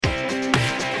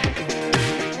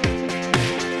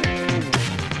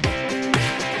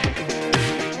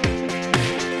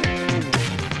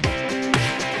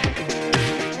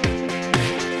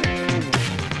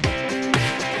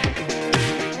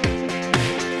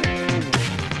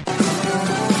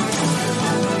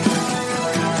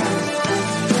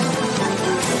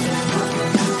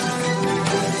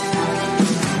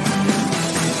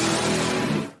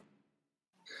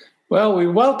Well, we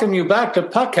welcome you back to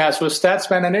Puckcast with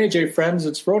Statsman and AJ, friends.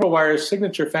 It's RotoWire's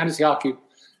signature fantasy hockey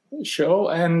show.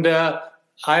 And I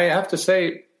have to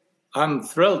say, I'm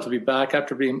thrilled to be back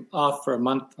after being off for a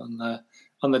month on the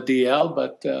DL.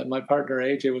 But my partner,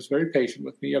 AJ, was very patient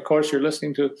with me. Of course, you're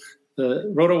listening to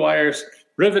the RotoWire's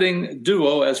riveting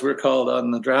duo, as we're called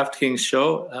on the DraftKings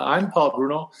show. I'm Paul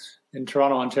Bruno in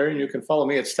Toronto, Ontario. You can follow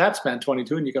me at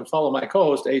Statsman22, and you can follow my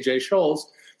co-host, AJ Scholes,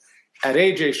 at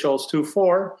AJ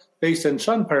Scholes24, based in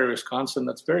Sun Prairie, Wisconsin.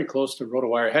 That's very close to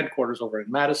RotoWire headquarters over in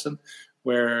Madison,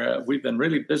 where we've been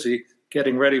really busy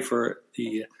getting ready for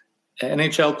the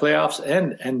NHL playoffs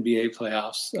and NBA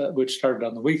playoffs, which started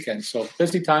on the weekend. So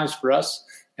busy times for us,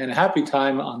 and a happy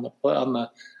time on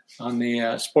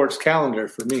the sports calendar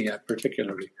for me,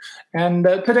 particularly. And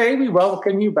today we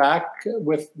welcome you back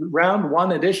with round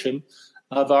one edition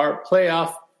of our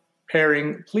playoff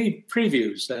pairing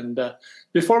previews. And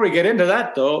before we get into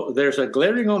that, though, there's a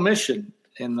glaring omission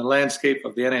in the landscape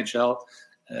of the NHL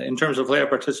in terms of playoff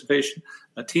participation.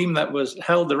 A team that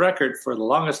held the record for the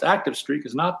longest active streak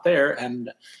is not there,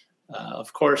 and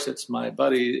of course, it's my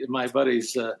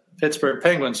buddy's Pittsburgh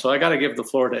Penguins. So I got to give the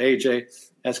floor to AJ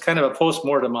as kind of a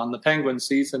postmortem on the Penguins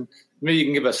season. Maybe you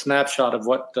can give a snapshot of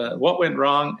what went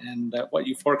wrong and what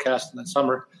you forecast in the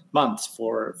summer months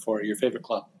for your favorite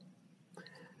club.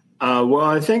 Well,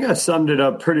 I think I summed it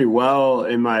up pretty well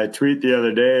in my tweet the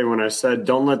other day when I said,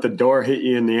 don't let the door hit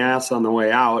you in the ass on the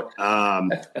way out,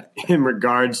 in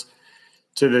regards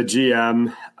to the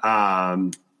GM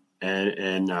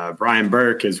and Brian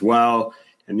Burke as well,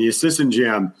 and the assistant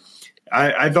GM.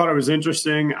 I thought it was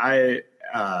interesting. I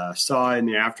saw in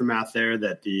the aftermath there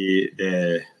that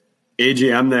the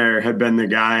AGM there had been the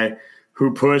guy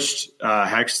who pushed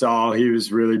Hextall. He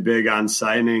was really big on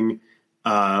signing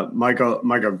Michael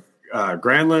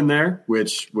Granlund there,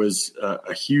 which was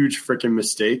a huge freaking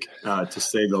mistake, to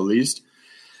say the least.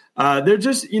 They're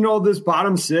just, this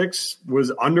bottom six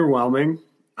was underwhelming.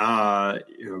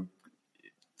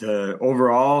 The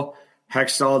overall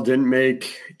Hextall didn't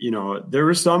make, there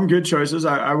were some good choices.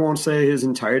 I won't say his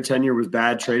entire tenure was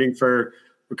bad. Trading for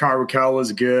Rickard Rakell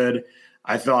was good.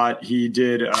 I thought he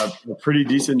did a pretty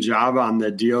decent job on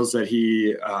the deals that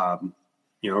he,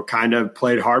 kind of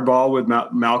played hardball with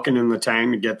Malkin and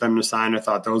Letang to get them to sign. I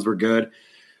thought those were good.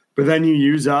 But then you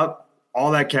use up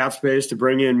all that cap space to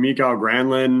bring in Mikael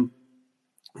Granlund,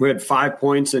 who had 5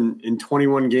 points in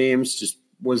 21 games, just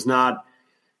was not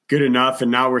good enough. And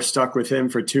now we're stuck with him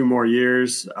for 2 more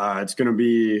years. It's going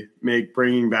to make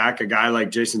bringing back a guy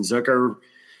like Jason Zucker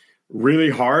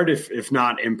really hard, if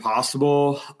not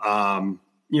impossible.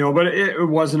 But it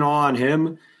wasn't all on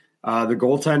him. The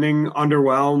goaltending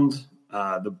underwhelmed.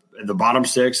 The bottom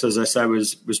six, as I said,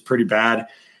 was pretty bad.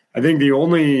 I think the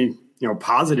only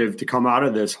positive to come out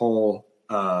of this whole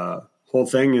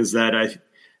thing is that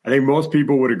I think most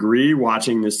people would agree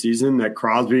watching this season that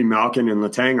Crosby, Malkin, and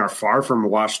Letang are far from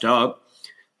washed up.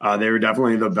 They were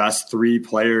definitely the best 3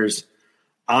 players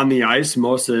on the ice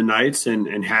most of the nights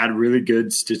and had really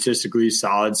good, statistically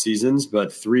solid seasons,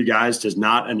 but 3 guys does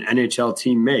not an NHL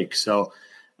team make. So,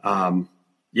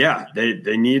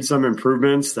 they need some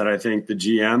improvements that I think the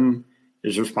GM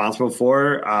is responsible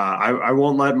for. I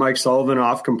won't let Mike Sullivan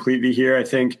off completely here. I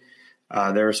think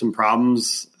there are some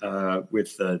problems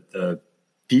with the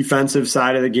defensive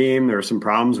side of the game. There are some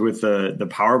problems with the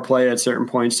power play at certain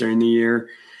points during the year.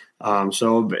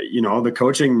 The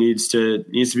coaching needs to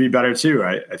be better too.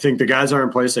 I think the guys are in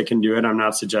place that can do it. I'm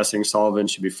not suggesting Sullivan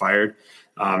should be fired.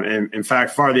 And in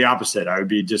fact, far the opposite. I would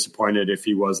be disappointed if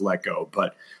he was let go.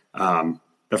 But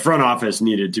the front office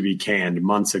needed to be canned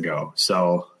months ago.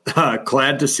 So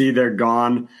glad to see they're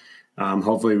gone.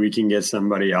 Hopefully we can get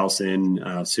somebody else in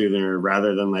sooner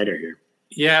rather than later here.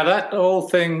 Yeah, that whole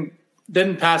thing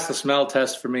didn't pass the smell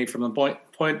test for me from the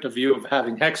point of view of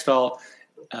having Hextall,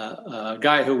 a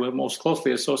guy who was most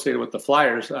closely associated with the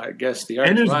Flyers, I guess.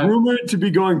 And is rumored to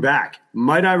be going back.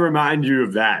 Might I remind you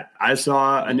of that? I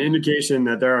saw an indication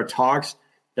that there are talks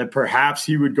that perhaps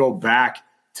he would go back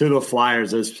to the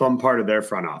Flyers as some part of their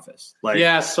front office. So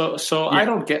yeah. I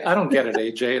don't get it,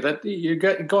 AJ, that you're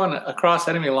going across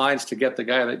enemy lines to get the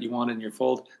guy that you want in your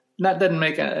fold. That didn't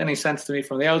make any sense to me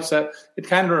from the outset. It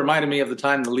kind of reminded me of the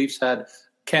time the Leafs had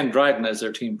Ken Dryden as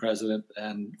their team president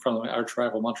and from the arch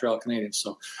rival Montreal Canadiens.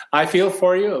 So I feel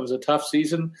for you. It was a tough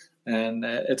season, and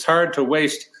it's hard to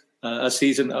waste a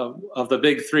season of the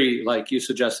big 3, like you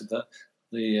suggested,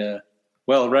 the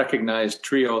well-recognized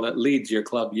trio that leads your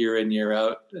club year in, year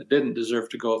out. It didn't deserve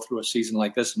to go through a season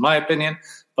like this, in my opinion,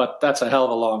 but that's a hell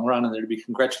of a long run, and they're to be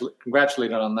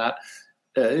congratulated on that.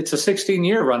 It's a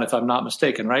 16-year run, if I'm not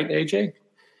mistaken, right, AJ?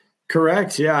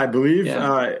 Correct. Yeah, I believe.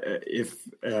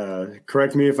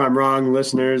 Correct me if I'm wrong,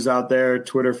 listeners out there,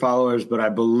 Twitter followers, but I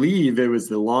believe it was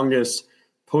the longest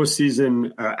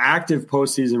active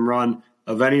postseason run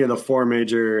of any of the four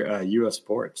major U.S.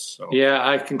 sports. So. Yeah,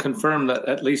 I can confirm that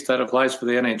at least that applies for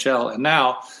the NHL. And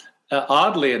now,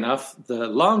 oddly enough, the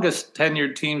longest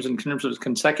tenured teams in terms of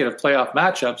consecutive playoff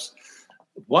matchups,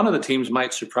 one of the teams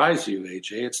might surprise you,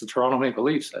 AJ. It's the Toronto Maple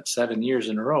Leafs at 7 years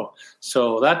in a row.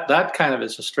 So that kind of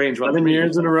is a strange one. 7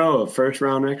 years in a row of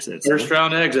first-round exits.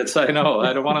 First-round exits, I know.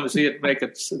 I don't want to see it make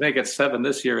it 7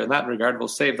 this year in that regard. We'll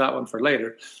save that one for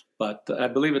later. But I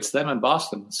believe it's them and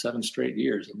Boston 7 straight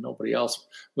years, and nobody else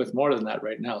with more than that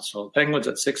right now. So the Penguins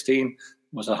at 16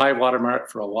 was a high watermark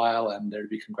for a while, and they're to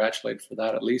be congratulated for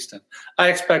that at least. And I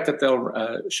expect that they'll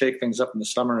shake things up in the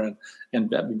summer and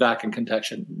be back in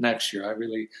contention next year.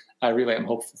 I really am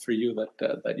hopeful for you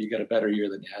that you get a better year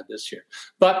than you had this year.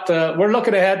 But we're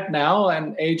looking ahead now,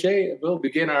 and AJ, we'll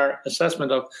begin our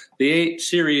assessment of the 8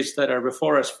 series that are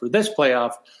before us for this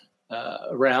playoff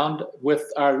round with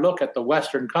our look at the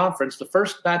Western Conference. The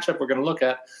first matchup we're going to look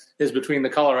at is between the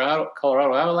Colorado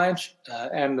Avalanche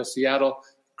and the Seattle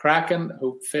Kraken,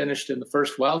 who finished in the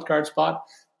first wildcard spot.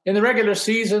 In the regular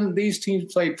season, these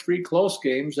teams played 3 close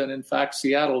games, and in fact,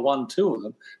 Seattle won 2 of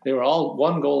them. They were all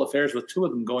 1-goal affairs with 2 of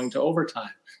them going to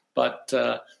overtime. But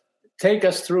take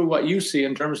us through what you see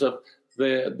in terms of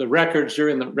the records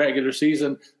during the regular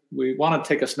season. We want to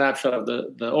take a snapshot of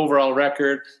the overall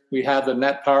record. We have the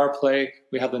net power play.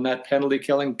 We have the net penalty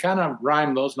killing. Kind of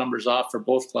rhyme those numbers off for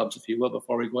both clubs, if you will,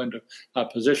 before we go into a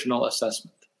positional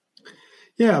assessment.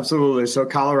 Yeah, absolutely. So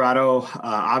Colorado,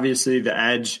 obviously the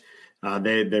edge,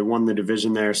 they won the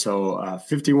division there. So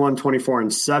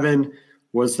 51-24-7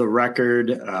 was the record.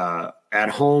 At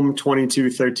home,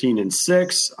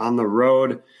 22-13-6. On the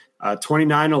road,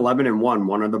 29-11-1,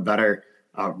 one of the better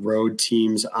road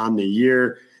teams on the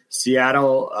year.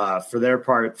 Seattle, for their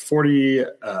part,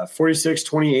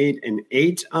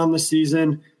 46-28-8 on the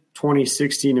season,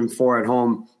 20-16-4 at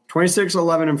home,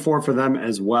 26-11-4 for them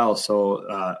as well.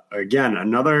 So, again,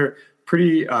 another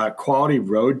pretty quality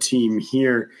road team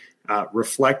here,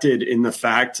 reflected in the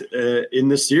fact in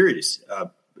the series.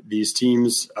 These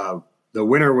teams, the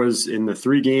winner was in the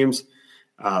 3 games.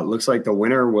 Looks like the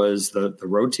winner was the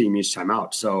road team each time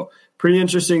out. So pretty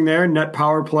interesting there. Net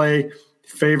power play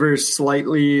favors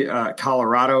slightly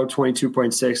Colorado,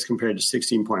 22.6 compared to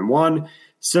 16.1.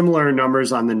 Similar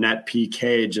numbers on the net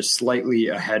PK, just slightly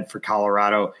ahead for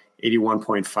Colorado,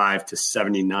 81.5 to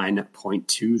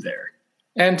 79.2 there.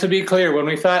 And to be clear, when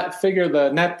we figure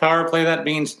the net power play, that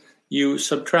means you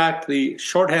subtract the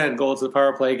shorthanded goals the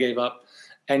power play gave up,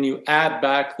 and you add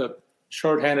back the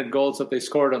shorthanded goals that they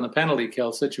scored on the penalty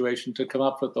kill situation to come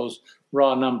up with those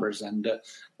raw numbers. And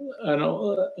I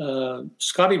know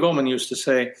Scotty Bowman used to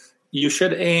say, you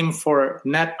should aim for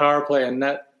net power play and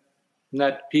net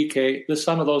PK. The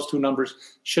sum of those 2 numbers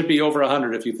should be over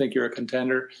 100 if you think you're a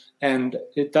contender. And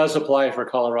it does apply for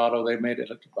Colorado. They made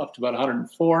it up to about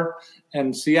 104.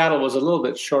 And Seattle was a little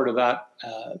bit short of that,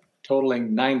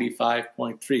 totaling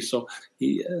 95.3. So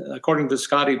according to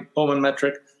Scotty Bowman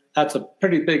metric, that's a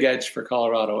pretty big edge for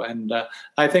Colorado. And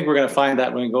I think we're going to find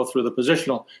that when we go through the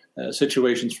positional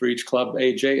situations for each club,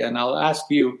 AJ. And I'll ask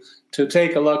you to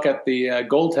take a look at the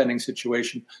goaltending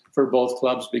situation for both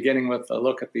clubs, beginning with a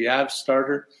look at the Avs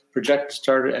starter, projected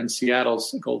starter, and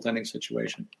Seattle's goaltending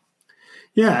situation.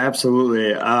 Yeah,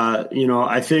 absolutely.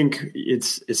 I think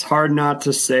it's hard not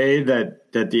to say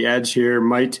that the edge here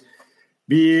might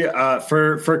be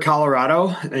for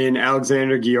Colorado and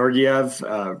Alexander Georgiev,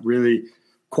 really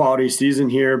quality season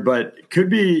here, but could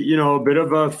be, a bit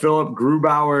of a Philip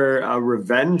Grubauer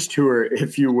revenge tour,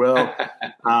 if you will.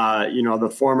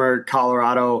 The former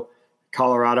Colorado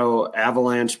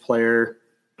Avalanche player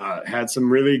had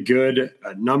some really good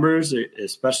numbers,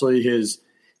 especially his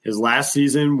last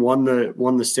season, won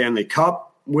the Stanley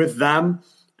Cup with them.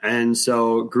 And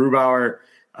so Grubauer,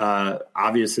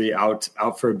 obviously out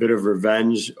for a bit of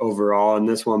revenge overall in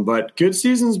this one, but good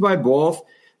seasons by both.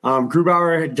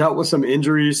 Grubauer had dealt with some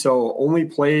injuries, so only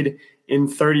played in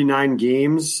 39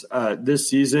 games this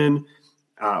season,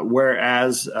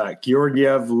 whereas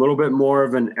Georgiev, a little bit more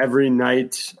of an every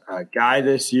night guy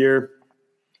this year,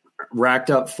 racked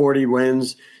up 40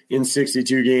 wins in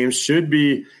 62 games, should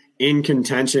be in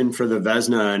contention for the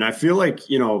Vezina. And I feel like,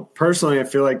 personally, I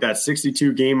feel like that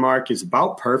 62 game mark is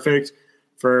about perfect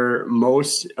for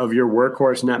most of your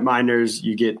workhorse netminders.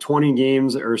 You get 20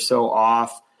 games or so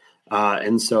off.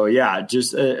 And so,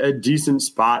 just a decent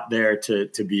spot there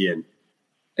to be in.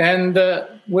 And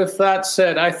with that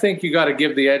said, I think you got to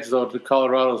give the edge, though, to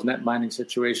Colorado's net mining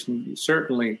situation.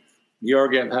 Certainly,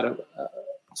 Georgiev had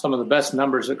some of the best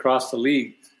numbers across the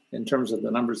league in terms of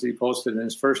the numbers that he posted in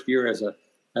his first year as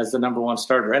the number one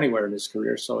starter anywhere in his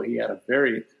career. So he had a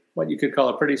very, what you could call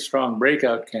a pretty strong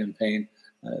breakout campaign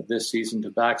this season to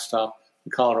backstop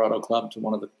the Colorado club to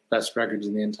one of the best records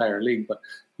in the entire league. But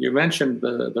you mentioned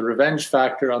the revenge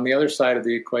factor on the other side of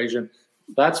the equation.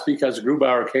 That's because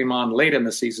Grubauer came on late in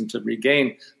the season to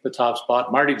regain the top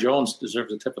spot. Marty Jones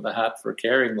deserves a tip of the hat for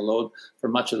carrying the load for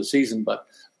much of the season, but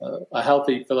a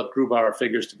healthy Philip Grubauer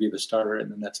figures to be the starter in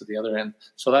the Nets at the other end.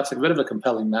 So that's a bit of a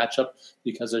compelling matchup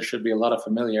because there should be a lot of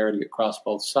familiarity across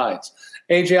both sides.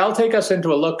 AJ, I'll take us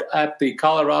into a look at the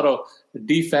Colorado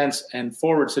defense and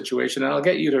forward situation, and I'll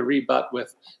get you to rebut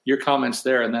with your comments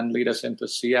there and then lead us into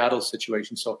Seattle's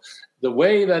situation. So the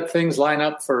way that things line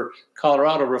up for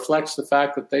Colorado reflects the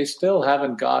fact that they still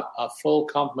haven't got a full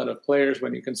complement of players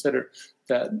when you consider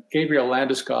that Gabriel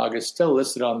Landeskog is still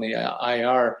listed on the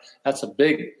IR. That's a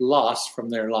big loss from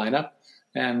their lineup.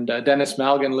 And Dennis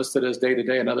Malgin listed as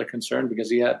day-to-day, another concern because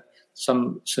he had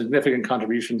some significant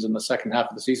contributions in the second half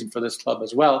of the season for this club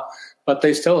as well. But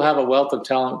they still have a wealth of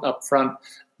talent up front.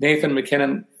 Nathan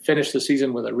McKinnon finished the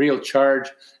season with a real charge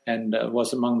and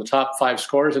was among the top 5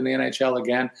 scorers in the NHL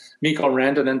again. Mikko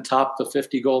Rantanen topped the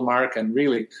 50-goal mark, and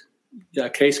really a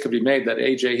case could be made that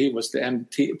AJ, he was the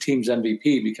team's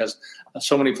MVP because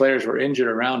so many players were injured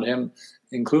around him,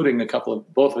 including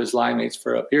both of his line mates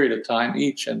for a period of time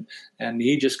each. And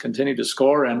he just continued to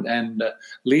score and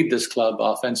lead this club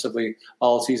offensively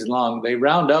all season long. They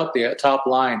round out the top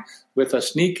line with a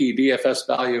sneaky DFS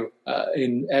value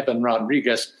in Evan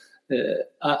Rodriguez.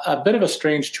 A bit of a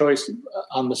strange choice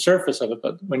on the surface of it,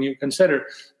 but when you consider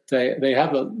they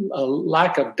have a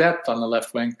lack of depth on the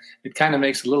left wing, it kind of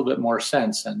makes a little bit more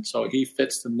sense. And so he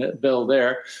fits the bill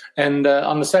there. And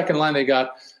on the second line, they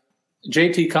got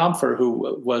JT Compher,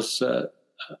 who was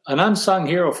an unsung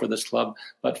hero for this club,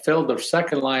 but filled the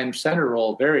second line center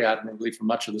role very admirably for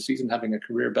much of the season, having a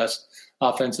career best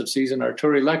offensive season.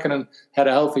 Arturi Lehkonen had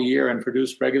a healthy year and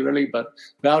produced regularly, but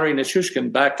Valery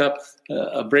Nichushkin backed up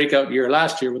a breakout year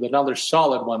last year with another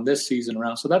solid one this season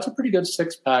around. So that's a pretty good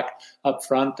six-pack up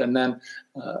front. And then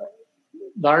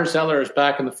Lars Eller is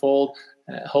back in the fold,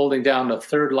 holding down the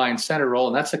third line center role.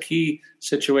 And that's a key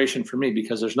situation for me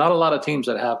because there's not a lot of teams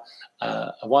that have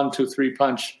a 1-2-3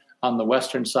 punch on the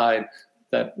Western side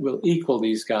that will equal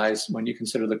these guys when you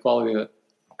consider the quality that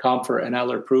Compher and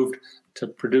Eller proved to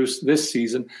produce this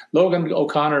season. Logan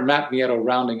O'Connor, Matt Nieto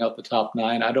rounding out the top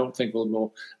 9. I don't think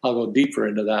I'll go deeper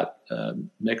into that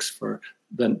mix for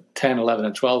the 10, 11,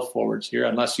 and 12 forwards here,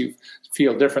 unless you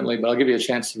feel differently, but I'll give you a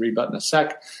chance to rebut in a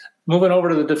sec. Moving over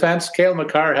to the defense, Cale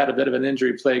Makar had a bit of an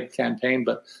injury-plagued campaign,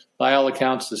 but by all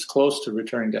accounts is close to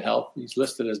returning to health. He's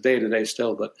listed as day-to-day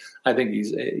still, but I think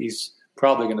he's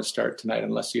probably going to start tonight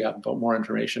unless you have more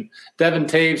information. Devin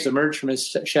Taves emerged from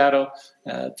his shadow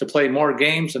to play more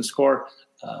games and score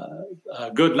a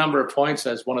good number of points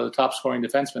as one of the top scoring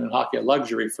defensemen in hockey. A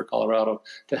luxury for Colorado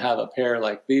to have a pair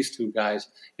like these two guys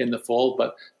in the fold.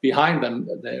 But behind them,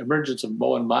 the emergence of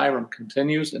Bowen Byram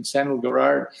continues, and Samuel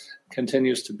Girard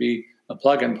continues to be a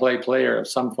plug-and-play player of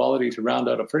some quality to round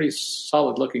out a pretty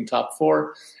solid-looking top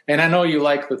 4. And I know you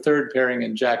like the third pairing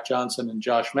in Jack Johnson and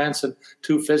Josh Manson,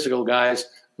 two physical guys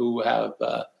who have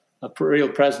a real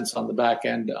presence on the back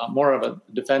end, more of a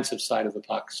defensive side of the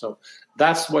puck. So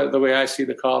that's the way I see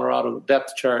the Colorado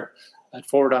depth chart at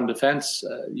forward on defense.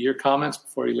 Your comments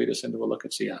before you lead us into a look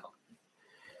at Seattle.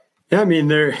 Yeah, I mean,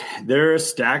 they're a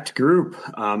stacked group.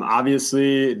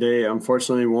 Obviously, they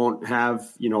unfortunately won't have,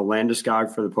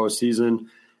 Landeskog for the postseason.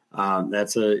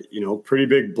 That's a, pretty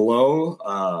big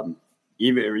blow.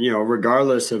 Even,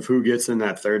 regardless of who gets in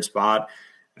that third spot,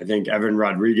 I think Evan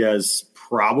Rodriguez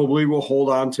probably will hold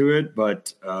on to it.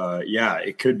 But,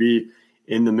 it could be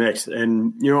in the mix.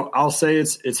 And, I'll say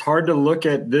it's hard to look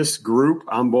at this group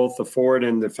on both the forward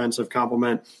and defensive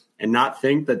complement and not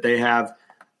think that they have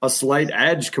a slight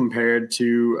edge compared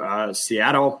to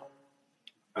Seattle.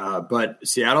 But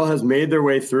Seattle has made their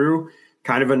way through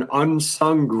kind of an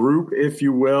unsung group, if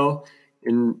you will,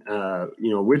 in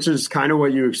which is kind of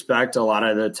what you expect a lot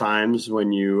of the times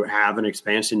when you have an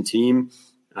expansion team.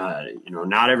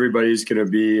 Not everybody's going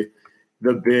to be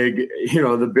the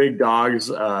big dogs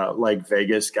like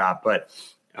Vegas got, but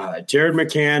Jared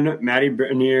McCann, Matty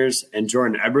Beniers, and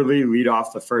Jordan Eberle lead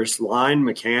off the first line.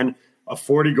 McCann, a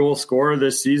 40-goal scorer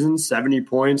this season, 70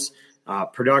 points,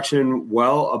 production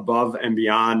well above and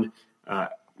beyond.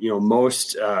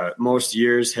 Most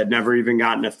years had never even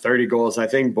gotten to 30 goals. I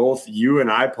think both you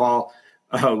and I, Paul,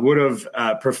 would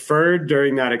have preferred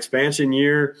during that expansion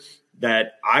year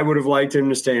that I would have liked him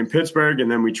to stay in Pittsburgh, and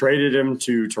then we traded him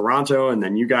to Toronto, and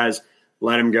then you guys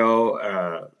let him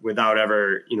go without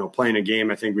ever, playing a game.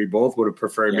 I think we both would have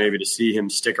preferred maybe to see him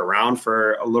stick around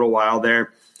for a little while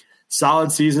there.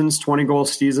 Solid seasons, 20-goal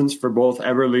seasons for both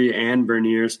Eberle and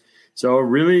Berniers. So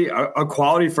really a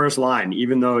quality first line,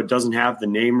 even though it doesn't have the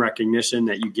name recognition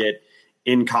that you get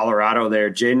in Colorado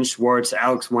there. Jaden Schwartz,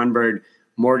 Alex Wenberg,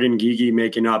 Morgan Gigi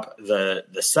making up the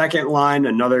second line,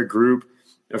 another group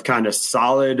of kind of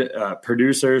solid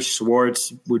producers.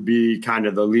 Schwartz would be kind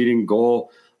of the leading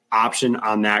goal option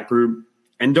on that group.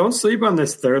 And don't sleep on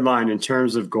this third line in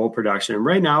terms of goal production.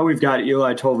 Right now we've got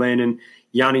Eli Tolvanen,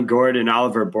 Yanni Gord, and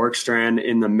Oliver Borkstrand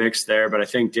in the mix there, but I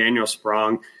think Daniel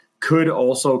Sprong could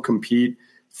also compete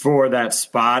for that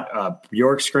spot.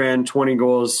 Bjorkstrand, 20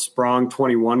 goals, Sprong,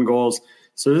 21 goals.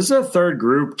 So this is a third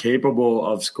group capable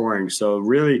of scoring. So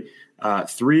really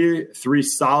three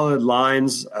solid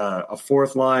lines, a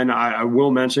fourth line. I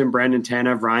will mention Brandon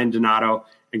Tanev, Ryan Donato.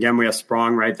 Again, we have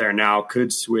Sprong right there now,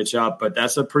 could switch up, but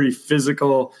that's a pretty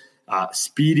physical,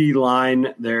 speedy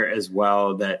line there as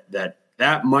well.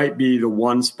 That might be the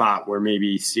one spot where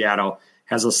maybe Seattle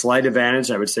has a slight advantage.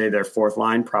 I would say their fourth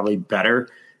line probably better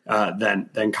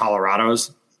than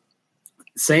Colorado's.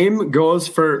 Same goes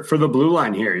for the blue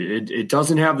line here. It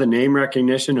doesn't have the name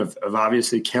recognition of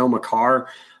obviously Cale Makar,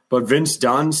 but Vince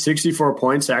Dunn, 64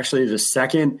 points, actually the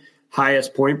second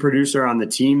highest point producer on the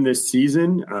team this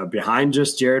season, behind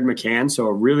just Jared McCann. So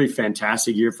a really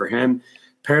fantastic year for him.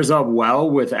 Pairs up well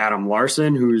with Adam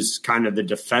Larson, who's kind of the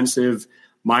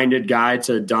defensive-minded guy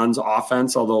to Dunn's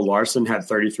offense, although Larson had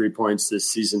 33 points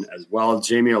this season as well.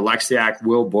 Jamie Alexiak,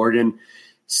 Will Borgen.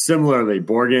 Similarly,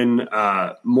 Borgen,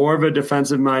 more of a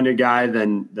defensive-minded guy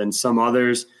than some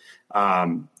others.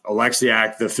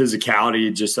 Alexiak, the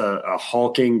physicality, just a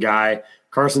hulking guy.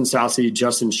 Carson Soucy,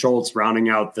 Justin Schultz rounding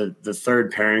out the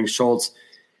third pairing. Schultz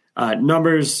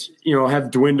numbers,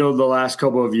 have dwindled the last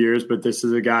couple of years, but this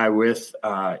is a guy with,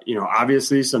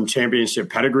 obviously some championship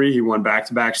pedigree. He won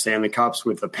back-to-back Stanley Cups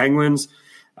with the Penguins.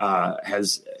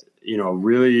 Has,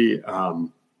 really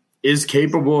is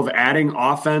capable of adding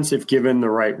offense if given the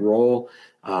right role.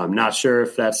 Not sure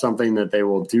if that's something that they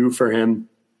will do for him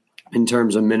in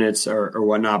terms of minutes or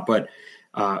whatnot, but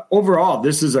overall,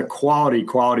 this is a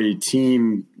quality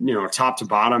team, top to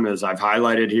bottom, as I've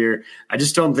highlighted here. I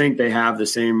just don't think they have the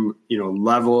same,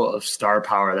 level of star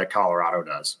power that Colorado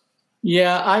does.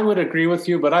 Yeah, I would agree with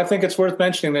you, but I think it's worth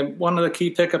mentioning that one of the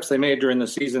key pickups they made during the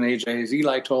season, AJ, is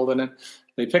Eli Tolvanen.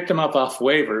 They picked him up off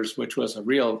waivers, which was a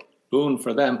real boon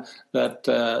for them, that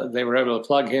they were able to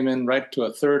plug him in right to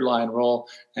a third-line role,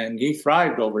 and he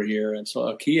thrived over here. And so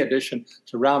a key addition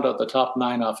to round out the top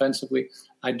nine offensively.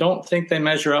 I don't think they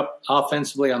measure up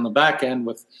offensively on the back end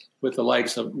with the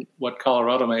likes of what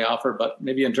Colorado may offer, but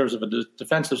maybe in terms of a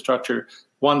defensive structure,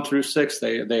 1 through 6,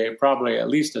 they're probably at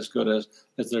least as good as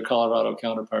their Colorado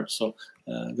counterparts. So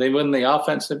they win the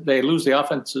offensive, they lose the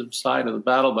offensive side of the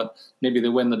battle, but maybe they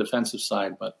win the defensive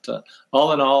side. But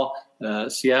all in all,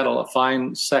 Seattle, a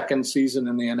fine second season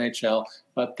in the NHL,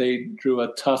 but they drew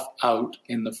a tough out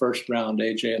in the first round,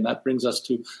 AJ, and that brings us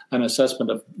to an assessment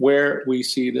of where we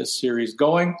see this series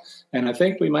going, and I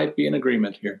think we might be in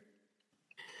agreement here.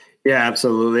 Yeah,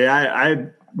 absolutely. I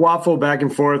waffle back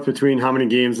and forth between how many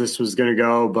games this was going to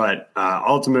go, but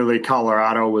ultimately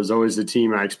Colorado was always the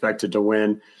team I expected to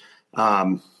win.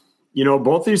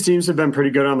 Both these teams have been pretty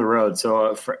good on the road.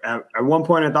 So at one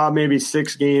point I thought maybe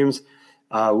 6 games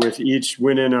with each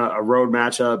winning a road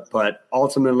matchup, but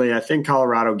ultimately I think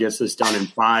Colorado gets this done in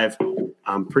 5.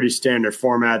 Pretty standard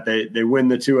format. They win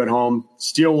the 2 at home,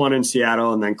 steal 1 in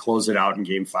Seattle, and then close it out in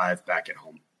Game 5 back at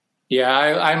home. Yeah,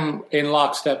 I'm in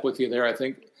lockstep with you there. I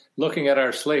think looking at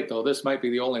our slate, though, this might be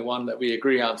the only one that we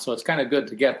agree on. So it's kind of good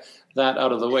to get that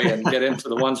out of the way and get into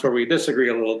the ones where we disagree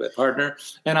a little bit, partner.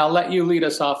 And I'll let you lead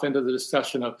us off into the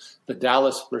discussion of the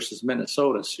Dallas versus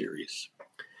Minnesota series.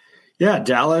 Yeah,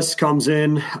 Dallas comes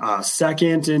in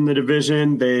second in the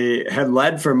division. They had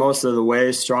led for most of the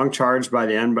way. Strong charge by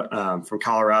the end from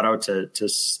Colorado to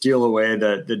steal away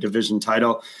the division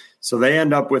title. So they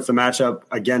end up with the matchup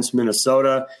against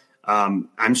Minnesota.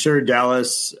 I'm sure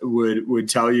Dallas would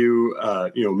tell you,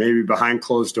 maybe behind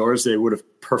closed doors, they would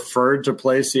have preferred to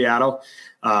play Seattle.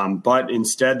 But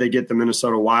instead they get the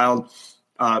Minnesota Wild.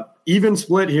 Even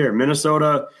split here.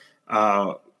 Minnesota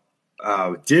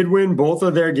did win both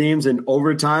of their games in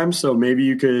overtime. So maybe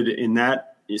you could, in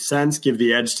that sense, give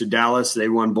the edge to Dallas. They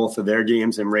won both of their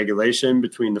games in regulation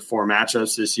between the 4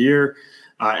 matchups this year.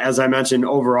 As I mentioned,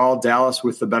 overall, Dallas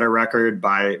with the better record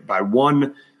by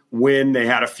 1 win. They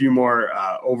had a few more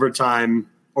overtime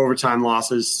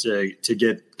losses to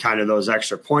get kind of those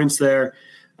extra points there.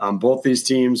 Both these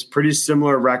teams, pretty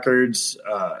similar records.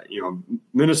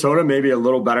 Minnesota maybe a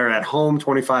little better at home,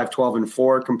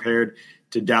 25-12-4 compared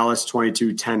to Dallas,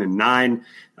 22-10-9.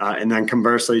 And then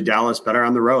conversely, Dallas better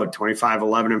on the road,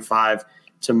 25-11-5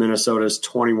 to Minnesota's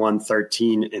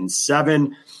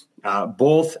 21-13-7.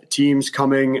 Both teams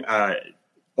coming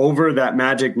over that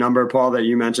magic number, Paul, that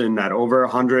you mentioned, that over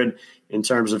 100 in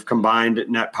terms of combined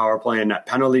net power play and net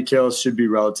penalty kills should be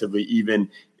relatively even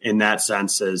in that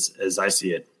sense as I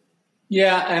see it.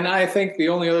 Yeah, and I think the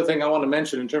only other thing I want to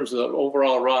mention in terms of the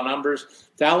overall raw numbers,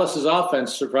 Dallas's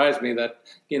offense surprised me that,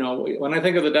 when I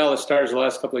think of the Dallas Stars the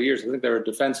last couple of years, I think they're a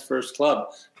defense-first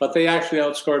club, but they actually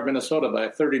outscored Minnesota by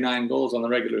 39 goals on the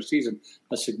regular season,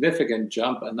 a significant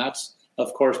jump, and that's,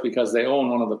 of course, because they own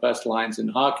one of the best lines in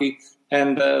hockey,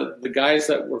 and the guys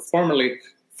that were formerly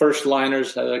first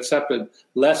liners have accepted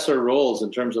lesser roles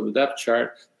in terms of the depth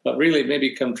chart, but really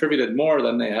maybe contributed more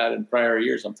than they had in prior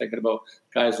years. I'm thinking about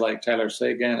guys like Tyler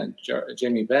Seguin and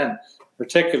Jamie Benn,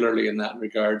 particularly in that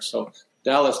regard. So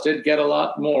Dallas did get a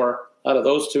lot more out of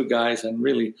those two guys and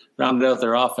really rounded out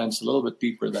their offense a little bit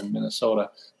deeper than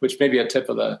Minnesota, which may be a tip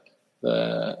of the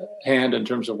hand in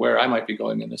terms of where I might be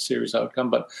going in the series outcome.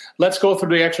 But let's go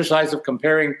through the exercise of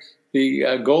comparing the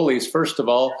goalies. First of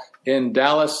all, in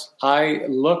Dallas, I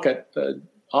look at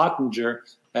Ottinger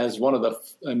as one of the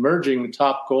emerging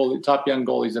top young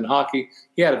goalies in hockey.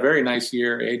 He had a very nice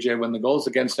year, AJ, when the goals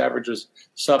against average was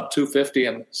sub 250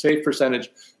 and save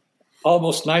percentage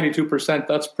almost 92%.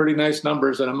 That's pretty nice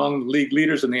numbers and among league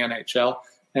leaders in the NHL.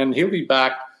 And he'll be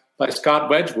backed by Scott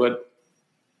Wedgwood,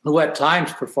 who at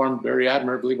times performed very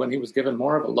admirably when he was given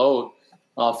more of a load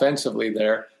offensively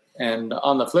there. And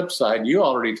on the flip side, you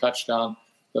already touched on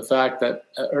the fact that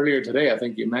earlier today, I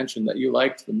think you mentioned that you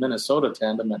liked the Minnesota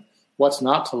tandem, and what's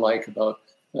not to like about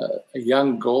a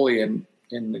young goalie in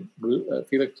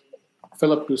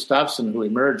Philip Gustafsson, who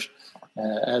emerged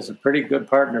as a pretty good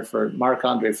partner for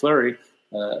Marc-Andre Fleury,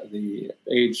 the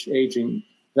aging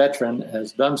veteran,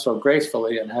 has done so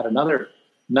gracefully and had another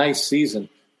nice season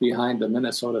behind the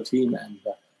Minnesota team. And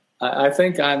I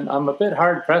think I'm a bit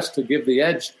hard-pressed to give the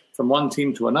edge from one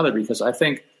team to another, because I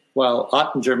think while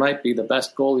Ottinger might be the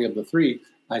best goalie of the three,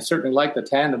 I certainly like the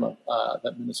tandem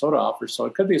that Minnesota offers. So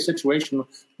it could be a situation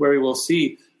where we will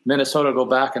see Minnesota go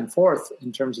back and forth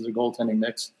in terms of the goaltending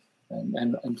mix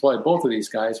and employ both of these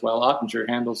guys while Ottinger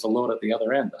handles the load at the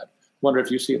other end. I wonder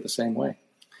if you see it the same way.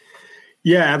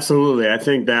 Yeah, absolutely. I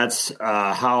think that's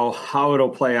how it'll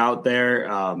play out there.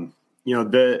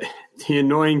 The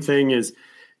annoying thing is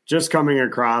just coming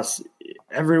across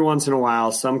every once in a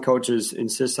while, some coaches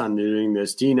insist on doing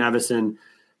this. Dean Evison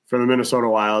from the Minnesota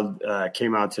Wild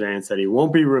came out today and said he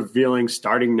won't be revealing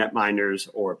starting netminders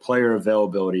or player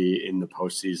availability in the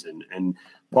postseason. And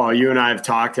Paul, you and I have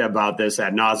talked about this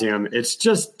ad nauseum. It's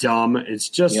just dumb. It's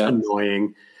just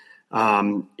annoying.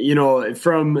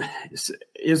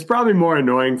 It's probably more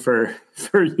annoying for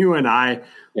you and I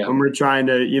when we're trying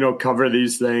to, cover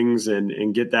these things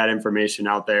and get that information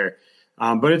out there.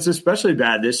 But it's especially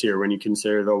bad this year when you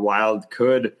consider the Wild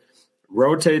could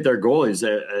rotate their goalies.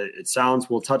 It sounds,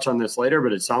 we'll touch on this later,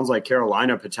 but it sounds like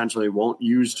Carolina potentially won't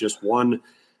use just one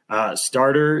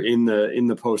starter in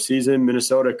the postseason.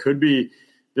 Minnesota could be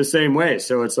the same way.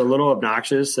 So it's a little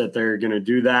obnoxious that they're going to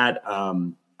do that.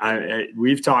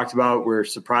 We've talked about, we're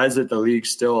surprised that the league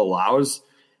still allows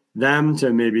them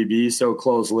to maybe be so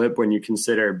close-lipped when you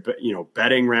consider,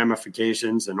 betting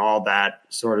ramifications and all that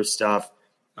sort of stuff.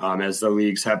 As the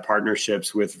leagues have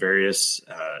partnerships with various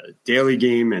daily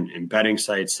game and betting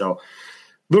sites. So a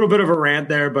little bit of a rant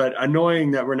there, but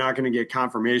annoying that we're not going to get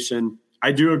confirmation.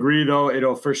 I do agree, though,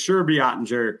 it'll for sure be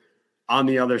Ottinger on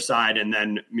the other side, and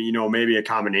then, maybe a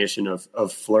combination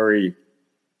of Fleury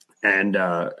and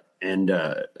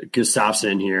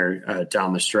Gustafsson here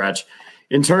down the stretch.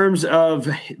 In terms of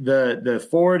the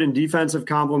forward and defensive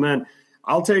complement,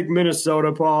 I'll take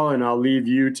Minnesota, Paul, and I'll leave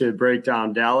you to break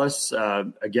down Dallas.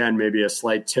 Again, maybe a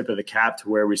slight tip of the cap to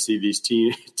where we see these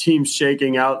teams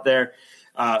shaking out there.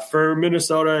 For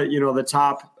Minnesota,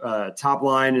 the top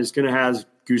line is going to have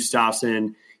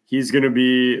Gustafsson. He's going to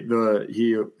be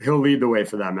he'll lead the way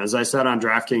for them. As I said on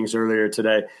DraftKings earlier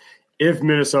today, if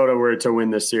Minnesota were to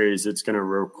win this series, it's going to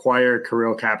require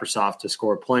Kirill Kaprizov to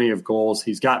score plenty of goals.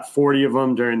 He's got 40 of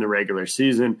them during the regular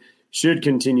season. Should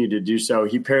continue to do so.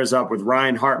 He pairs up with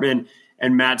Ryan Hartman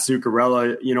and Matt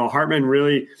Zuccarello. Hartman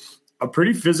really a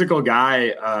pretty physical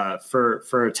guy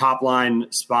for a top line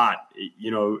spot.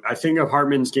 I think of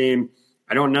Hartman's game.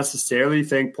 I don't necessarily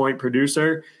think point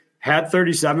producer. Had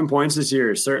 37 points this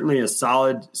year. Certainly a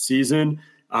solid season.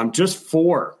 Just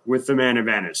 4 with the man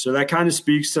advantage. So that kind of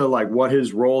speaks to like what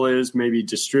his role is. Maybe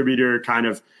distributor, kind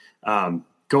of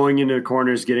going into the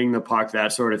corners, getting the puck,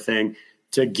 that sort of thing,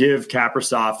 to give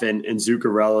Kaprizov and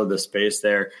Zuccarello the space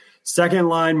there. Second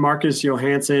line, Marcus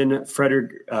Johansson, Freddie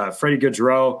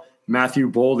Gaudreau,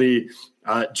 Matthew Boldy.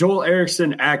 Joel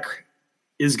Eriksson Ek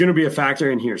is going to be a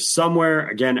factor in here somewhere.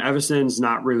 Again, Evason's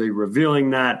not really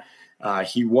revealing that.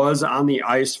 He was on the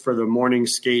ice for the morning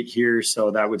skate here,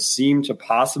 so that would seem to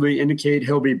possibly indicate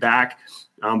he'll be back,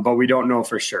 but we don't know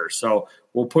for sure. So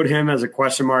we'll put him as a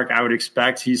question mark. I would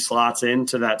expect he slots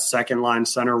into that second-line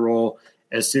center role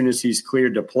as soon as he's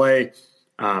cleared to play.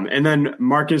 And then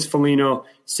Marcus Foligno,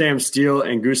 Sam Steele,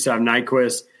 and Gustav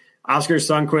Nyquist. Oscar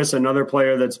Sundqvist, another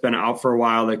player that's been out for a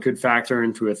while that could factor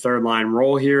into a third-line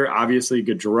role here. Obviously,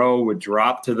 Gaudreau would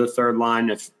drop to the third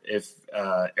line if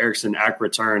Eriksson Ek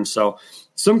returns. So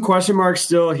some question marks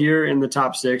still here in the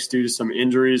top six due to some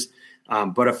injuries,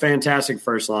 but a fantastic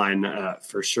first line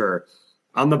for sure.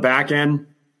 On the back end,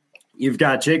 you've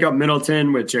got Jacob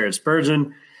Middleton with Jared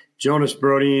Spurgeon, Jonas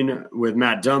Brodin with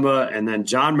Matt Dumba, and then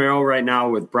John Merrill right now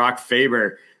with Brock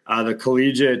Faber, the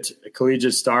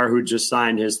collegiate star who just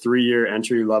signed his 3-year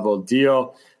entry-level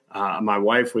deal. My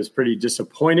wife was pretty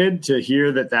disappointed to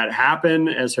hear that happened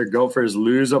as her Gophers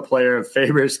lose a player of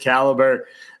Faber's caliber.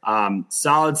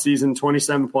 Solid season,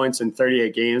 27 points in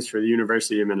 38 games for the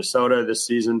University of Minnesota this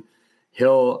season.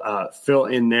 He'll fill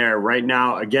in there right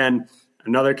now. Again,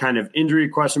 another kind of injury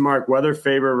question mark. Whether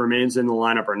Faber remains in the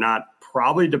lineup or not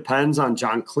probably depends on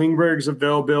John Klingberg's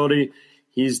availability.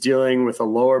 He's dealing with a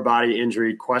lower body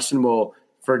injury, questionable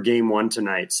for game one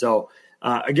tonight. So,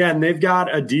 again, they've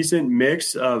got a decent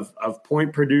mix of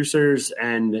point producers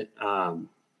and,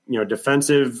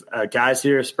 defensive guys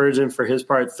here. Spurgeon, for his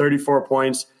part, 34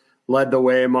 points, led the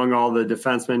way among all the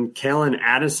defensemen. Kalen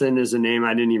Addison is a name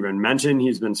I didn't even mention.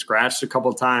 He's been scratched a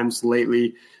couple times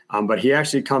lately, but he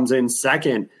actually comes in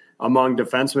second among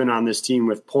defensemen on this team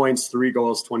with points, 3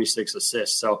 goals, 26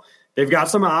 assists. So they've got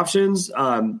some options.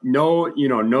 No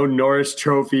Norris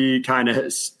Trophy kind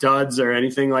of studs or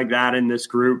anything like that in this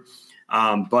group,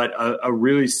 but a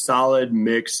really solid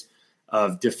mix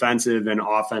of defensive and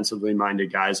offensively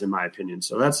minded guys, in my opinion.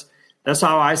 So that's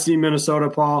how I see Minnesota,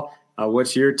 Paul.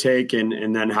 What's your take,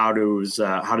 and then how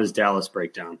does Dallas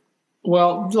break down?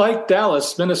 Well, like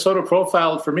Dallas, Minnesota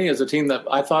profiled for me as a team that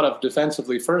I thought of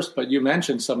defensively first, but you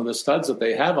mentioned some of the studs that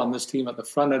they have on this team at the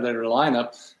front of their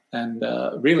lineup, and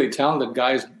really talented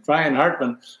guys. Brian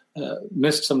Hartman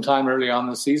missed some time early on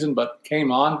this season, but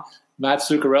came on. Matt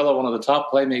Zuccarello, one of the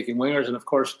top playmaking wingers, and of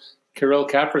course, Kirill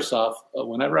Kaprizov.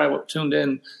 Whenever I tuned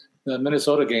in the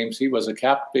Minnesota games, he was a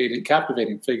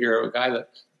captivating figure, a guy that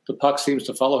the puck seems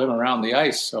to follow him around the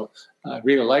ice. So I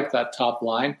really like that top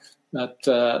line. That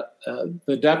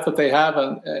the depth that they have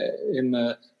in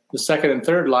the second and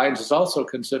third lines is also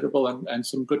considerable, and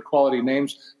some good quality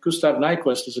names. Gustav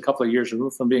Nyquist is a couple of years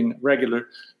removed from being regular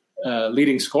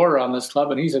leading scorer on this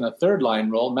club, and he's in a third line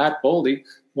role. Matt Boldy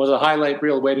was a highlight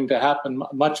reel waiting to happen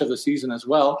much of the season as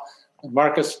well.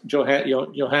 Marcus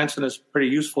Johansson is a pretty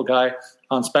useful guy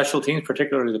on special teams,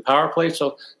 particularly the power play.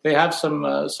 So they have some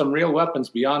real weapons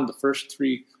beyond the first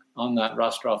three on that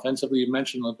roster offensively. You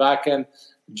mentioned on the back end,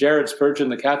 Jared Spurgeon,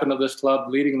 the captain of this club,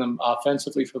 leading them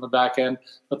offensively from the back end,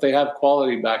 but they have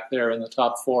quality back there in the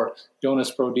top four.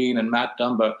 Jonas Brodin and Matt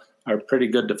Dumba are pretty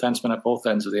good defensemen at both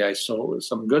ends of the ice. So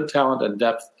some good talent and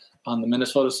depth on the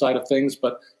Minnesota side of things.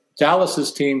 But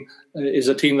Dallas's team is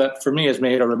a team that, for me, has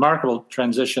made a remarkable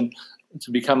transition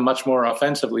to become much more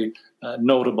offensively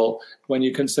notable when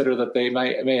you consider that they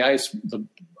may ice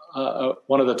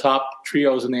one of the top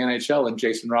trios in the NHL in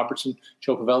Jason Robertson,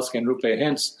 Joe Pavelski, and Rupe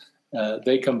Hintz.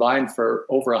 They combined for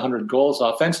over 100 goals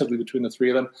offensively between the three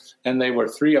of them, and they were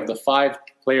 3 of the 5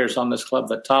 players on this club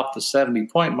that topped the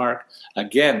 70-point mark.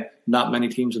 Again, not many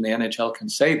teams in the NHL can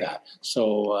say that.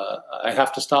 So I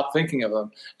have to stop thinking of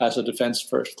them as a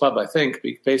defense-first club, I think,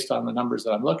 based on the numbers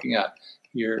that I'm looking at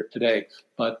here today.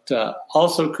 But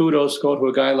also kudos go to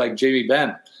a guy like Jamie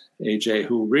Benn, AJ,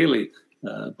 who really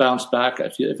bounced back.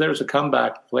 If there's a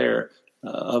comeback player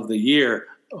of the year,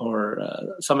 or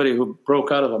somebody who broke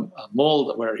out of a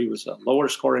mold where he was lower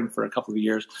scoring for a couple of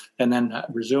years and then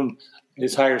resumed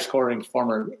his higher scoring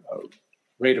former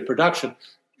rate of production,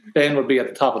 Ben would be at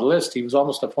the top of the list. He was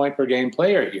almost a point per game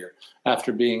player here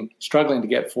after struggling to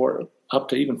get up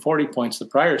to even 40 points the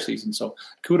prior season. So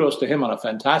kudos to him on a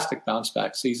fantastic bounce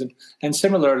back season. And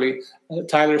similarly,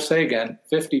 Tyler Seguin,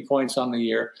 50 points on the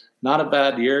year. Not a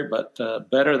bad year, but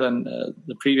better than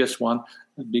the previous one,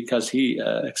 because he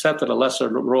accepted a lesser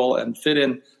role and fit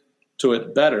in to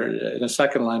it better in a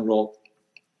second-line role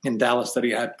in Dallas that he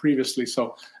had previously.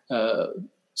 So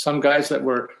some guys that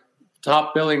were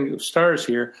top billing stars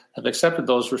here have accepted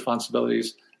those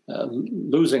responsibilities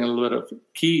losing a little bit of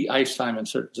key ice time in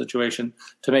certain situations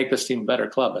to make this team a better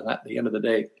club. And at the end of the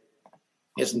day,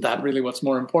 isn't that really what's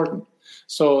more important?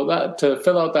 So that to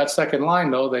fill out that second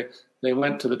line, though, they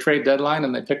went to the trade deadline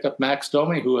and they picked up Max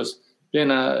Domi, who has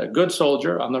been a good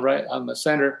soldier on the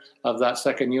center of that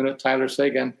second unit. Tyler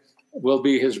Seguin will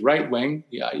be his right wing.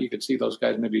 Yeah, you could see those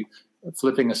guys maybe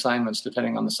flipping assignments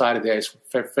depending on the side of the ice,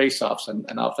 face-offs and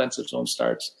offensive zone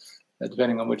starts,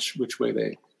 depending on which way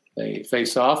they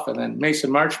face off. And then Mason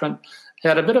Marchment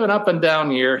had a bit of an up and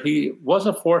down year. He was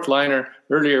a fourth liner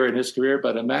earlier in his career,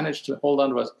 but managed to hold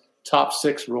on to a top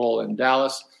six role in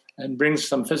Dallas and brings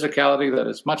some physicality that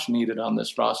is much needed on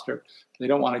this roster. They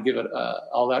don't want to give it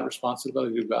all that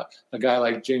responsibility. We've got a guy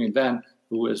like Jamie Benn,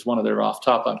 who is one of their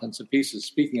off-top offensive pieces.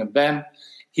 Speaking of Benn,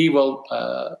 he will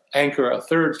anchor a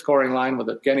third scoring line with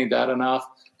Evgeny Dadonov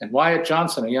and Wyatt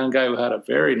Johnson, a young guy who had a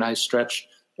very nice stretch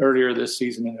earlier this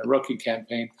season in a rookie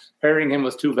campaign. Pairing him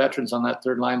with two veterans on that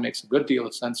third line makes a good deal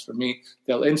of sense for me.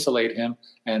 They'll insulate him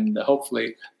and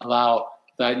hopefully allow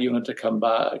that unit to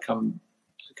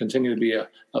continue to be a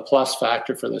plus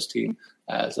factor for this team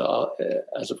as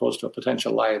opposed to a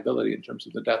potential liability in terms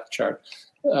of the depth chart.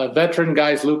 Veteran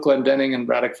guys Luke Glendening and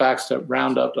Braddock Fax to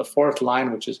round up a fourth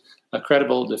line, which is a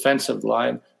credible defensive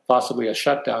line, possibly a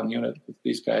shutdown unit with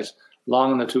these guys.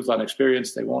 Long in the tooth on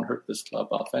experience, they won't hurt this club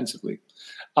offensively.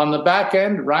 On the back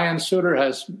end, Ryan Suter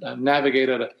has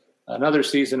navigated another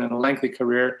season in a lengthy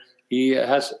career. He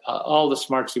has all the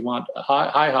smarts you want, a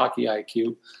high hockey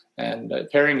IQ, and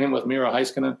pairing him with Miro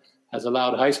Heiskanen has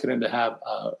allowed Heiskanen to have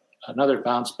another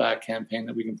bounce-back campaign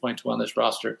that we can point to on this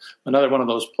roster, another one of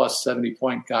those plus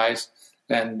 70-point guys.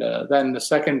 And then the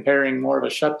second pairing, more of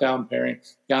a shutdown pairing,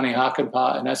 Yanni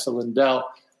Hakanpää and Esa Lindell,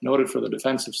 noted for the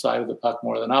defensive side of the puck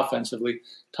more than offensively.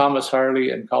 Thomas Harley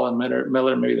and Colin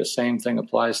Miller, maybe the same thing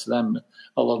applies to them,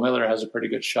 although Miller has a pretty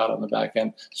good shot on the back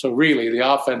end. So really, the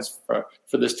offense for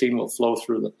this team will flow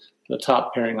through the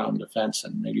top pairing on defense,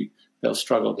 and maybe they'll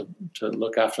struggle to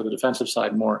look after the defensive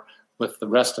side more with the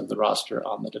rest of the roster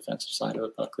on the defensive side of the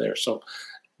puck there. So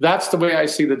that's the way I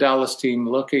see the Dallas team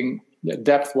looking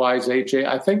depth-wise, AJ.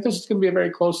 I think this is going to be a very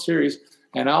close series.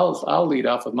 And I'll lead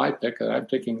off with my pick. I'm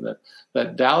picking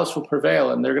that Dallas will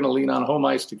prevail, and they're going to lean on home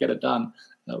ice to get it done.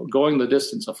 Going the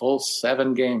distance, a full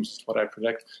 7 games is what I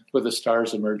predict, with the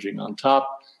Stars emerging on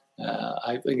top.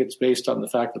 I think it's based on the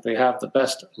fact that they have the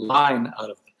best line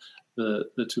out of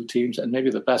the two teams and maybe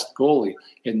the best goalie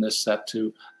in this set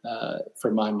too,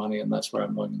 for my money, and that's where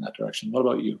I'm going in that direction. What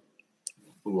about you?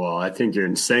 Well, I think you're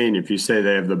insane if you say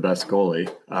they have the best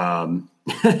goalie.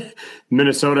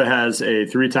 Minnesota has a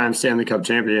 3-time Stanley Cup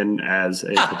champion as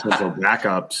a potential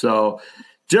backup. So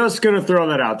just going to throw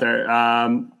that out there.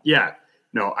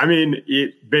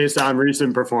 Based on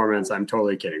recent performance, I'm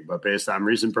totally kidding. But based on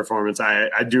recent performance,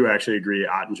 I do actually agree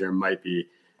Ottinger might be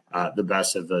the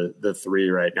best of the three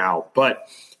right now. But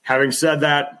having said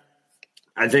that,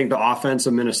 I think the offense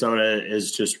of Minnesota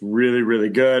is just really, really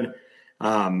good.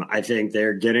 I think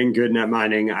they're getting good net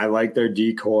mining. I like their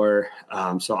D-core.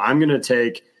 So I'm going to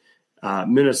take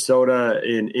Minnesota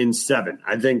in 7.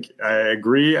 I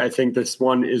agree. I think this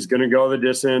one is going to go the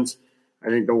distance. I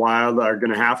think the Wild are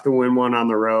going to have to win one on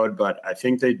the road, but I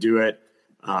think they do it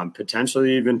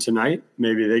potentially even tonight.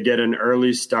 Maybe they get an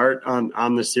early start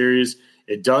on the series.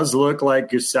 It does look like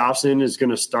Gustafsson is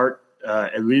going to start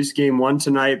at least game 1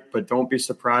 tonight, but don't be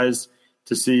surprised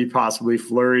to see possibly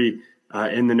Fleury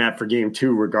in the net for game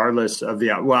 2, regardless of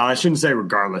I shouldn't say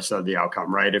regardless of the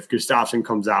outcome, right? If Gustafsson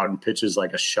comes out and pitches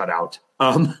like a shutout,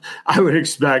 I would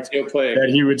expect that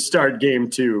he would start game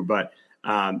 2. But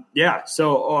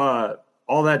so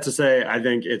all that to say, I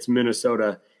think it's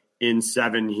Minnesota in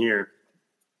 7 here.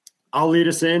 I'll lead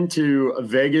us into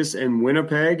Vegas and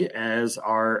Winnipeg as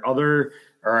our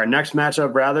next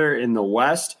matchup, rather, in the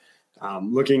West.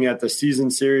 Looking at the season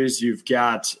series, you've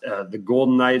got the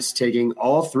Golden Knights taking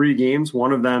all 3 games,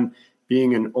 one of them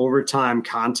being an overtime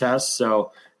contest.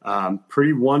 So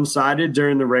pretty one-sided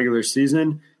during the regular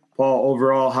season. Paul,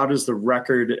 overall, how does the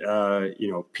record,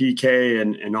 PK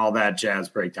and all that jazz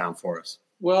break down for us?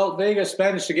 Well, Vegas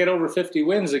managed to get over 50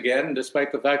 wins again,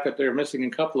 despite the fact that they're missing a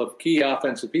couple of key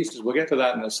offensive pieces. We'll get to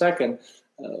that in a second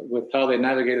with how they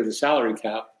navigated the salary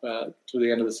cap to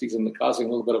the end of the season, causing a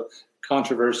little bit of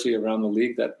controversy around the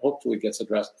league that hopefully gets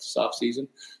addressed this offseason.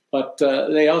 But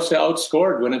they also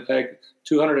outscored Winnipeg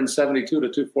 272 to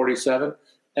 247.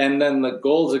 And then the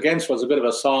goals against was a bit of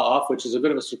a saw-off, which is a bit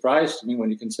of a surprise to me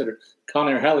when you consider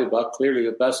Connor Hellebuck, clearly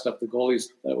the best of the goalies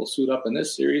that will suit up in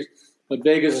this series. But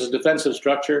Vegas' defensive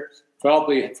structure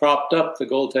probably propped up the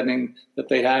goaltending that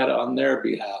they had on their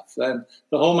behalf. Then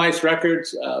the home ice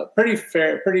records, pretty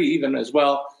fair, pretty even as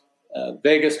well.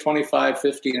 Vegas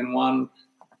 25-15-1.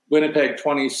 Winnipeg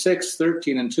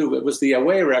 26-13-2. It was the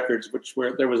away records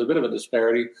where there was a bit of a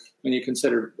disparity when you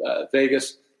consider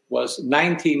Vegas was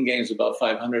 19 games above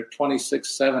 500,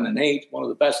 26-7-8, one of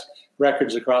the best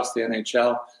records across the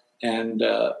NHL, and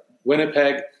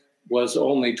Winnipeg was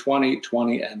only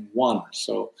 20-20-1.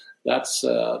 So that's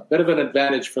a bit of an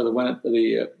advantage for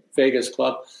the Vegas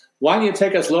club. Why don't you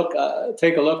take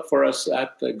a look for us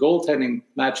at the goaltending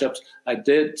matchups? I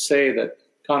did say that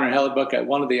Connor Hellebuyck at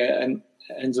one of the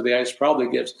ends of the ice probably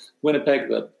gives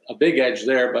Winnipeg a big edge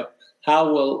there, but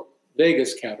how will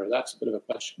Vegas counter? That's a bit of a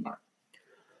question mark.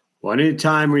 Well,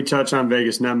 anytime we touch on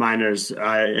Vegas netminders,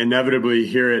 I inevitably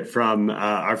hear it from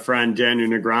our friend Daniel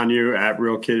Negreanu at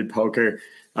Real Kid Poker,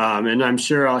 and I'm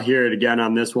sure I'll hear it again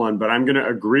on this one, but I'm going to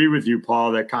agree with you,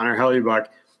 Paul, that Connor Hellebuyck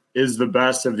is the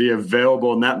best of the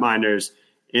available netminders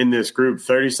in this group.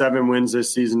 37 wins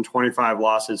this season, 25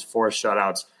 losses, 4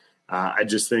 shutouts. I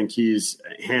just think he's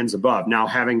hands above. Now,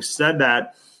 having said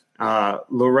that,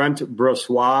 Laurent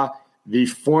Brossoit, the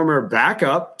former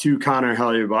backup to Connor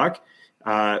Hellebuyck,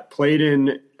 played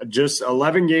in just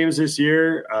 11 games this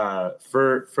year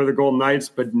for the Golden Knights,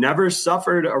 but never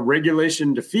suffered a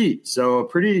regulation defeat. So a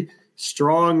pretty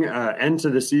strong end to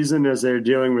the season as they're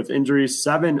dealing with injuries.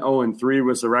 7-0-3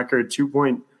 was the record.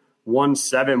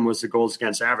 2.17 was the goals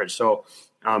against average. So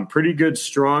pretty good,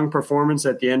 strong performance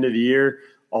at the end of the year,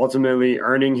 ultimately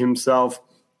earning himself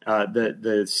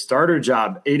the starter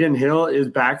job. Adin Hill is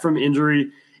back from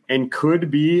injury and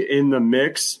could be in the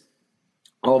mix,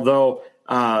 although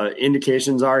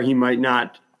indications are he might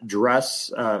not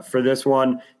dress for this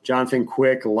one. Jonathan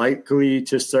Quick likely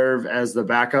to serve as the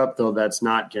backup, though that's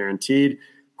not guaranteed.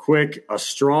 Quick, a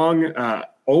strong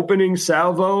opening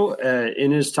salvo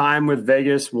in his time with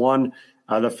Vegas, won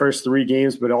the first 3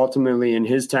 games, but ultimately in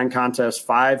his 10 contests,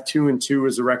 5-2-2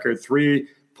 was the record,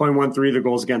 3.13 the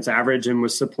goals against average, and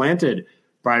was supplanted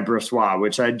by Brossoit,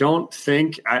 which I don't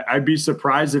think I'd be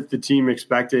surprised if the team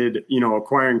expected,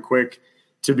 acquiring Quick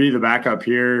to be the backup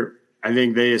here. I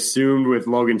think they assumed with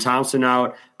Logan Thompson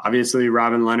out, obviously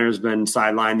Robin Leonard's been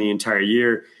sidelined the entire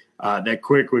year, that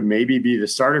Quick would maybe be the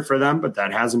starter for them, but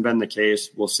that hasn't been the case.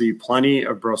 We'll see plenty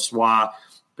of Brossoit,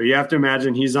 but you have to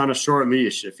imagine he's on a short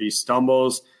leash. If he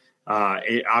stumbles,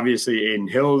 obviously Adin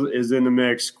Hill is in the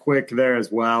mix, Quick there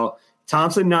as well.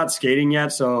 Thompson not skating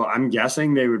yet, so I'm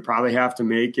guessing they would probably have to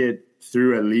make it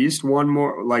through at least one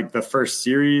more, like the first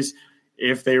series,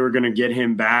 if they were going to get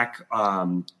him back,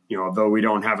 though we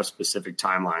don't have a specific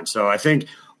timeline. So I think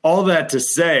all that to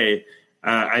say,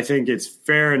 I think it's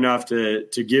fair enough to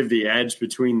give the edge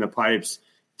between the pipes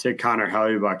to Connor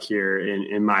Hellebuyck here,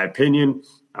 in my opinion.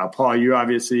 Paul, you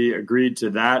obviously agreed to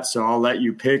that, so I'll let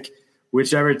you pick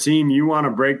whichever team you want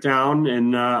to break down,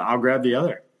 and I'll grab the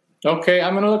other. Okay,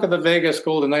 I'm going to look at the Vegas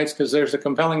Golden Knights because there's a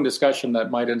compelling discussion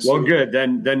that might ensue. Well, good.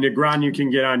 Then Negreanu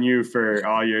can get on you for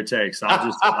all your takes.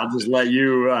 I'll just let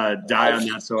you die on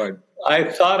that sword. I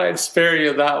thought I'd spare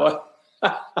you that one.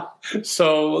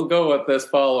 So we'll go with this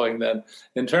following then.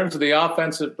 In terms of the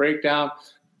offensive breakdown,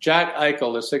 Jack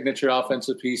Eichel, the signature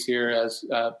offensive piece here, has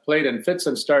played in fits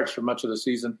and starts for much of the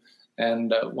season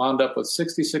and wound up with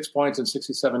 66 points in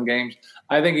 67 games.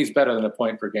 I think he's better than a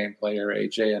point-per-game player,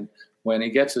 AJ, and when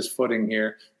he gets his footing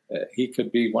here, he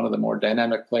could be one of the more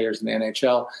dynamic players in the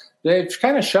NHL. They've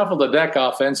kind of shuffled the deck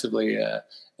offensively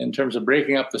in terms of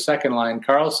breaking up the second line.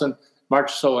 Carlson,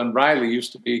 Marchessault, and Riley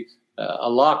used to be a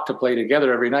lock to play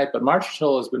together every night, but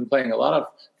Marchessault has been playing a lot of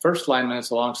first-line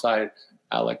minutes alongside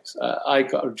Jack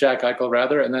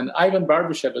Eichel, and then Ivan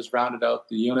Barbashev has rounded out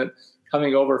the unit,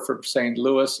 coming over from St.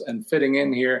 Louis and fitting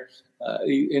in here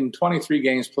in 23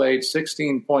 games played,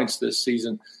 16 points this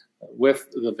season with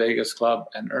the Vegas club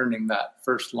and earning that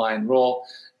first line role.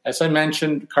 As I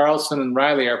mentioned, Carlson and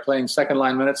Riley are playing second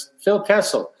line minutes. Phil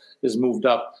Kessel is moved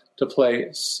up to play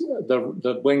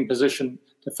the wing position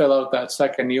to fill out that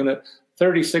second unit.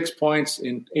 36 points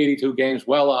in 82 games,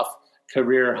 well off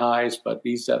career highs, but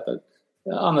he's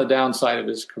on the downside of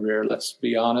his career, let's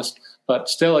be honest. But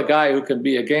still a guy who can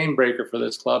be a game breaker for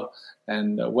this club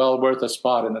and well worth a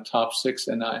spot in the top 6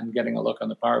 and getting a look on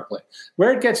the power play.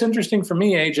 Where it gets interesting for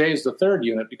me, AJ, is the third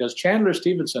unit, because Chandler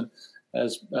Stevenson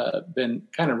has been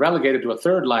kind of relegated to a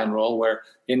third-line role where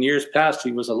in years past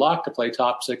he was a lock to play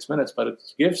top 6 minutes, but it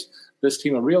gives this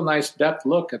team a real nice depth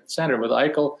look at center with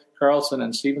Eichel, Carlson,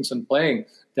 and Stevenson playing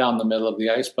down the middle of the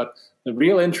ice. But the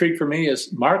real intrigue for me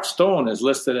is Mark Stone is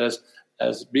listed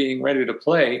as being ready to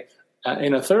play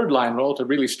in a third-line role to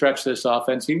really stretch this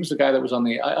offense. He was the guy that was on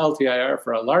the LTIR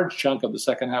for a large chunk of the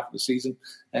second half of the season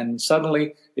and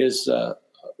suddenly is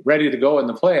ready to go in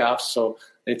the playoffs. So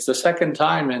it's the second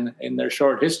time in their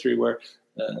short history where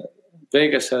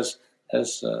Vegas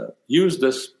has used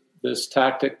this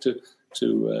tactic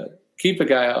to keep a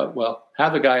guy out. Well,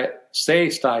 have a guy stay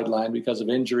sidelined because of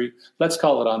injury. Let's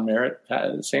call it on merit.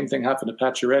 The same thing happened to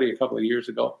Pacioretty a couple of years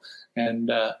ago,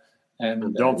 and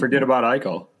don't forget about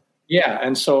Eichel. Yeah,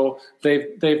 and so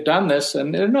they've done this,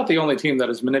 and they're not the only team that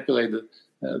has manipulated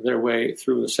their way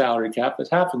through the salary cap. It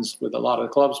happens with a lot of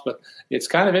clubs, but it's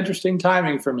kind of interesting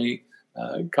timing for me,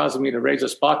 causing me to raise a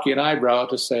Spockian eyebrow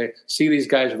to say, see these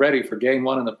guys ready for game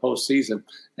one in the postseason.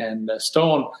 And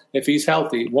Stone, if he's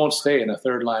healthy, won't stay in a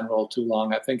third-line role too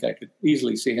long. I think I could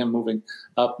easily see him moving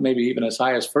up, maybe even as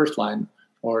high as first line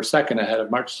or second ahead of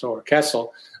Marchessault or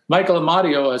Kessel. Michael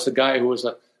Amadio is a guy who was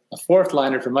a fourth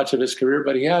liner for much of his career,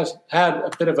 but he has had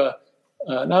a bit of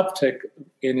an uptick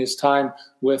in his time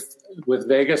with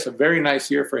Vegas. A very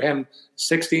nice year for him,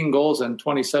 16 goals and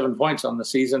 27 points on the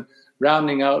season,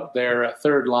 rounding out their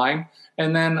third line.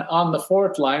 And then on the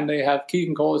fourth line, they have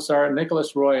Keegan Colasar,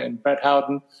 Nicholas Roy, and Brett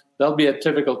Howden. They'll be a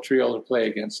typical trio to play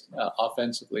against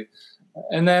offensively.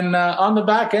 And then on the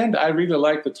back end, I really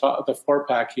like the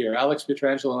four-pack here. Alex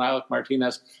Pietrangelo and Alec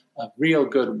Martinez, a real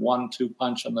good 1-2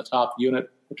 punch on the top unit.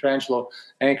 Pietrangelo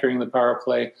anchoring the power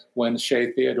play when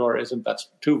Shea Theodore isn't. That's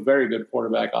two very good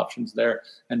quarterback options there.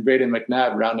 And Braden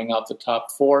McNabb rounding out the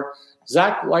top four.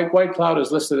 Zach Whitecloud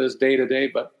is listed as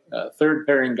day-to-day, but third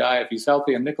pairing guy if he's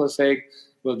healthy. And Nicholas Hague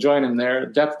will join him there.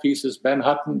 Depth pieces, Ben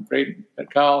Hutton, Braden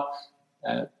Petcal,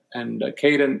 and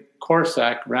Caden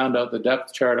Korsak round out the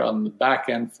depth chart on the back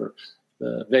end for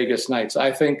the Vegas Knights.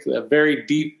 I think a very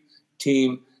deep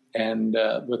team, and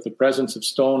with the presence of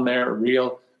Stone there, a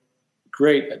real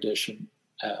great addition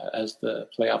as the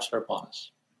playoffs are upon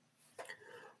us.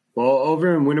 Well,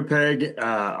 over in Winnipeg,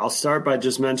 I'll start by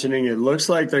just mentioning it looks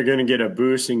like they're going to get a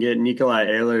boost and get Nikolai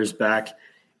Ehlers back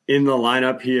in the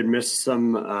lineup. He had missed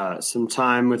some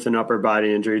time with an upper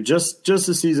body injury, just the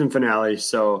season finale.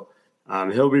 So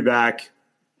he'll be back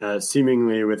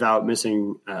seemingly without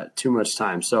missing too much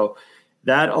time. So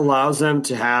that allows them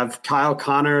to have Kyle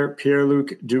Connor,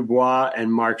 Pierre-Luc Dubois,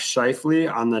 and Mark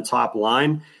Scheifele on the top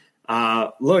line.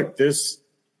 Look, this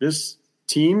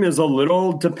team is a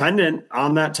little dependent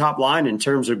on that top line in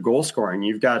terms of goal scoring.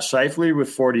 You've got Scheifele with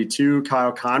 42,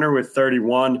 Kyle Connor with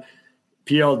 31,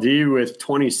 PLD with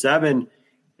 27,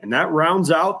 and that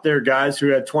rounds out their guys who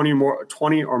had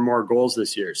 20 or more goals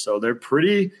this year. So they're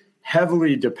pretty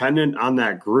heavily dependent on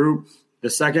that group. The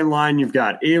second line, you've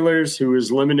got Ehlers, who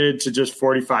is limited to just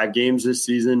 45 games this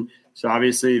season. So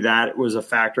obviously that was a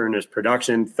factor in his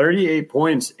production. 38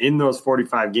 points in those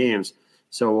 45 games.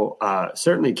 So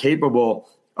certainly capable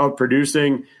of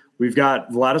producing. We've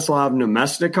got Vladislav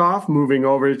Nemestikov moving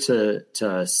over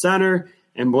to center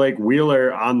and Blake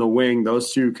Wheeler on the wing.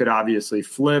 Those two could obviously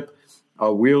flip.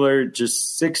 Wheeler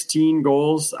just 16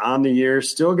 goals on the year,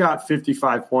 still got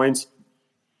 55 points.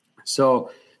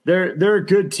 So they're a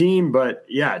good team, but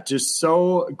yeah, just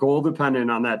so goal dependent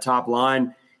on that top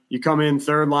line. You come in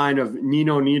third line of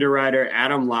Nino Niederreiter,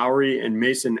 Adam Lowry, and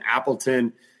Mason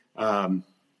Appleton. I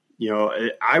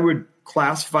would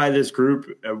classify this group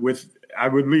I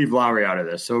would leave Lowry out of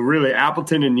this. So really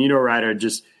Appleton and Niederreiter,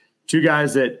 just two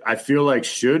guys that I feel like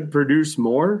should produce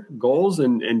more goals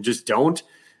and just don't.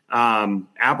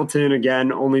 Appleton,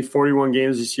 again, only 41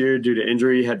 games this year due to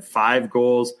injury, had 5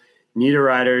 goals.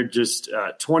 Niederreiter just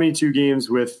 22 games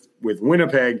with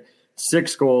Winnipeg,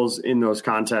 6 goals in those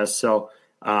contests. So,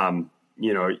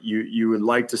 you would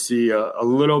like to see a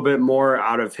little bit more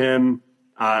out of him.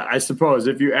 I suppose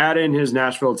if you add in his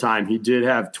Nashville time, he did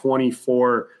have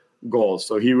 24 goals.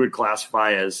 So he would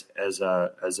classify as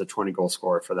a 20-goal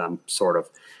scorer for them, sort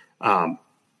of.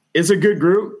 It's a good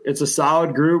group. It's a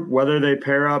solid group. Whether they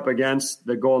pair up against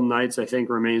the Golden Knights, I think,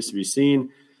 remains to be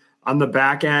seen. On the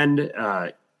back end,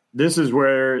 this is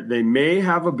where they may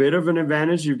have a bit of an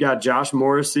advantage. You've got Josh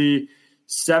Morrissey,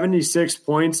 76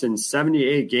 points in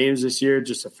 78 games this year.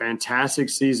 Just a fantastic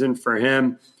season for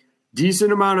him.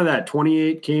 Decent amount of that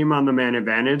 28 came on the man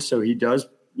advantage. So he does,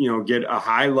 get a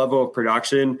high level of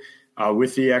production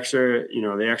with the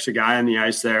extra guy on the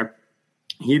ice there.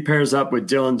 He pairs up with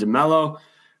Dylan DeMello.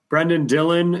 Brendan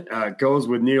Dillon goes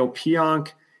with Neil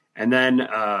Pionk. And then,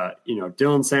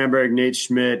 Dylan Sandberg, Nate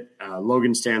Schmidt,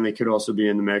 Logan Stanley could also be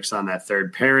in the mix on that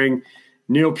third pairing.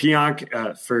 Neil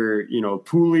Pionk, for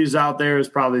Pooley's out there, is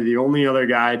probably the only other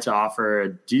guy to offer a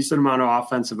decent amount of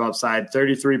offensive upside.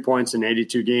 33 points in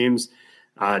 82 games.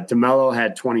 DeMello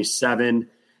had 27.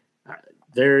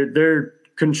 They're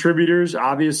contributors,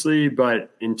 obviously,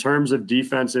 but in terms of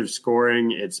defensive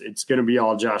scoring, it's going to be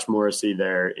all Josh Morrissey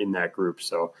there in that group.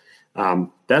 So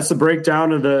that's the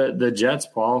breakdown of the Jets,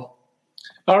 Paul.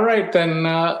 All right, then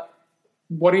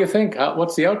what do you think?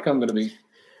 What's the outcome going to be?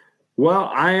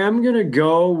 Well, I am going to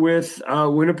go with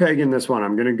Winnipeg in this one.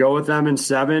 I'm going to go with them in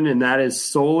 7, and that is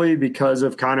solely because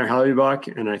of Connor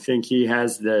Hellebuyck, and I think he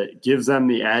gives them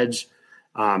the edge.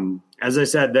 As I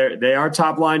said, they are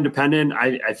top line dependent.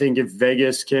 I think if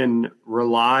Vegas can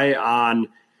rely on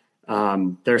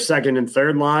their second and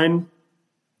third line,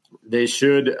 they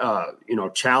should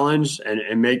challenge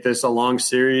and make this a long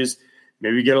series.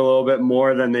 Maybe get a little bit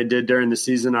more than they did during the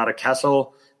season out of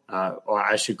Kessel. Or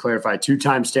I should clarify,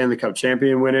 2-time Stanley Cup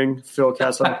champion winning Phil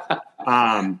Kessel.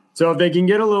 So if they can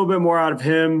get a little bit more out of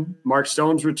him, Mark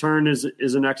Stone's return is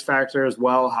an X factor as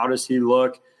well. How does he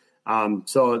look?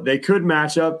 So they could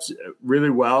match up really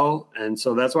well. And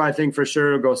so that's why I think for sure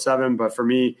it'll go 7. But for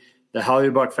me, the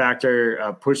Hellebuyck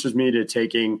factor pushes me to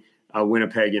taking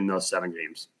Winnipeg in those 7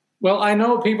 games. Well, I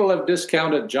know people have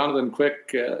discounted Jonathan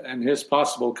Quick and his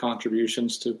possible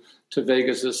contributions to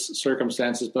Vegas's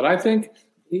circumstances, but I think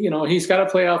he's got a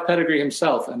playoff pedigree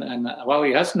himself. And while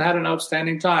he hasn't had an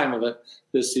outstanding time of it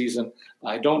this season,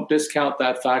 I don't discount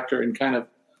that factor in kind of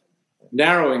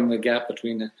narrowing the gap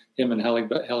between him and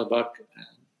Hellebuyck.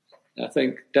 I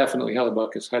think definitely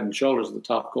Hellebuyck is head and shoulders the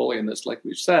top goalie in this, like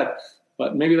we've said.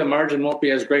 But maybe the margin won't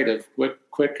be as great if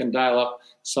Quick can dial up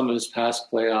some of his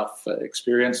past playoff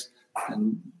experience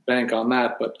and bank on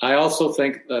that. But I also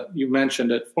think that you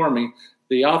mentioned it for me.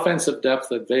 The offensive depth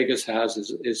that Vegas has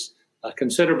is a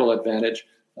considerable advantage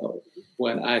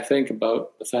when I think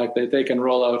about the fact that they can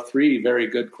roll out 3 very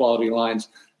good quality lines.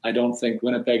 I don't think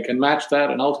Winnipeg can match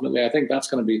that. And ultimately, I think that's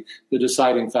going to be the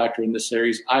deciding factor in this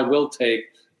series. I will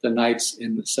take the Knights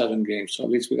in the 7 games. So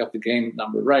at least we got the game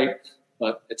number right,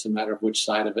 but it's a matter of which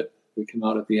side of it we come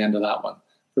out at the end of that one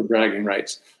for bragging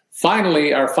rights.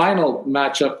 Finally, our final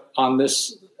matchup on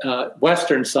this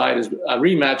Western side is a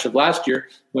rematch of last year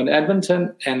when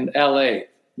Edmonton and LA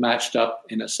matched up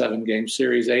in a 7-game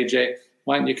series. AJ,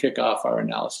 why don't you kick off our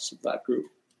analysis of that group?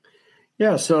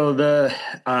 Yeah, so the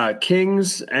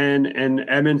Kings and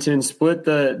Edmonton split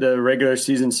the regular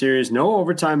season series. No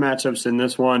overtime matchups in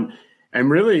this one. And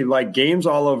really, like, games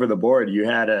all over the board. You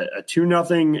had a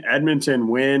 2-0 Edmonton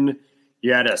win.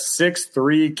 You had a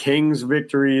 6-3 Kings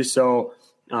victory. So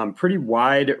pretty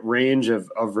wide range of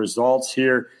results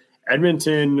here.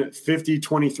 Edmonton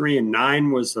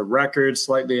 50-23-9 was the record,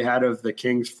 slightly ahead of the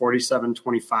Kings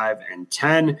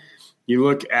 47-25-10. You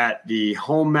look at the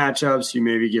home matchups, you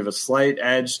maybe give a slight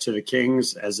edge to the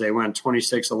Kings as they went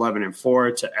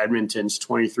 26-11-4 to Edmonton's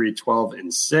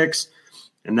 23-12-6.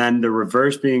 And then the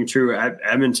reverse being true at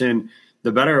Edmonton,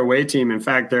 the better away team. In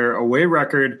fact, their away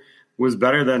record was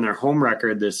better than their home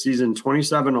record this season,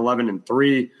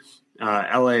 27-11-3,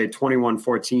 LA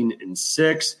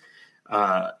 21-14-6.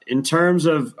 In terms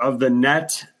of the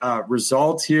net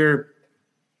results here,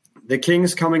 the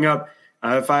Kings coming up,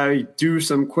 if I do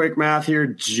some quick math here,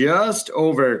 just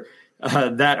over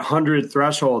that 100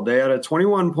 threshold. They had a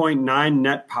 21.9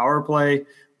 net power play,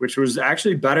 which was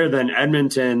actually better than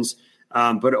Edmonton's.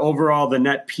 But overall, the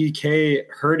net PK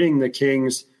hurting the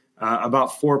Kings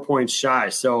about 4 points shy.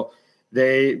 So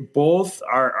they both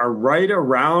are right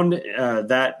around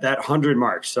that 100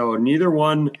 mark. So neither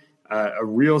one a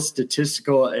real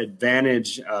statistical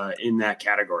advantage in that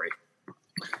category.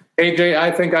 AJ,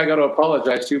 I think I got to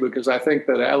apologize to you because I think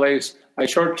that I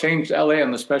shortchanged LA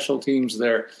on the special teams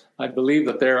there. I believe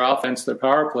that their offense, their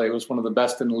power play was one of the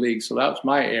best in the league. So that was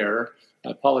my error.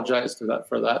 I apologize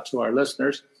for that to our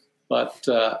listeners. But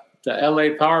the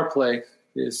LA power play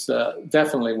is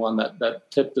definitely one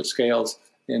that tipped the scales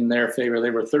in their favor.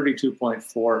 They were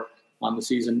 32.4 on the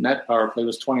season. Net power play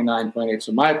was 29.8.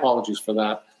 So my apologies for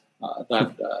that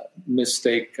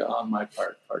mistake on my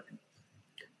part. Pardon.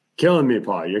 Killing me,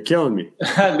 Paul. You're killing me.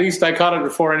 At least I caught it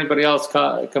before anybody else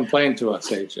complained to us,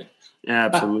 AJ.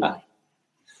 Absolutely.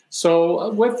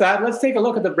 So with that, let's take a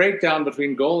look at the breakdown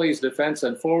between goalies, defense,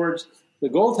 and forwards. The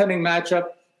goaltending matchup,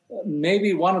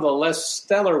 maybe one of the less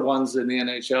stellar ones in the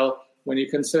NHL when you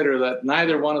consider that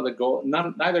neither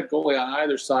goalie on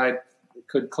either side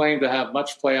could claim to have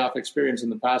much playoff experience in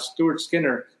the past. Stuart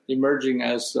Skinner, emerging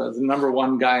as the number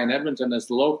one guy in Edmonton as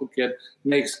the local kid,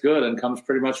 makes good and comes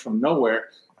pretty much from nowhere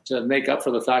to make up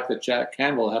for the fact that Jack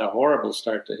Campbell had a horrible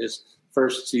start to his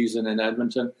first season in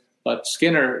Edmonton. But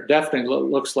Skinner definitely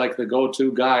looks like the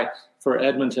go-to guy for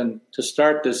Edmonton to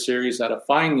start this series. Had a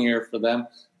fine year for them.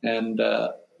 And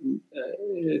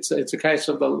it's a case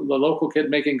of the local kid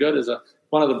making good is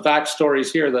one of the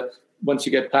backstories here that once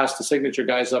you get past the signature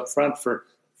guys up front for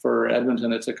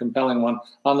Edmonton, it's a compelling one.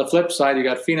 On the flip side, you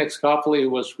got Phoenix Copley,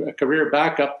 who was a career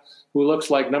backup, who looks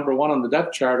like number one on the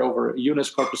depth chart over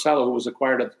Eunice Korpisalo, who was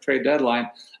acquired at the trade deadline.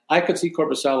 I could see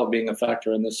Korpisalo being a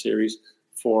factor in this series.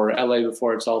 for LA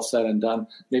before it's all said and done.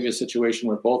 Maybe a situation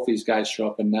where both these guys show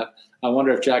up in net. I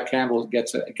wonder if Jack Campbell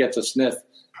gets a sniff.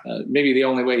 Maybe the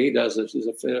only way he does is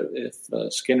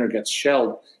if Skinner gets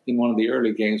shelled in one of the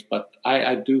early games. But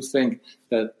I do think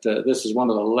that this is one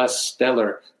of the less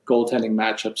stellar goaltending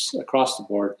matchups across the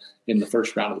board in the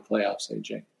first round of the playoffs,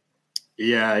 AJ.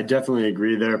 Yeah, I definitely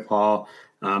agree there, Paul.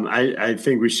 I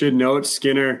think we should note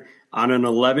Skinner on an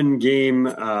 11-game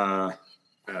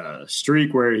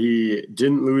streak where he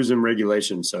didn't lose in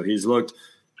regulation. So he's looked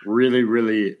really,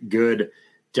 really good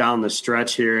down the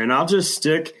stretch here. And I'll just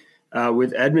stick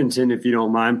with Edmonton, if you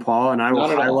don't mind, Paul, and I will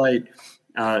highlight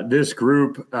this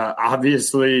group.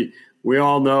 Obviously, we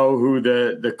all know who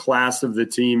the class of the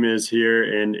team is here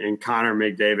in Connor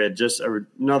McDavid. Just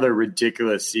another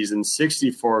ridiculous season,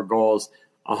 64 goals,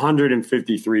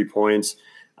 153 points.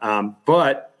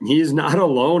 But he's not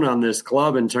alone on this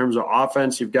club in terms of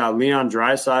offense. You've got Leon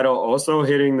Draisaitl also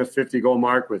hitting the 50-goal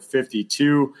mark with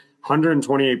 52,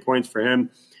 128 points for him.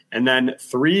 And then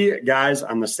 3 guys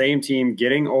on the same team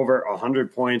getting over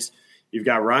 100 points. You've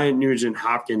got Ryan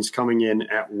Nugent-Hopkins coming in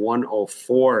at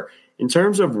 104. In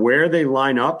terms of where they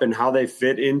line up and how they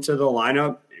fit into the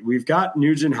lineup, we've got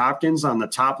Nugent-Hopkins on the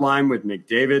top line with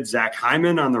McDavid. Zach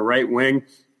Hyman on the right wing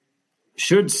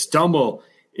should stumble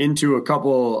into a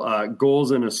couple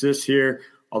goals and assists here,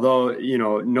 although,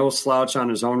 no slouch on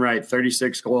his own right,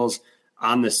 36 goals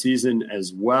on the season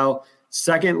as well.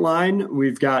 Second line,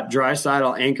 we've got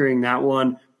Draisaitl anchoring that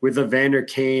one with Evander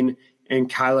Kane and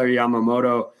Kyler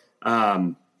Yamamoto.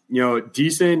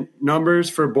 Decent numbers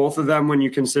for both of them when you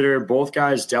consider both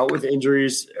guys dealt with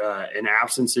injuries and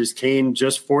absences. Kane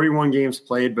just 41 games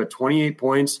played, but 28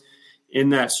 points in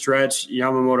that stretch.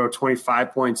 Yamamoto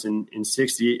 25 points in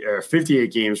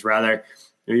 58 games rather.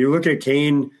 You look at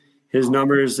Kane, his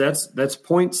numbers, that's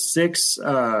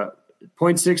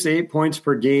 0.68 points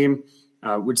per game.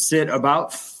 Would sit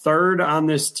about third on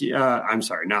this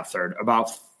about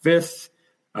fifth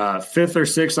or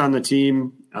sixth on the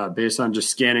team based on just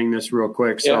scanning this real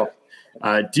quick. Yeah.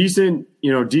 So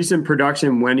decent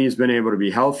production when he's been able to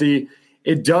be healthy.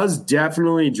 It does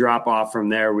definitely drop off from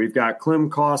there. We've got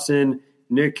Klim Kostin,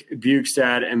 Nick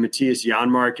Bjugstad, and Matthias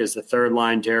Janmark as the third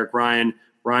line, Derek Ryan,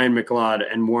 Ryan McLeod,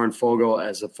 and Warren Fogle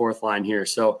as the fourth line here.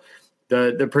 So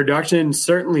the production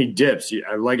certainly dips.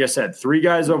 Like I said, 3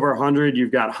 guys over 100.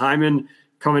 You've got Hyman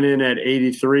coming in at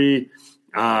 83.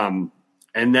 And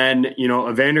then,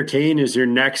 Evander Kane is your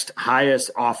next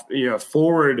highest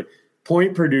forward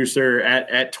point producer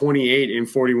at 28 in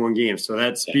 41 games. So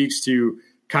that speaks to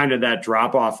kind of that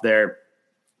drop off there.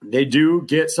 They do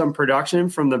get some production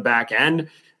from the back end.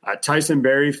 Tyson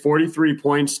Barrie, 43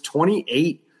 points,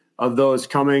 28 of those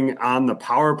coming on the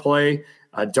power play.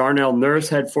 Darnell Nurse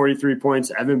had 43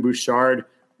 points. Evan Bouchard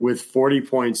with 40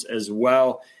 points as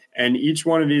well. And each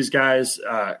one of these guys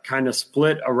kind of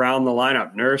split around the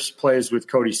lineup. Nurse plays with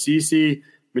Cody Ceci.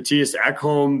 Matthias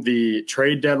Ekholm, the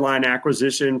trade deadline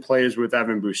acquisition, plays with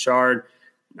Evan Bouchard.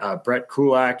 Brett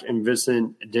Kulak and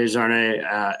Vincent Desjardins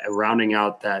rounding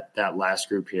out that last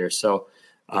group here. So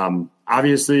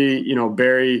obviously,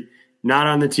 Barry not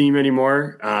on the team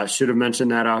anymore. Should have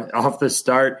mentioned that off the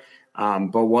start.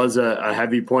 But was a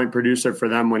heavy point producer for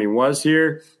them when he was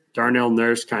here. Darnell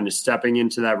Nurse kind of stepping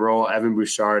into that role, Evan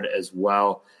Bouchard as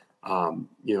well.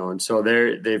 And so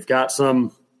they've got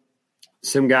some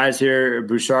guys here.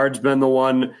 Bouchard's been the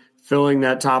one filling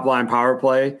that top line power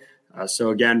play. So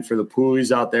again, for the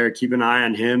Poolies out there, keep an eye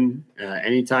on him.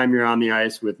 Anytime you're on the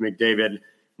ice with McDavid,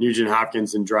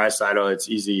 Nugent-Hopkins, and Draisaitl, it's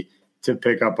easy to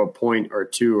pick up a point or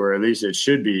two, or at least it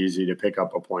should be easy to pick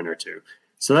up a point or two.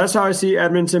 So that's how I see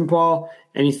Edmonton, Paul.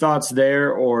 Any thoughts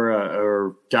there,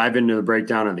 or dive into the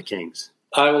breakdown of the Kings?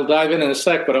 I will dive in a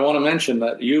sec, but I want to mention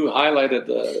that you highlighted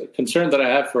the concern that I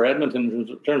have for Edmonton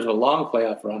in terms of a long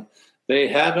playoff run. They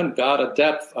haven't got a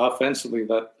depth offensively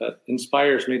that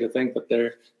inspires me to think that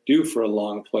they're due for a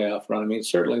long playoff run. I mean,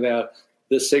 certainly they have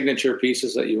the signature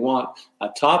pieces that you want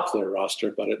atop their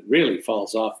roster, but it really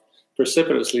falls off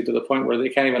precipitously to the point where they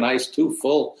can't even ice 2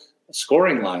 full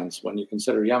scoring lines when you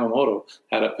consider Yamamoto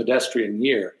had a pedestrian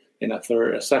year in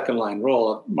a second line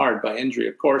role, marred by injury,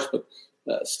 of course, but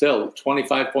still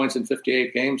 25 points in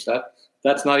 58 games.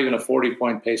 That's not even a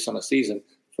 40-point pace on a season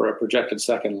for a projected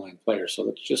second line player. So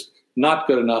that's just not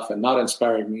good enough and not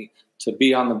inspiring me to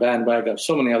be on the bandwagon of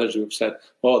so many others who have said,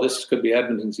 oh, this could be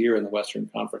Edmonton's year in the Western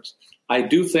Conference. I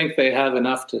do think they have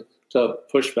enough to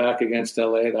push back against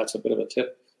LA. That's a bit of a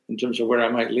tip in terms of where I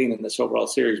might lean in this overall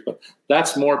series. But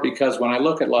that's more because when I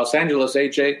look at Los Angeles,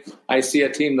 AJ, I see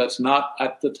a team that's not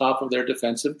at the top of their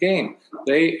defensive game.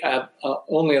 They have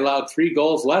only allowed 3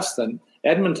 goals less than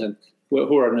Edmonton,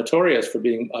 who are notorious for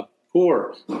being a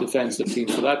poor defensive team.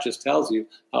 So that just tells you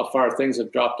how far things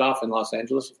have dropped off in Los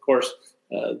Angeles. Of course,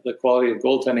 the quality of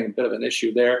goaltending, a bit of an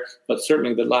issue there, but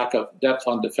certainly the lack of depth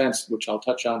on defense, which I'll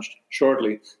touch on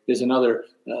shortly, is another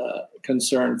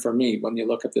concern for me when you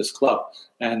look at this club.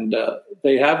 And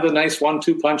they have the nice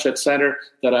 1-2 punch at center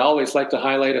that I always like to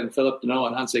highlight, and Philip Deneau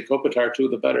and Hansi Kopitar, two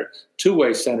of the better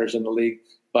two-way centers in the league.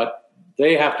 But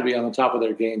they have to be on the top of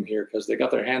their game here because they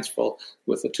got their hands full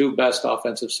with the two best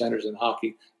offensive centers in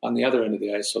hockey on the other end of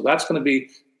the ice. So that's going to be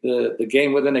the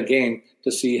game within a game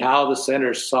to see how the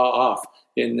centers saw off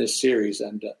in this series.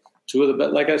 And two of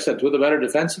the better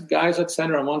defensive guys at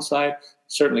center on one side,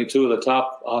 certainly two of the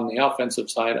top on the offensive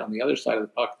side on the other side of the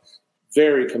puck.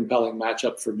 Very compelling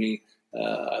matchup for me.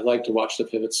 I like to watch the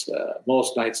pivots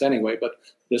most nights anyway, but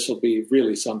this will be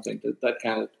really something that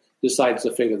kind of decides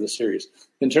the fate of the series.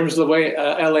 In terms of the way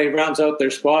LA rounds out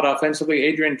their squad offensively,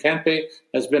 Adrian Kempe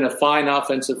has been a fine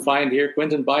offensive find here.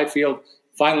 Quinton Byfield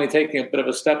finally taking a bit of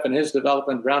a step in his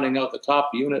development, rounding out the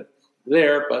top unit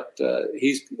there, but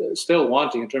he's still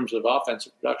wanting in terms of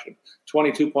offensive production.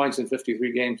 22 points in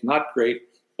 53 games, not great,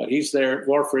 but he's there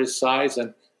more for his size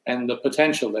and the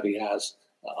potential that he has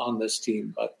on this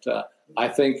team. But I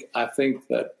think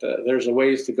that there's a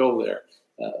ways to go there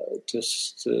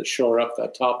to shore up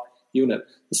that top unit.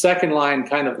 The second line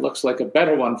kind of looks like a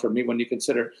better one for me when you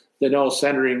consider Deneau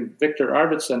centering Victor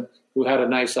Arvidsson, who had a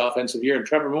nice offensive year, and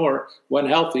Trevor Moore, when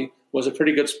healthy, was a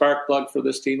pretty good spark plug for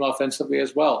this team offensively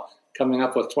as well, coming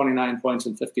up with 29 points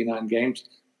in 59 games.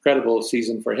 Incredible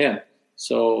season for him.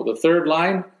 So the third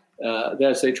line,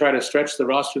 as they try to stretch the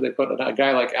roster, they put a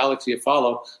guy like Alex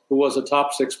Iafallo, who was a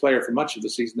top six player for much of the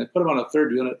season. They put him on a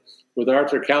third unit with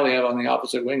Arthur Kaliev on the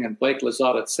opposite wing and Blake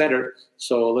Lizotte at center.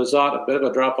 So Lizotte, a bit of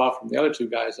a drop-off from the other two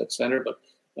guys at center, but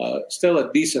still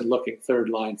a decent-looking third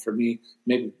line for me,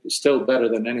 maybe still better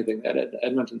than anything that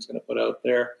Edmonton's going to put out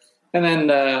there. And then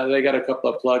they got a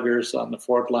couple of pluggers on the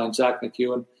fourth line, Zach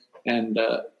McEwen and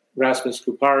Rasmus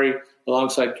Kupari,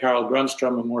 alongside Carl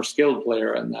Grunstrom, a more skilled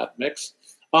player in that mix.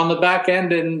 On the back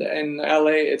end in LA,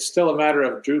 it's still a matter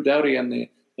of Drew Doughty and the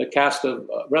cast of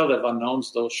relative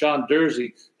unknowns, though Sean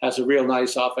Dursey has a real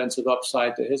nice offensive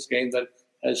upside to his game that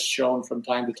has shown from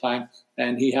time to time.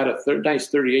 And he had a nice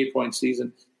 38-point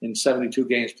season in 72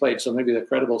 games played, so maybe the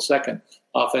credible second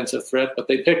offensive threat. But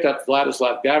they picked up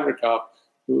Vladislav Gavrikov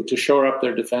to shore up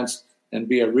their defense and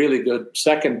be a really good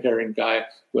second pairing guy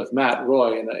with Matt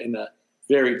Roy in a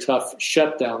very tough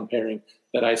shutdown pairing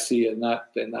that I see in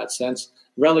that sense,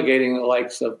 relegating the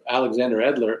likes of Alexander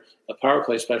Edler, a power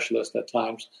play specialist at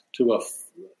times, to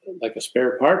a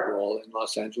spare part role in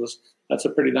Los Angeles. That's a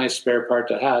pretty nice spare part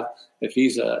to have if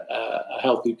he's a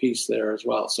healthy piece there as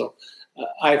well. So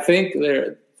I think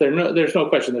there's no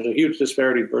question there's a huge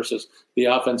disparity versus the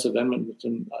offensive Edmonton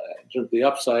in terms of the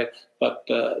upside, but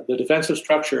the defensive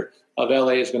structure of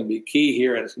LA is going to be key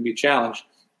here, and it's going to be challenged.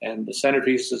 And the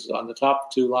centerpieces on the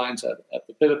top two lines at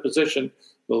the pivot position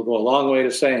will go a long way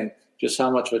to saying just how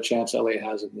much of a chance LA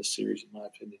has in this series, in my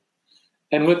opinion.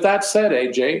 And with that said,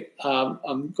 AJ,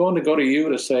 I'm going to go to you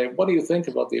to say, what do you think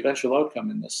about the eventual outcome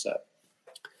in this set?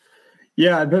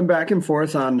 Yeah, I've been back and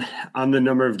forth on the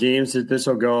number of games that this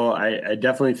will go. I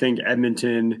definitely think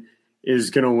Edmonton is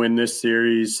going to win this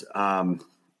series.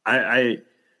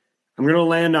 I'm going to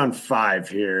land on 5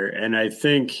 here, and I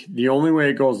think the only way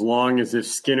it goes long is if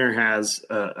Skinner has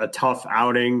a tough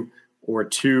outing or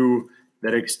two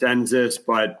that extends this.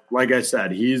 But like I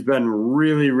said, he's been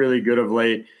really, really good of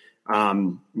late. I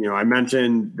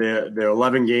mentioned the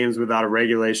 11 games without a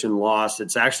regulation loss.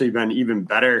 It's actually been even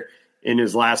better in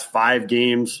his last 5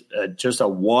 games, just a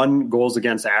 1 goals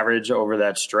against average over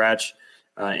that stretch,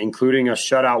 including a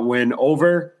shutout win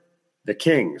over the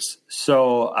Kings.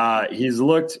 So he's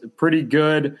looked pretty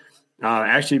good.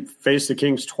 Actually faced the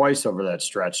Kings twice over that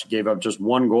stretch. Gave up just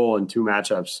 1 goal in 2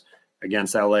 matchups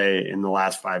against LA in the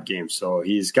last 5 games. So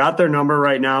he's got their number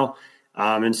right now.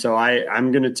 And so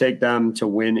I'm going to take them to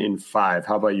win in 5.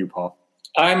 How about you, Paul?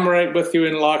 I'm right with you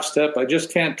in lockstep. I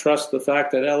just can't trust the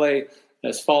fact that LA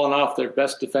has fallen off their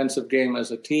best defensive game as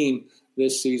a team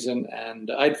this season. And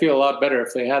I'd feel a lot better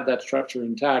if they had that structure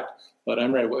intact. But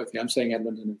I'm right with you. I'm saying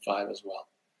Edmonton in 5 as well.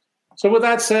 So with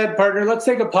that said, partner, let's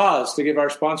take a pause to give our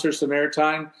sponsors some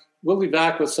airtime. We'll be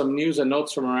back with some news and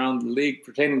notes from around the league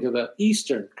pertaining to the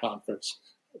Eastern Conference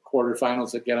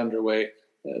quarterfinals that get underway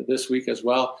this week as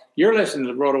well. You're listening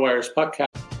to the RotoWire's podcast.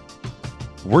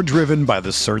 We're driven by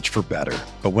the search for better.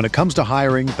 But when it comes to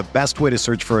hiring, the best way to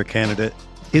search for a candidate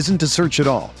isn't to search at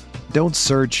all. Don't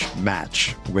search,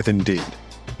 match with Indeed.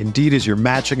 Indeed is your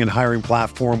matching and hiring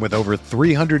platform with over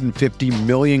 350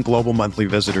 million global monthly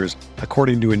visitors,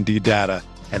 according to Indeed data,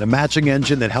 and a matching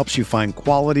engine that helps you find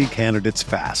quality candidates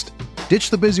fast. Ditch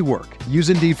the busy work. Use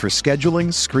Indeed for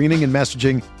scheduling, screening, and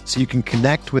messaging so you can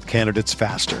connect with candidates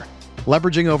faster.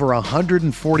 Leveraging over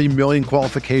 140 million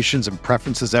qualifications and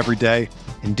preferences every day,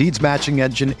 Indeed's matching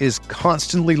engine is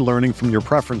constantly learning from your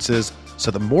preferences,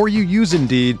 so the more you use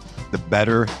Indeed, the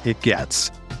better it gets.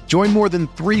 Join more than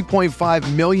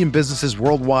 3.5 million businesses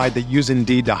worldwide that use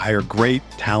Indeed to hire great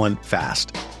talent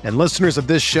fast. And listeners of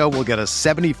this show will get a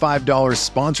 $75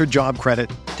 sponsored job credit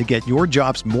to get your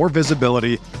jobs more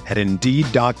visibility at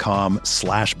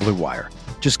Indeed.com/Blue Wire.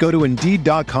 Just go to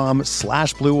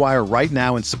Indeed.com/Blue Wire right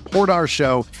now and support our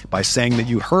show by saying that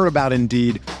you heard about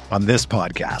Indeed on this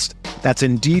podcast. That's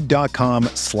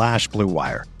Indeed.com/Blue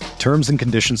Wire. Terms and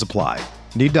conditions apply.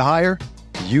 Need to hire?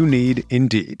 You need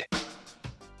Indeed.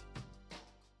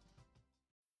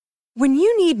 When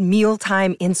you need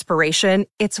mealtime inspiration,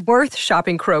 it's worth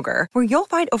shopping Kroger, where you'll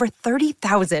find over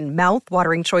 30,000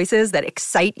 mouth-watering choices that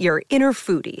excite your inner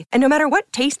foodie. And no matter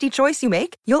what tasty choice you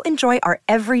make, you'll enjoy our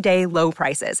everyday low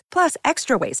prices, plus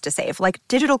extra ways to save, like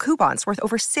digital coupons worth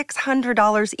over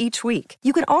 $600 each week.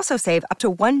 You can also save up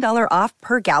to $1 off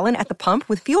per gallon at the pump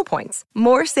with fuel points.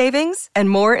 More savings and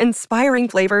more inspiring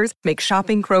flavors make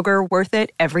shopping Kroger worth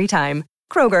it every time.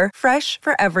 Kroger, fresh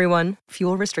for everyone.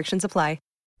 Fuel restrictions apply.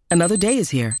 Another day is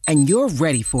here, and you're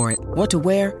ready for it. What to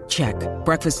wear? Check.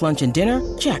 Breakfast, lunch, and dinner?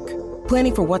 Check.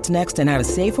 Planning for what's next and how to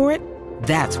save for it?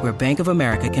 That's where Bank of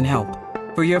America can help.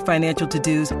 For your financial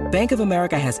to-dos, Bank of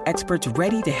America has experts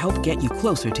ready to help get you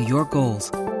closer to your goals.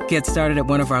 Get started at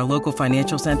one of our local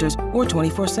financial centers or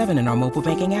 24/7 in our mobile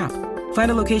banking app.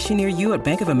 Find a location near you at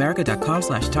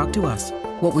bankofamerica.com/talktous.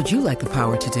 What would you like the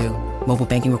power to do? Mobile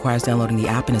banking requires downloading the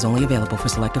app and is only available for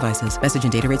select devices. Message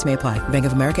and data rates may apply. Bank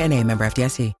of America NA, member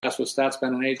FDIC. That's with Statsman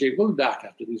and AJ. We'll be back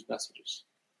after these messages.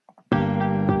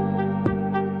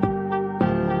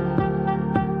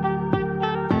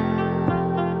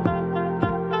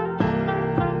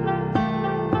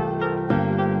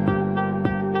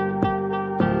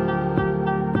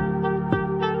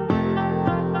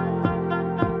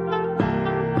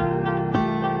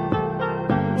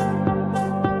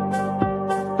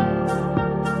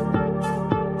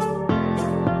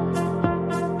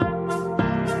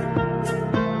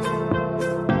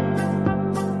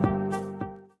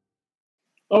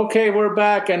 Okay, we're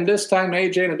back, and this time,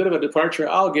 AJ, in a bit of a departure,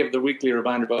 I'll give the weekly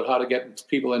reminder about how to get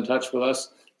people in touch with us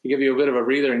to give you a bit of a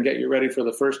breather and get you ready for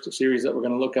the first series that we're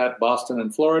going to look at, Boston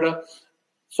and Florida.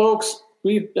 Folks,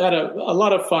 we've had a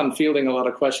lot of fun fielding a lot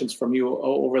of questions from you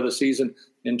over the season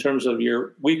in terms of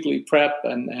your weekly prep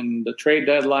and the trade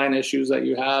deadline issues that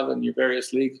you have in your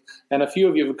various leagues. And a few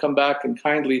of you have come back and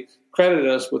kindly credited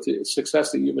us with the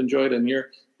success that you've enjoyed in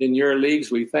your leagues.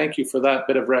 We thank you for that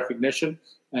bit of recognition.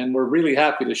 And we're really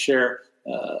happy to share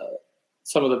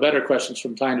some of the better questions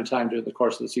from time to time during the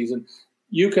course of the season.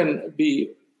 You can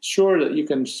be sure that you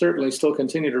can certainly still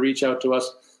continue to reach out to us.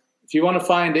 If you want to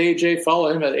find AJ, follow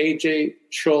him at AJ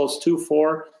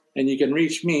Scholes24, and you can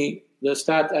reach me at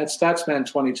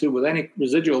Statsman22 with any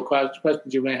residual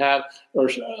questions you may have or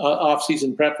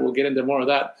off-season prep. We'll get into more of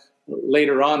that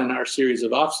later on in our series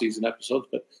of off-season episodes,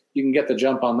 but you can get the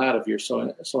jump on that if you're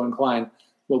so inclined.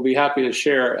 We'll be happy to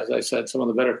share, as I said, some of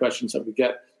the better questions that we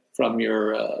get from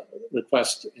your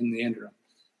request in the interim.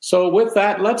 So with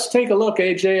that, let's take a look,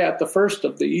 AJ, at the first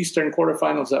of the Eastern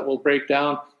quarterfinals that we'll break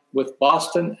down with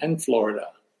Boston and Florida.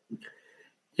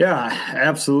 Yeah,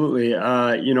 absolutely.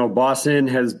 Boston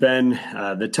has been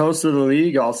the toast of the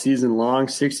league all season long.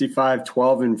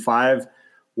 65-12-5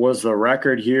 was the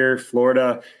record here.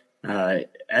 Florida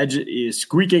edge is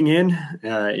squeaking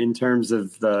in terms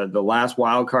of the last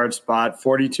wild card spot.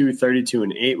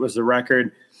 42-32-8 was the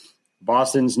record.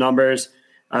 Boston's numbers,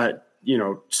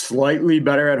 slightly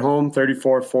better at home,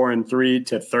 34-4-3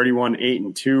 to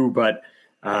 31-8-2, but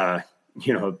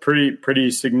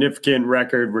pretty significant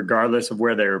record regardless of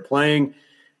where they were playing.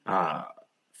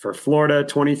 For Florida,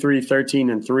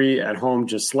 23-13-3 at home,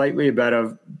 just slightly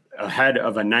ahead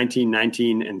of a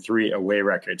 19-19-3 away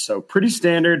record. So pretty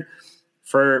standard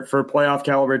for playoff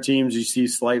caliber teams. You see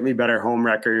slightly better home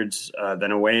records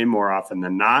than away more often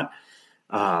than not.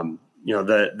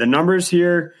 The numbers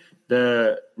here,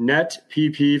 the net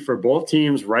PP for both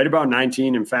teams, right about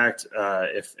 19. In fact,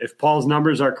 if Paul's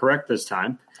numbers are correct this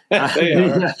time,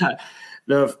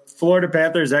 the Florida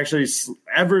Panthers actually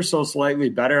ever so slightly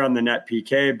better on the net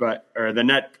PK, or the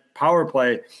net power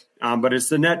play, but it's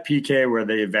the net PK where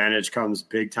the advantage comes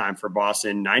big time for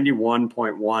Boston.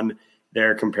 91.1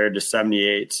 there compared to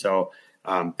 78. So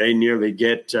they nearly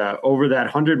get over that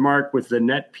 100 mark with the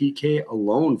net PK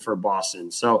alone for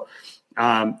Boston. So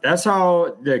that's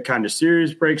how the kind of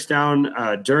series breaks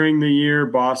down. During the year,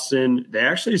 Boston, they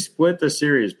actually split the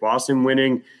series. Boston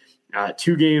winning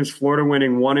 2 games, Florida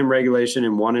winning 1 in regulation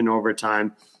and 1 in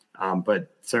overtime.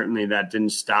 But certainly that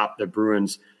didn't stop the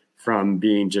Bruins from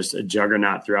being just a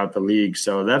juggernaut throughout the league.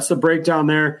 So that's the breakdown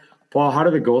there. Paul, how do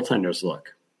the goaltenders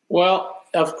look? Well,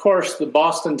 of course, the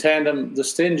Boston tandem, the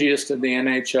stingiest in the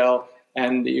NHL,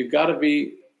 and you've got to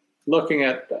be looking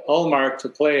at Ullmark to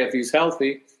play if he's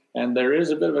healthy, and there is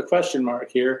a bit of a question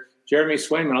mark here. Jeremy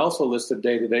Swayman also listed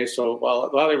day-to-day, so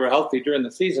while they were healthy during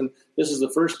the season, this is the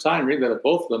first time really that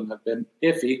both of them have been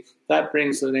iffy. That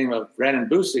brings the name of Brandon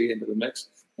Bussi into the mix,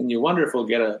 and you wonder if he'll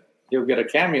get a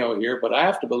cameo here, but I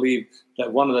have to believe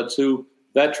that one of the two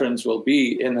veterans will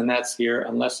be in the nets here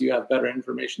unless you have better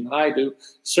information than I do.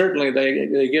 Certainly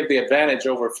they give the advantage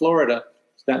over Florida,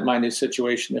 that minded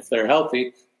situation if they're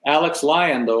healthy. Alex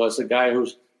Lyon, though, is a guy who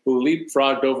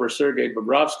leapfrogged over Sergei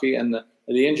Bobrovsky and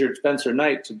the injured Spencer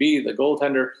Knight to be the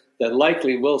goaltender that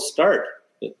likely will start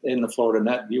in the Florida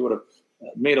net. You would have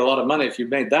made a lot of money if you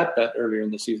made that bet earlier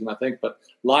in the season, I think. But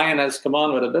Lyon has come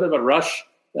on with a bit of a rush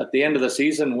at the end of the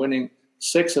season, winning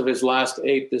 6 of his last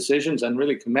 8 decisions and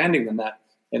really commanding the net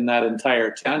in that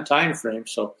entire time frame.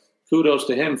 So kudos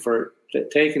to him for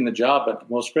taking the job at the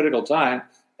most critical time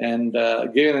and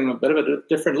giving him a bit of a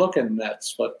different look in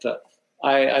nets. But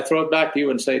I throw it back to you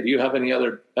and say, do you have any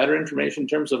other better information in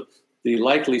terms of the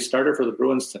likely starter for the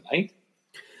Bruins tonight?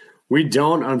 We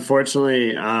don't,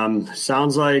 unfortunately.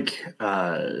 Sounds like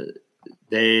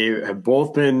they have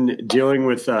both been dealing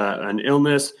with an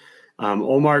illness.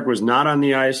 Ullmark was not on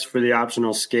the ice for the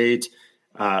optional skate.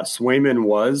 Swayman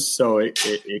was, so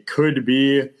it could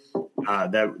be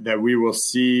that we will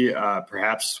see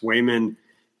perhaps Swayman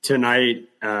tonight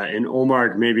and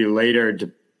Ullmark maybe later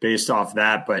based off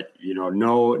that, but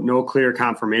no clear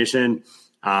confirmation.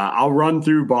 I'll run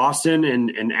through Boston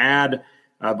and add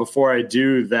before I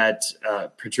do that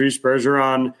Patrice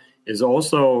Bergeron is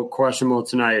also questionable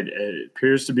tonight. It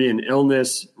appears to be an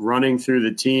illness running through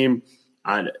the team.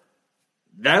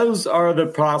 Those are the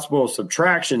possible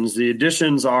subtractions. The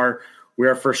additions are we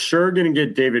are for sure going to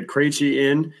get David Krejci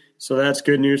in, so that's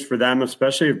good news for them,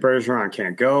 especially if Bergeron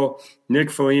can't go.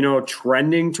 Nick Foligno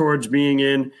trending towards being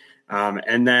in,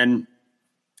 and then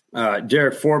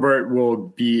Derek Forbort will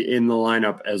be in the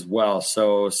lineup as well.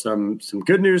 So some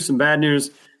good news, some bad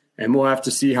news, and we'll have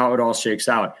to see how it all shakes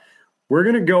out. We're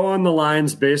going to go on the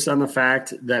lines based on the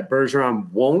fact that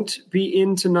Bergeron won't be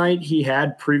in tonight. He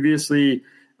had previously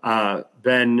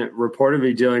been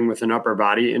reportedly dealing with an upper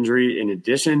body injury in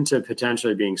addition to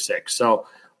potentially being sick. So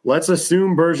let's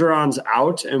assume Bergeron's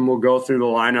out, and we'll go through the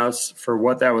lineups for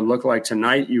what that would look like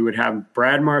tonight. You would have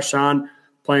Brad Marchand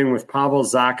playing with Pavel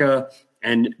Zacha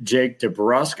and Jake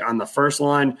DeBrusk on the first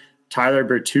line, Tyler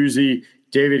Bertuzzi,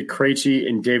 David Krejci,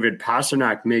 and David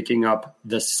Pastrnak making up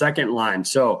the second line.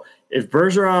 So if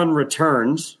Bergeron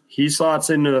returns, he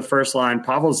slots into the first line.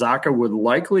 Pavel Zacha would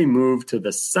likely move to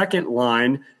the second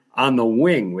line on the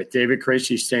wing, with David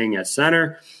Krejci staying at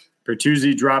center.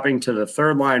 Bertuzzi dropping to the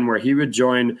third line, where he would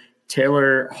join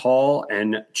Taylor Hall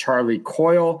and Charlie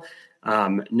Coyle.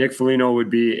 Nick Foligno would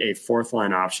be a fourth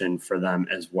line option for them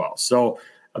as well. So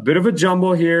a bit of a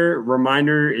jumble here.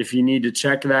 Reminder, if you need to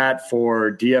check that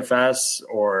for DFS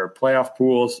or playoff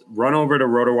pools, run over to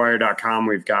rotowire.com.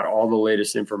 We've got all the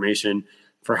latest information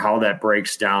for how that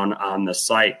breaks down on the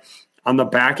site. On the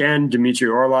back end, Dmitry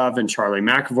Orlov and Charlie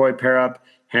McAvoy pair up.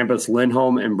 Hampus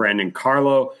Lindholm and Brandon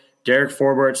Carlo. Derek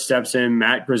Forbort steps in.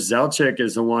 Matt Grzelcyk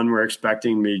is the one we're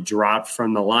expecting to be dropped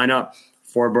from the lineup.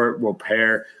 Forbort will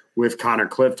pair with Connor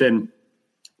Clifton.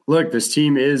 Look, this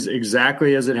team is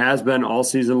exactly as it has been all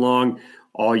season long,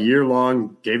 all year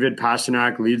long. David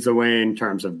Pastrnak leads the way in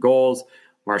terms of goals.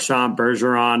 Marchand,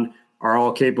 Bergeron are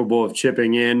all capable of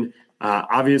chipping in.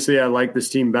 Obviously, I like this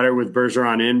team better with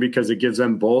Bergeron in because it gives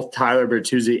them both Tyler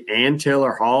Bertuzzi and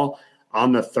Taylor Hall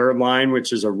on the third line,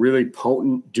 which is a really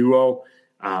potent duo.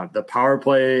 The power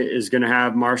play is going to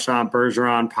have Marchand,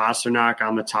 Bergeron, Pastrnak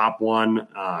on the top one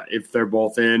if they're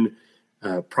both in.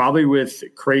 Probably with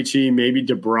Krejci, maybe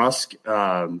DeBrusk,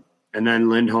 and then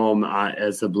Lindholm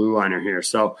as the blue liner here.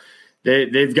 So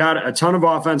they've got a ton of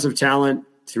offensive talent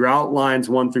throughout lines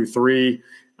 1 through 3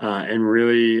 and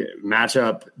really match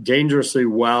up dangerously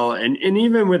well. And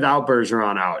even without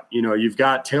Bergeron out, you've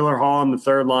got Taylor Hall on the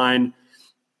third line,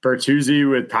 Bertuzzi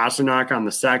with Pastrnak on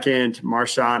the second,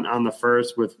 Marchand on the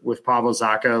first with Pavel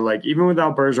Zacha. Like, even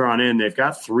without Bergeron in, they've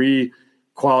got 3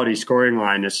 quality scoring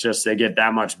line. It's just they get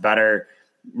that much better,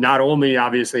 not only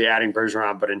obviously adding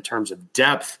Bergeron, but in terms of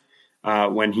depth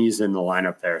when he's in the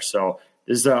lineup there. So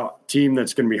this is a team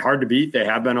that's going to be hard to beat. They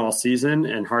have been all season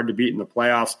and hard to beat in the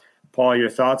playoffs. Paul, your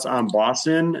thoughts on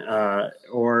Boston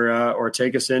or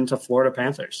take us into Florida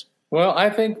Panthers? Well, I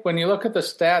think when you look at the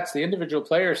stats, the individual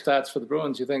player stats for the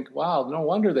Bruins, you think, wow, no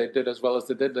wonder they did as well as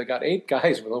they did. They got 8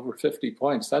 guys with over 50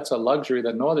 points. That's a luxury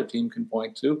that no other team can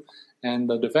point to. And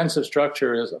the defensive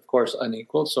structure is, of course,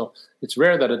 unequal. So it's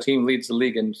rare that a team leads the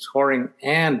league in scoring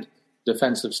and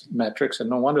defensive metrics. And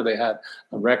no wonder they had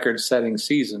a record-setting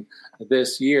season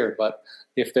this year. But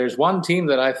if there's one team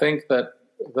that I think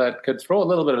that could throw a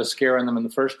little bit of a scare in them in the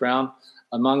first round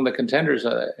among the contenders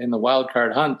in the wild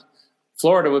card hunt,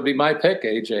 Florida would be my pick,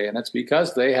 AJ, and it's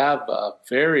because they have a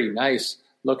very nice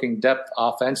looking depth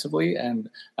offensively and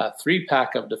a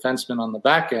 3-pack of defensemen on the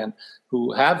back end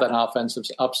who have that offensive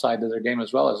upside to their game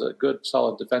as well as a good,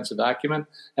 solid defensive acumen.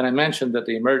 And I mentioned that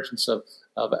the emergence of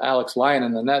Alex Lyon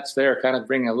in the nets there kind of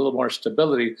bringing a little more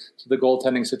stability to the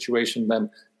goaltending situation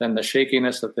than the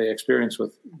shakiness that they experienced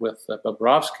with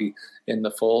Bobrovsky in the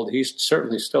fold. He's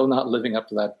certainly still not living up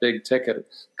to that big ticket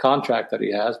contract that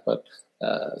he has, but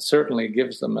certainly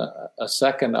gives them a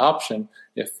second option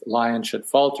if Lyon should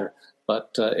falter.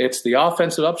 But it's the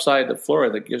offensive upside of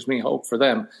Florida that gives me hope for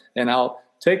them. And I'll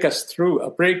take us through a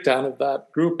breakdown of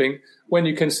that grouping when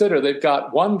you consider they've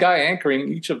got one guy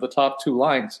anchoring each of the top 2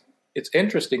 lines. It's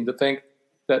interesting to think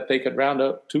that they could round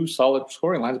out 2 solid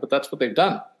scoring lines, but that's what they've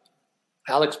done.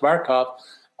 Alex Barkov,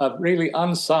 a really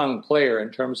unsung player in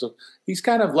terms of, he's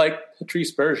kind of like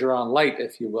Patrice Bergeron light,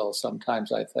 if you will,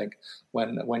 sometimes I think,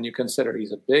 when you consider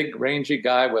he's a big, rangy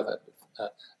guy with a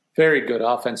very good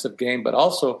offensive game, but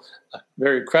also a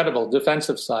very credible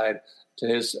defensive side to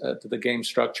his to the game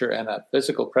structure and a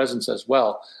physical presence as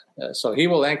well. So he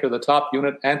will anchor the top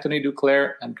unit, Anthony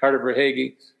Duclair and Carter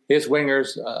Verhaeghe, his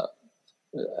wingers,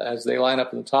 as they line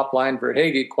up in the top line.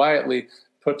 Verhaeghe quietly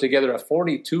put together a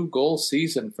 42-goal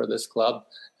season for this club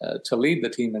to lead the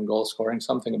team in goal scoring,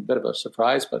 something a bit of a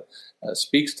surprise, but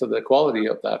speaks to the quality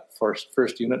of that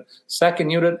first unit. Second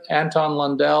unit, Anton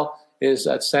Lundell is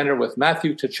at center with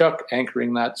Matthew Tkachuk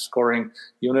anchoring that scoring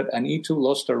unit, and Eetu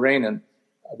Luostarinen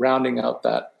rounding out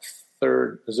that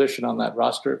third position on that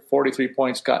roster. 43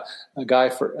 points, got a guy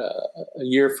for a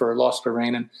year for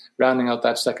Luostarinen, rounding out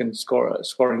that second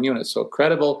scoring unit. So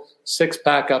credible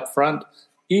 6-pack up front.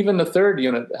 Even the third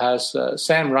unit has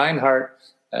Sam Reinhart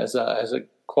as a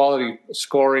quality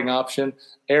scoring option,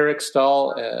 Eric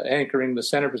Stahl anchoring the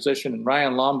center position, and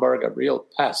Ryan Lomberg, a real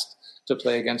pest to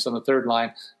play against on the third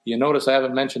line. You notice I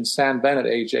haven't mentioned Sam Bennett,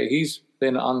 AJ. He's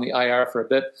been on the IR for a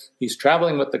bit. He's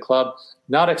traveling with the club,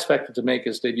 not expected to make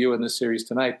his debut in this series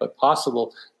tonight, but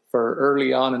possible for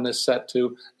early on in this set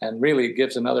too, and really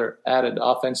gives another added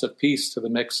offensive piece to the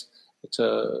mix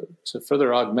to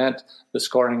further augment the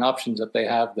scoring options that they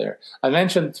have there. I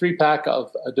mentioned 3-pack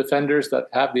of defenders that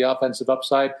have the offensive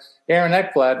upside. Aaron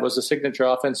Ekblad was a signature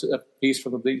offensive piece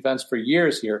from the defense for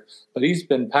years here, but he's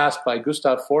been passed by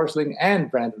Gustav Forsling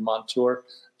and Brandon Montour,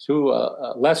 2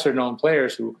 lesser-known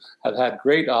players who have had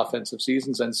great offensive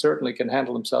seasons and certainly can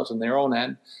handle themselves in their own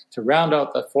end. To round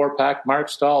out the 4-pack, Mark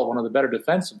Stahl, one of the better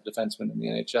defensive defensemen in the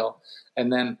NHL.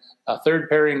 And then a third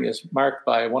pairing is marked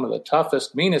by one of the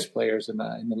toughest, meanest players in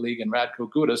the league, in Radko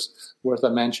Gudas, worth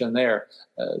a mention there,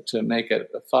 to make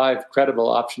it 5 credible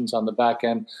options on the back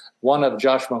end. One of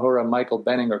Josh Mahura, Michael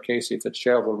Benning, or Casey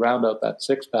Fitzgerald will round out that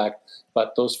 6-pack,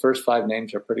 but those first 5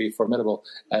 names are pretty formidable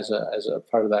as a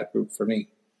part of that group for me.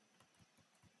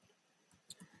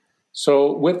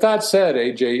 So with that said,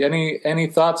 AJ, any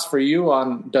thoughts for you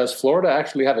on, does Florida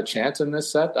actually have a chance in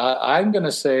this set? I'm going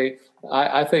to say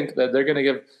I think that they're going to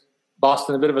give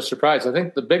Boston a bit of a surprise. I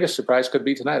think the biggest surprise could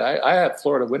be tonight. I have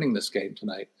Florida winning this game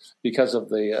tonight because of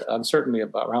the uncertainty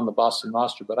around the Boston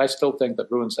roster, but I still think the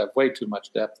Bruins have way too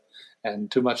much depth and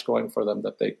too much going for them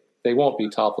that they won't be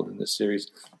toppled in this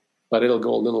series, but it'll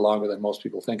go a little longer than most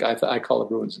people think. I call the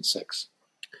Bruins in 6.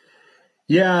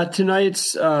 Yeah,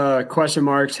 tonight's question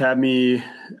marks have me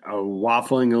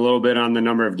waffling a little bit on the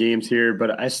number of games here,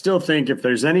 but I still think if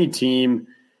there's any team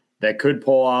that could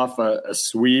pull off a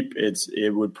sweep,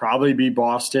 it would probably be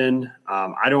Boston.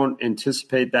 I don't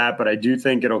anticipate that, but I do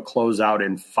think it'll close out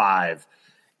in 5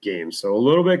 games. So a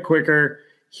little bit quicker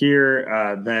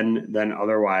here than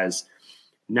otherwise.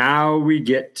 Now we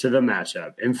get to the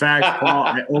matchup. In fact, Paul,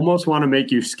 I almost want to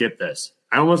make you skip this.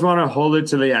 I almost want to hold it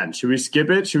to the end. Should we skip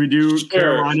it? Should we do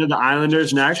Carolina, the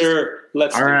Islanders next? Sure.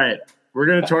 Let's All right. We're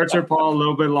going to torture Paul a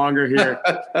little bit longer here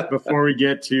before we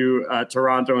get to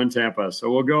Toronto and Tampa.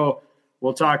 So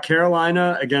we'll talk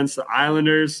Carolina against the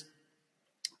Islanders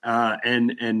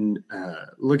and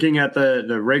looking at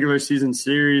the regular season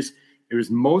series, it was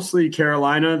mostly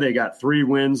Carolina. They got 3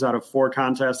 wins out of 4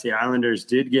 contests. The Islanders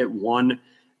did get 1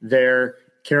 there.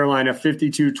 Carolina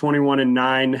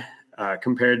 52-21-9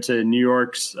 compared to New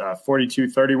York's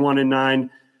 42-31-9.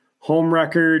 Home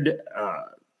record,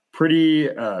 pretty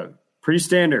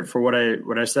standard for what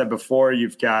I said before.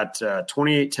 You've got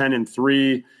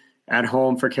 28-10-3 at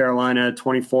home for Carolina,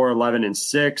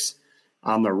 24-11-6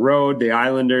 on the road. The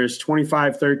Islanders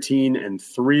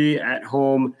 25-13-3 at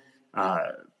home.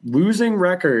 Losing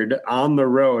record on the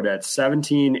road at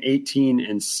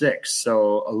 17-18-6.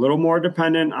 So a little more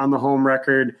dependent on the home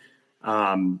record.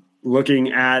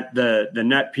 Looking at the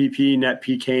net PP, net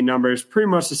PK numbers, pretty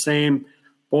much the same.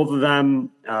 Both of them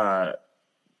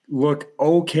look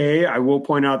okay. I will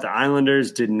point out the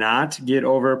Islanders did not get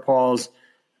over Paul's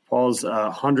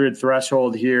 100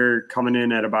 threshold here, coming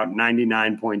in at about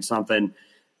 99 point something.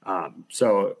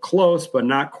 So close, but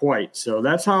not quite. So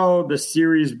that's how the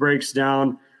series breaks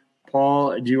down.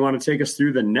 Paul, do you want to take us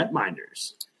through the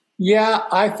netminders? Yeah,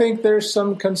 I think there's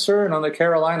some concern on the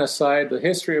Carolina side. The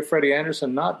history of Freddie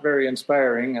Anderson, not very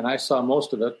inspiring, and I saw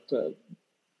most of it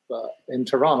in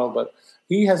Toronto, but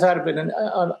he has had an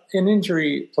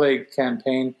injury-plagued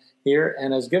campaign here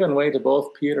and has given way to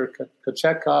both Peter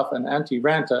Kochetkov and Antti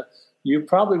Ranta. You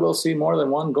probably will see more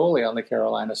than one goalie on the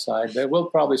Carolina side. They will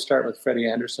probably start with Freddie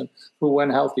Anderson, who, when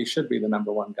healthy, should be the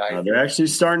number one guy. They're actually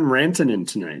starting Rantanen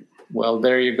tonight. Well,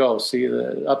 there you go. See,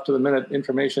 the up-to-the-minute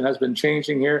information has been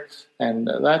changing here, and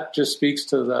that just speaks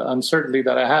to the uncertainty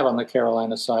that I have on the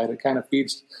Carolina side. It kind of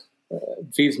feeds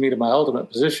me to my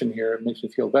ultimate position here. It makes me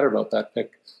feel better about that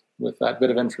pick with that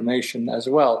bit of information as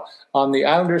well. On the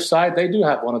Islanders side, they do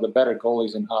have one of the better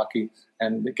goalies in hockey,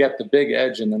 and they get the big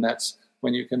edge in the nets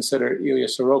when you consider Ilya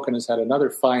Sorokin has had another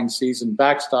fine season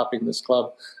backstopping this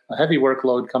club, a heavy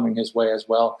workload coming his way as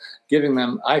well, giving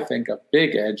them, I think, a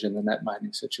big edge in the net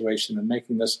minding situation and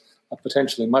making this a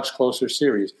potentially much closer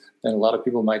series than a lot of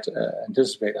people might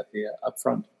anticipate at the up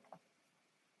front.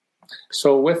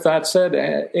 So with that said,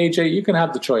 AJ, you can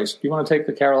have the choice. Do you want to take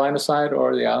the Carolina side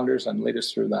or the Islanders and lead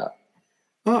us through that?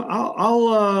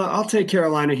 I'll take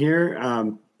Carolina here.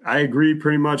 I agree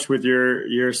pretty much with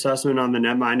your assessment on the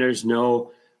netminders.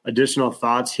 No additional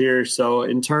thoughts here. So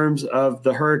in terms of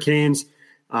the Hurricanes,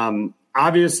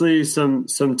 obviously some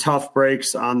tough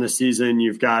breaks on the season.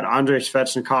 You've got Andrei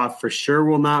Svechnikov for sure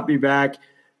will not be back.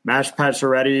 Mash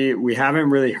Pacioretty, we haven't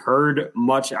really heard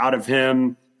much out of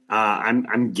him.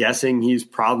 I'm guessing he's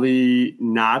probably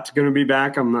not going to be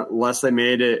back unless they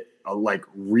made it a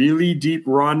really deep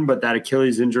run, but that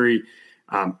Achilles injury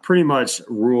pretty much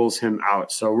rules him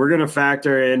out. So we're going to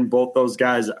factor in both those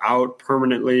guys out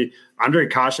permanently. Andre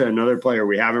Kasha, another player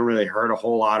we haven't really heard a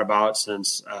whole lot about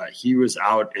since he was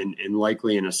out and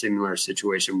likely in a similar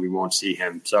situation. We won't see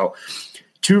him. So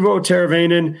Teuvo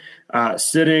Teravainen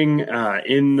sitting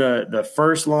in the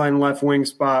first line left wing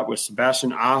spot with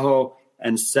Sebastian Aho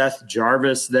and Seth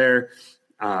Jarvis there.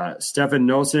 Stefan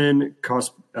Noesen,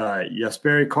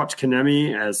 Jesperi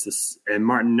Kotkaniemi and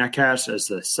Martin Necas as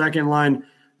the second line,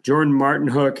 Jordan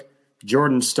Martinhook,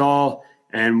 Jordan Stahl,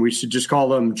 and we should just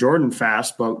call him Jordan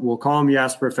Fast, but we'll call him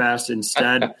Jasper Fast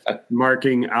instead,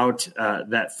 marking out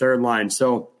that third line.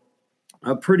 So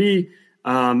a pretty,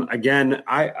 again,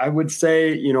 I would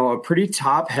say, a pretty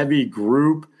top-heavy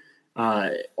group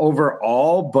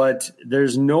overall, but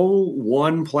there's no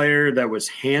one player that was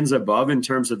hands above in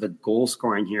terms of the goal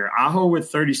scoring here. Aho with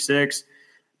 36,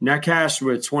 Necas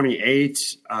with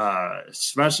 28,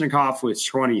 Svechnikov with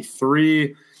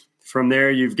 23. From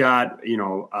there, you've got,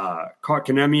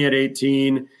 Kotkaniemi at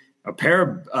 18, a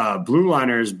pair of blue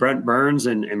liners, Brent Burns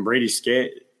and Brady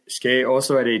Skay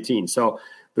also at 18. So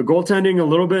the goaltending a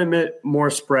little bit more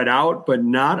spread out, but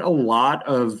not a lot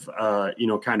of,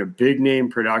 kind of big name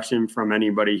production from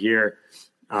anybody here.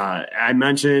 I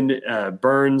mentioned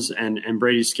Burns and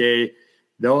Brady Skay.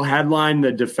 They'll headline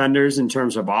the defenders in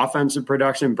terms of offensive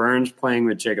production. Burns playing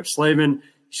with Jacob Slavin,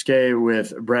 Skay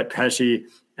with Brett Pesce,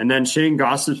 and then Shane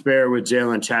Gostisbehere with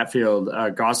Jalen Chatfield.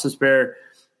 Gostisbehere,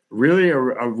 really a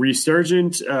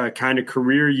resurgent kind of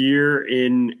career year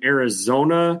in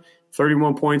Arizona.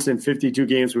 31 points in 52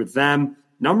 games with them.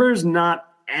 Numbers not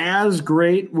as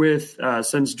great with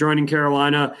since joining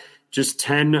Carolina, just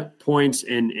 10 points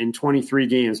in 23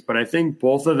 games. But I think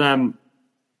both of them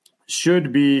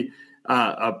should be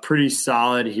a pretty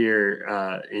solid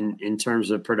here in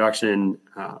terms of production.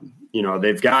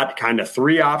 They've got kind of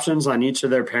three options on each of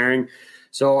their pairing.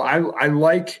 So I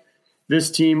like this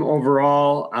team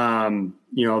overall.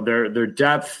 Their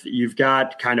depth, you've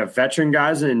got kind of veteran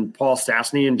guys in Paul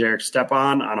Stastny and Derek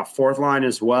Stepan on a fourth line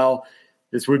as well.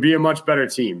 This would be a much better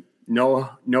team. No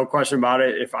question about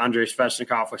it. If Andrei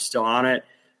Svechnikov was still on it,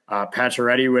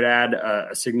 Pacioretty would add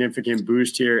a significant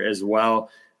boost here as well.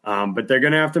 But they're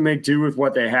going to have to make do with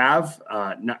what they have.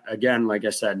 Again, like I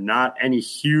said, not any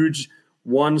huge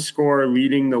one score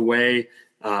leading the way,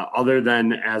 other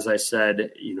than, as I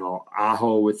said,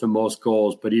 Aho with the most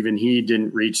goals, but even he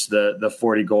didn't reach the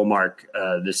 40 goal mark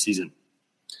this season.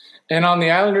 And on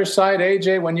the Islanders side,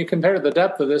 AJ, when you compare the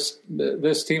depth of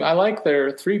this team, I like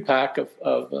their 3-pack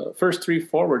of first 3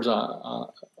 forwards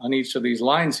on each of these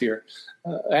lines here.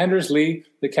 Anders Lee,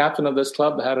 the captain of this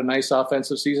club, had a nice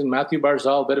offensive season. Matthew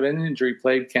Barzal, a bit of an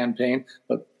injury-plagued campaign,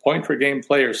 but point-per-game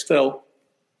player still.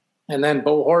 And then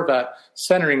Bo Horvat,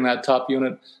 centering that top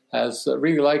unit, has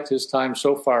really liked his time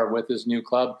so far with his new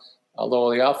club.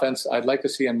 Although the offense, I'd like to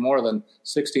see him more than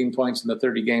 16 points in the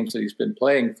 30 games that he's been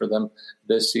playing for them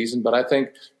this season. But I think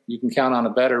you can count on a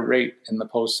better rate in the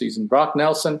postseason. Brock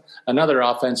Nelson, another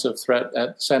offensive threat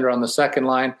at center on the second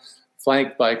line,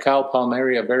 flanked by Kyle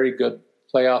Palmieri, a very good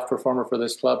playoff performer for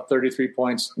this club, 33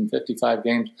 points in 55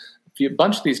 games. A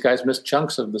bunch of these guys missed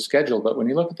chunks of the schedule, but when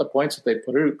you look at the points that they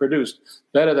produced,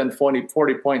 better than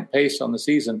 40-point pace on the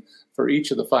season for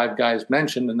each of the 5 guys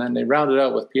mentioned. And then they rounded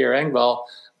out with Pierre Engvall,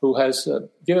 who has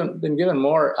been given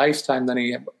more ice time than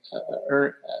he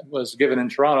was given in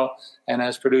Toronto, and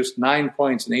has produced 9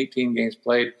 points in 18 games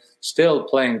played, still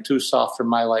playing too soft for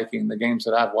my liking in the games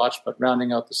that I've watched, but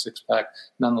rounding out the 6-pack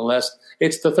nonetheless.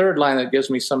 It's the third line that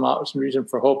gives me some reason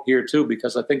for hope here too,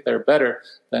 because I think they're better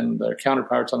than their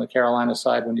counterparts on the Carolina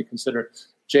side when you consider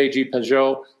J.G.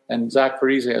 Pajot and Zach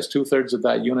Parise as 2/3 of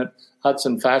that unit,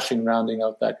 Hudson Fasching rounding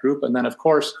out that group, and then of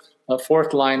course a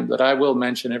fourth line that I will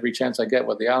mention every chance I get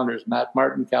with the Islanders, Matt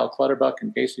Martin, Cal Clutterbuck,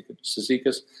 and Casey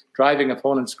Cizikas, driving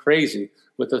opponents crazy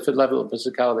with the level of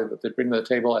physicality that they bring to the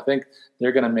table. I think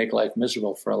they're going to make life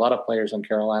miserable for a lot of players in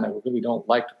Carolina who really don't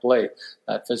like to play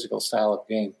that physical style of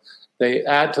game. They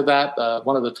add to that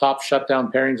one of the top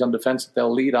shutdown pairings on defense that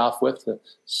they'll lead off with to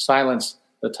silence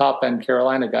the top-end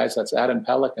Carolina guys. That's Adam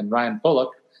Pelech and Ryan Pulock.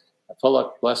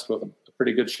 Pulock blessed with a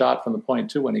pretty good shot from the point,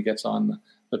 too, when he gets on the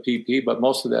PP, but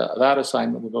most of that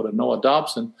assignment will go to Noah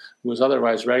Dobson, who was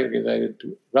otherwise relegated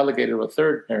to a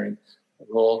third pairing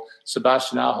role.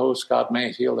 Sebastian Aho, Scott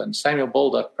Mayfield, and Samuel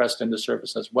Bolduc pressed into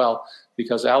service as well,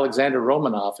 because Alexander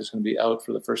Romanov is going to be out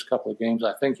for the first couple of games.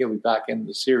 I think he'll be back in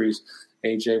the series,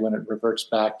 AJ, when it reverts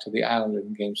back to the Islanders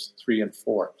in games 3 and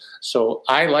 4. So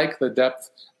I like the depth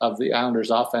of the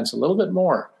Islanders offense a little bit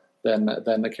more than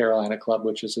the Carolina club,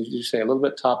 which is, as you say, a little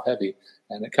bit top heavy.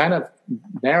 And it kind of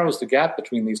narrows the gap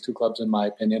between these two clubs, in my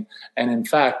opinion. And in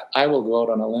fact, I will go out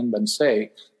on a limb and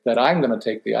say that I'm going to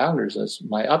take the Islanders as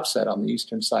my upset on the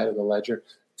eastern side of the ledger,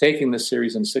 taking this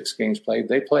series in 6 games played.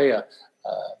 They play a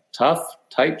tough,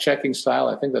 tight checking style.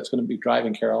 I think that's going to be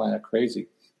driving Carolina crazy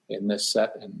in this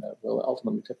set, and will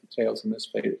ultimately tip the tails in this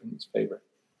favor.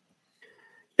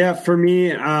 Yeah, for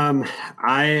me,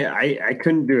 I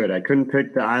couldn't do it. I couldn't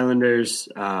pick the Islanders.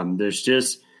 There's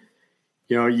just,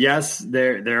 yes,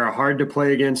 they're a hard to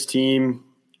play against team,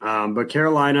 but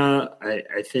Carolina,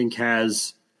 I think,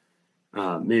 has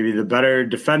maybe the better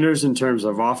defenders in terms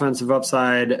of offensive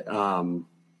upside, and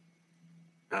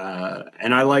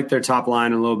I like their top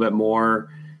line a little bit more.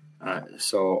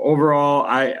 So overall,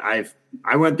 I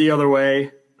went the other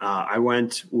way. I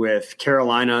went with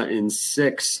Carolina in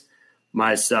 6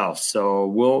 myself. So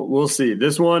we'll see.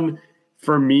 This one,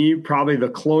 for me, probably the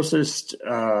closest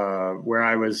where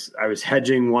I was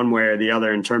hedging one way or the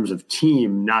other in terms of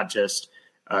team, not just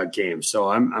game. So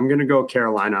I'm going to go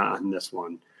Carolina on this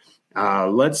one.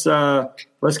 Let's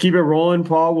keep it rolling,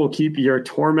 Paul. We'll keep your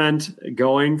torment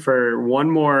going for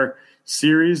one more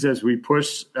series as we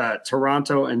push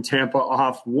Toronto and Tampa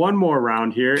off one more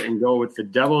round here and go with the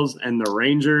Devils and the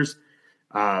Rangers.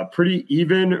 Pretty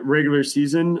even regular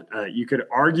season. You could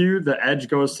argue the edge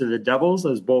goes to the Devils,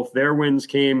 as both their wins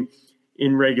came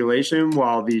in regulation,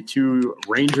 while the 2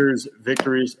 Rangers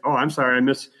victories. Oh, I'm sorry, I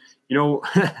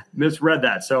misread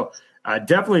that. So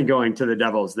definitely going to the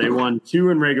Devils. They won 2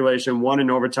 in regulation, 1 in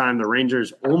overtime. The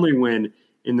Rangers' only win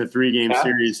in the 3-game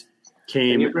series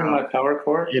came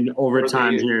in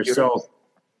overtime here. So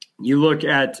you look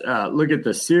at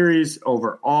the series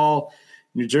overall.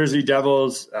 New Jersey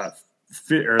Devils.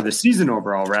 Or the season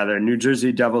overall, rather, New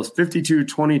Jersey Devils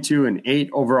 52-22-8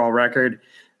 overall record.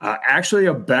 Actually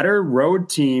a better road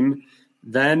team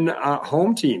than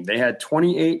home team. They had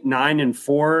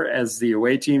 28-9-4 as the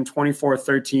away team,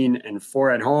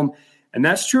 24-13-4 at home. And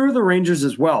that's true of the Rangers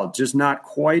as well, just not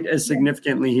quite as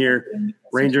significantly here.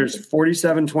 Rangers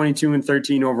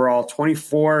 47-22-13 overall,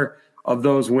 24 of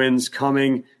those wins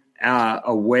coming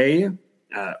away.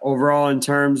 Overall, in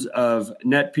terms of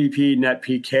net PP, net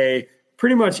PK,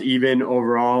 pretty much even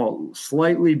overall.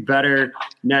 Slightly better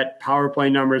net power play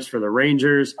numbers for the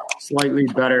Rangers, slightly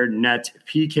better net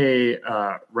PK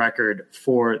record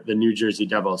for the New Jersey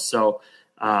Devils. So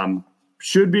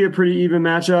should be a pretty even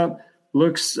matchup.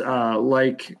 Looks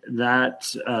like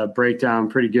that breakdown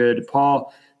pretty good.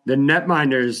 Paul, the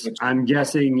netminders, I'm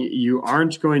guessing you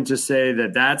aren't going to say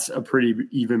that that's a pretty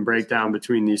even breakdown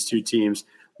between these two teams.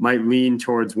 Might lean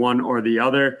towards one or the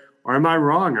other. Or am I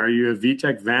wrong? Are you a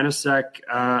Vitek Vanacek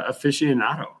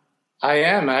aficionado? I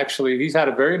am, actually. He's had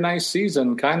a very nice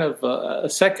season, kind of a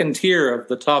second tier of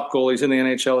the top goalies in the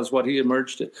NHL is what he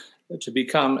emerged to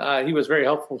become. He was very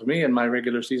helpful to me in my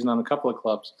regular season on a couple of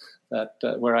clubs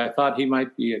where I thought he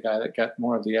might be a guy that got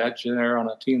more of the edge there on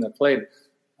a team that played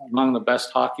among the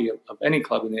best hockey of any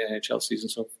club in the NHL season.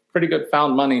 So pretty good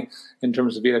found money in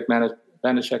terms of Vitek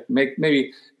Vanacek.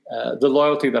 Maybe the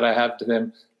loyalty that I have to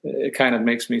him, it kind of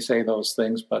makes me say those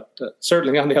things. But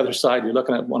certainly on the other side, you're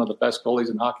looking at one of the best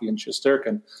goalies in hockey in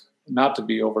Shesterkin, not to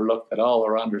be overlooked at all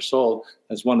or undersold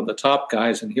as one of the top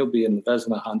guys, and he'll be in the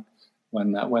Vezina hunt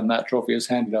when that trophy is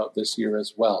handed out this year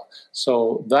as well.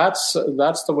 So that's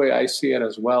the way I see it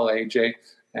as well, AJ.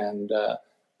 And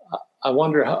I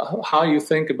wonder how you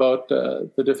think about the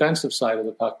defensive side of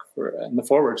the puck and the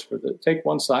forwards. Take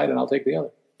one side and I'll take the other.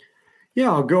 Yeah,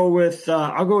 I'll go with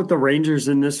the Rangers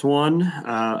in this one.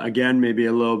 Again, maybe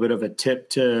a little bit of a tip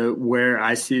to where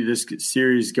I see this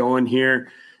series going here.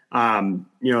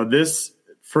 This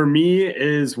for me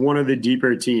is one of the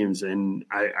deeper teams, and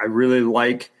I really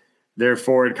like their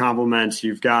forward complements.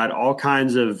 You've got all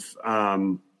kinds of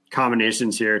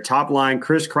combinations here. Top line: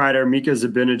 Chris Kreider, Mika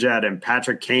Zibanejad, and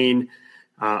Patrick Kane.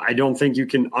 I don't think you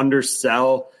can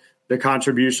undersell the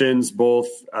contributions, both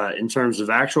in terms of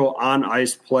actual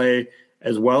on-ice play,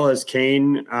 as well as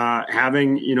Kane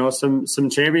having, some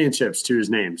championships to his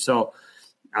name. So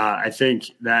I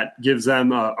think that gives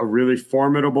them a really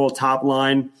formidable top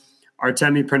line.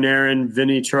 Artemi Panarin,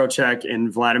 Vinny Trocheck,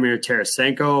 and Vladimir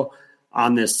Tarasenko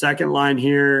on this second line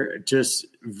here. Just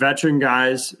veteran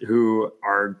guys who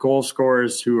are goal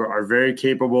scorers, who are very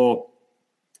capable.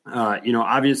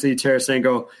 Obviously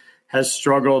Tarasenko has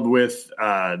struggled with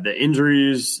the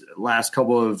injuries last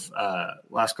couple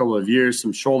of years,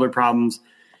 some shoulder problems,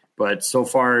 but so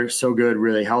far so good,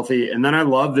 really healthy. And then I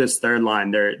love this third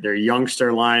line, their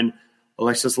youngster line,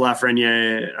 Alexis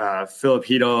Lafreniere, Philip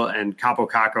Hedl, and Capo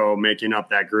Caco making up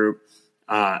that group.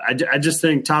 I just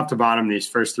think top to bottom, these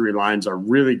first three lines are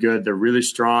really good. They're really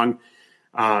strong.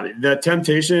 The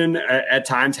temptation at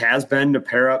times has been to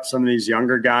pair up some of these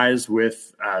younger guys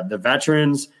with the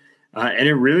veterans. And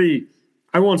it really,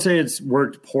 I won't say it's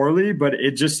worked poorly, but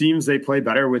it just seems they play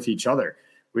better with each other,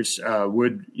 which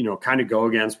would, kind of go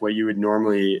against what you would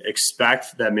normally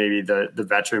expect that maybe the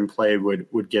veteran play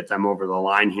would get them over the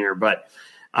line here. But,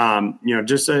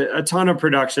 just a ton of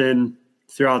production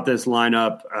throughout this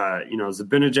lineup.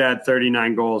 Zibanejad,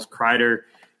 39 goals, Kreider,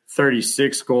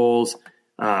 36 goals,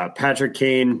 Patrick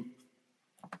Kane,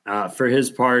 for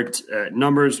his part,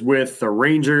 numbers with the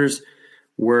Rangers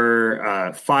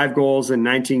were 5 goals in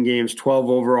 19 games, 12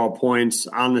 overall points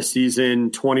on the season,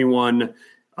 21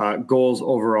 goals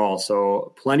overall.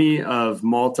 So plenty of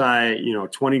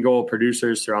 20-goal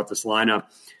producers throughout this lineup.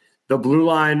 The blue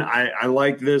line, I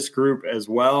like this group as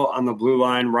well. On the blue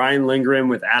line, Ryan Lindgren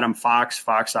with Adam Fox.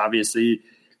 Fox obviously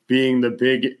being the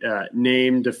big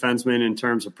name defenseman in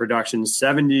terms of production,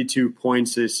 72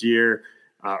 points this year.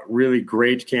 Really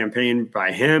great campaign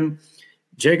by him.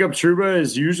 Jacob Trouba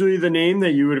is usually the name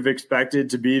that you would have expected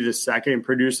to be the second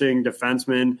producing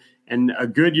defenseman, and a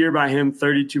good year by him,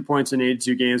 32 points in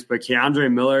 82 games. But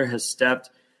Keandre Miller has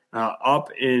stepped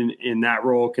up in that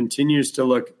role, continues to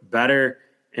look better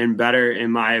and better, in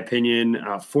my opinion.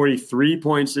 43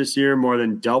 points this year, more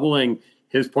than doubling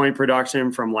his point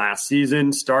production from last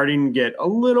season, starting to get a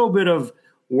little bit of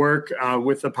work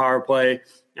with the power play.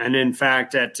 And in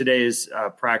fact, at today's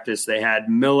practice, they had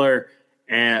Miller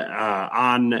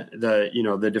on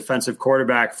the defensive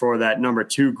quarterback for that number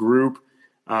 2 group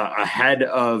ahead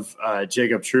of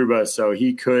Jacob Trouba, so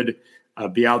he could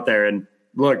be out there. And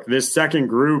look, this second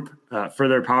group for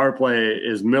their power play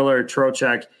is Miller,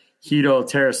 Trocheck, Hedl,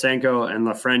 Tarasenko, and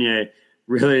Lafreniere.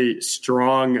 Really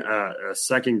strong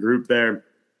second group there.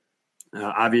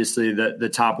 Obviously, the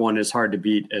top one is hard to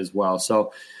beat as well.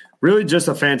 So really just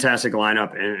a fantastic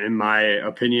lineup, in my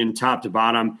opinion, top to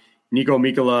bottom. Nico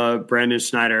Mikkola, Brandon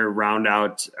Schneider round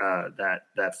out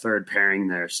that third pairing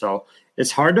there. So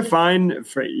it's hard to find,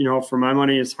 for my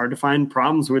money, it's hard to find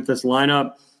problems with this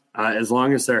lineup as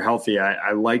long as they're healthy.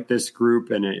 I like this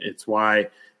group, and it's why,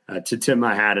 to tip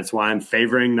my hat, it's why I'm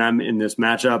favoring them in this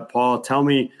matchup. Paul, tell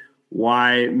me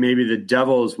why maybe the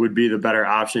Devils would be the better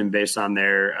option based on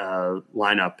their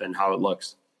lineup and how it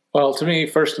looks. Well, to me,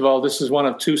 first of all, this is one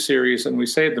of two series, and we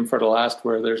saved them for the last,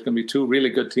 where there's going to be two really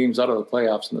good teams out of the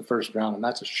playoffs in the first round, and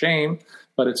that's a shame,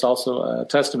 but it's also a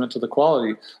testament to the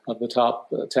quality of the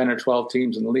top 10 or 12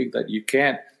 teams in the league, that you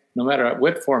can't, no matter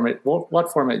what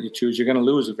format you choose, you're going to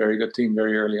lose a very good team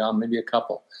very early on, maybe a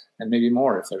couple, and maybe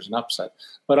more if there's an upset.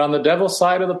 But on the Devils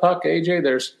side of the puck, AJ,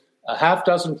 there's a half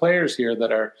dozen players here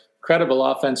that are credible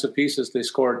offensive pieces. They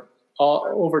scored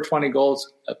over 20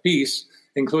 goals apiece,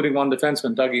 including one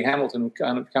defenseman, Dougie Hamilton,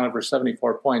 who counted for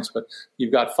 74 points. But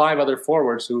you've got 5 other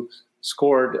forwards who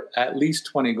scored at least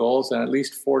 20 goals and at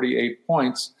least 48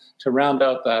 points to round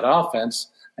out that offense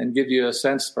and give you a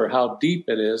sense for how deep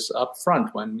it is up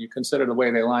front when you consider the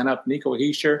way they line up. Nico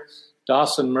Hischier,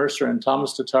 Dawson Mercer, and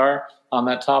Thomas Tatar on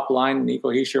that top line. Nico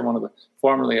Hischier, one of the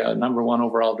formerly a number 1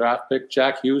 overall draft pick.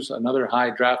 Jack Hughes, another high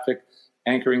draft pick,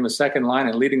 anchoring the second line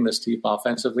and leading this team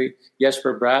offensively.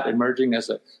 Jesper Bratt emerging as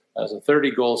a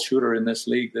 30-goal shooter in this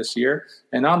league this year.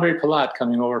 And Andre Palat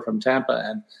coming over from Tampa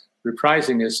and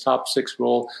reprising his top 6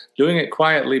 role, doing it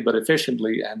quietly but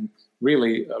efficiently, and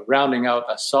really rounding out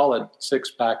a solid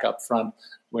 6-pack up front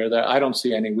where I don't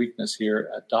see any weakness here.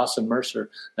 Dawson Mercer,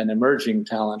 an emerging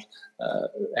talent,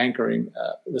 anchoring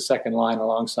the second line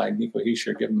alongside Nico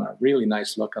Hischier, give him a really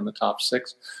nice look on the top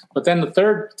 6. But then the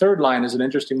third line is an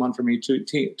interesting one for me too.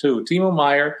 Timo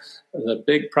Meier, the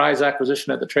big prize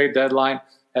acquisition at the trade deadline,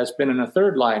 has been in a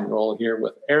third line role here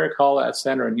with Eric Hall at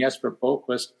center and Jesper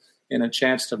Boquist in a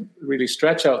chance to really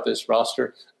stretch out this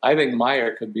roster. I think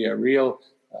Meier could be a real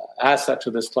asset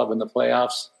to this club in the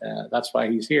playoffs. That's why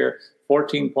he's here.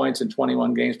 14 points in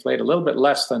 21 games played, a little bit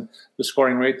less than the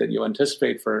scoring rate that you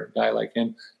anticipate for a guy like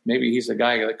him. Maybe he's a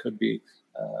guy that could be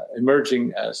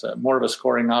emerging as more of a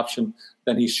scoring option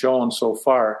than he's shown so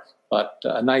far, but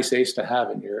a nice ace to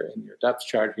have in your depth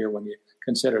chart here when you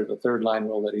consider the third line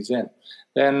role that he's in.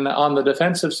 Then on the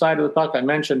defensive side of the puck, I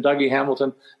mentioned Dougie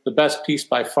Hamilton, the best piece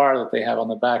by far that they have on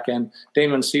the back end.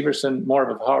 Damon Severson, more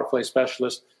of a power play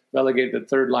specialist, relegated to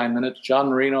third line minutes. John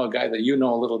Marino, a guy that you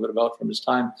know a little bit about from his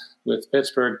time with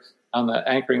Pittsburgh,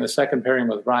 anchoring the second pairing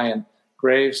with Ryan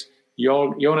Graves.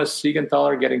 Jonas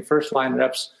Siegenthaler getting first line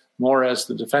reps more as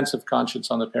the defensive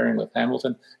conscience on the pairing with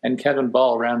Hamilton, and Kevin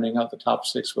Ball rounding out the top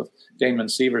 6 with Damon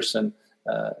Severson,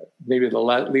 maybe the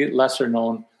lesser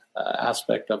known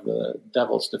aspect of the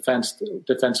Devils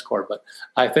defense corps. But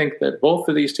I think that both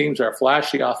of these teams are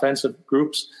flashy offensive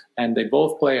groups, and they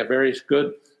both play a very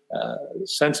good,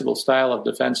 sensible style of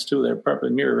defense too. They're probably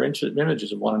mirror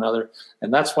images of one another,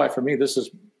 and that's why for me this is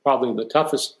probably the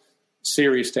toughest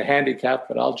series to handicap.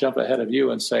 But I'll jump ahead of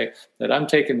you and say that I'm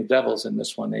taking the Devils in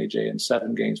this one, AJ, in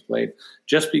 7 games played,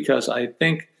 just because I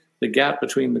think the gap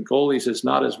between the goalies is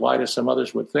not as wide as some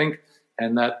others would think,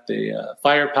 and that the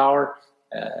firepower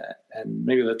and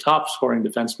maybe the top scoring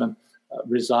defensemen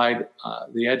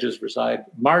the edges reside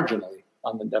marginally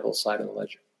on the Devils side of the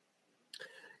ledger.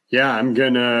 Yeah, I'm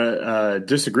gonna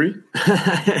disagree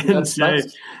and say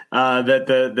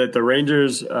that the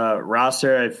Rangers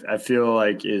roster I feel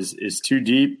like is too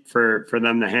deep for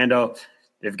them to handle.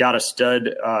 They've got a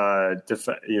stud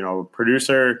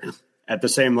producer at the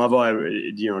same level.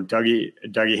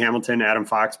 Dougie Hamilton, Adam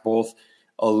Fox, both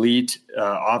elite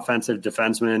offensive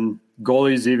defensemen,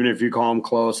 goalies. Even if you call them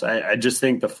close, I just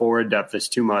think the forward depth is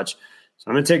too much. So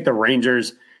I'm gonna take the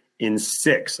Rangers in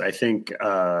 6. I think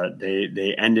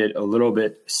they end it a little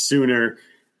bit sooner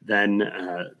than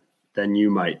you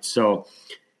might. So,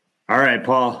 all right,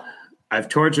 Paul, I've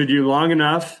tortured you long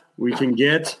enough. We can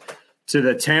get to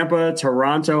the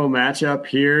Tampa-Toronto matchup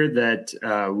here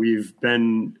that we've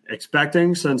been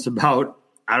expecting since about,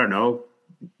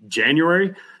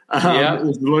 January.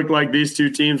 It looked like these two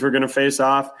teams were going to face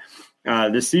off.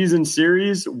 The season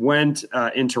series went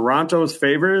in Toronto's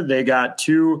favor. They got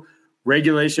 2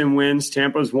 regulation wins.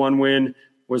 Tampa's 1 win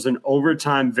was an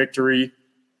overtime victory.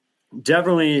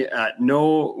 Definitely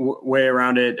no way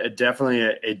around it. Definitely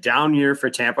a down year for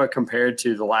Tampa compared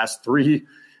to the last three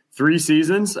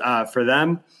seasons for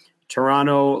them.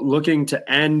 Toronto looking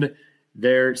to end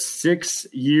their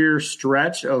 6-year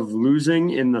stretch of losing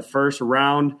in the first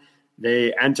round.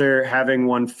 They enter having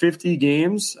won 50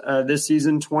 games this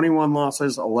season, 21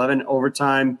 losses, 11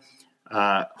 overtime.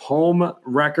 Home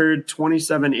record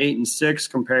 27-8-6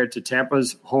 compared to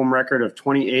Tampa's home record of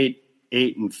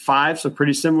 28-8-5. So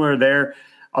pretty similar there.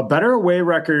 A better away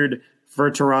record for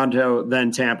Toronto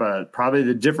than Tampa. Probably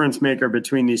the difference maker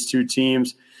between these two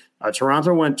teams.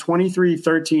 Toronto went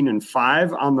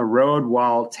 23-13-5 on the road,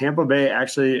 while Tampa Bay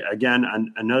actually,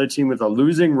 again, another team with a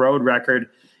losing road record,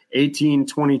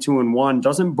 18-22-1.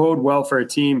 Doesn't bode well for a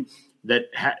team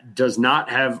that does not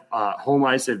have home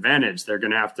ice advantage. They're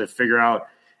going to have to figure out,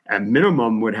 at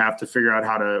minimum, would have to figure out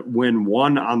how to win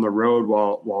one on the road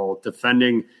while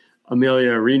defending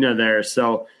Amelia Arena there.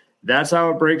 So that's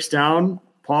how it breaks down.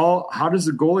 Paul, how does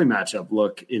the goalie matchup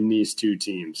look in these two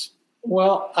teams?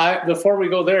 Well, before we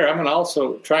go there, I'm going to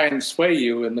also try and sway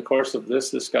you in the course of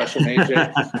this discussion,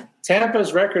 AJ.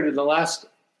 Tampa's record in the last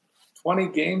 20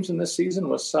 games in this season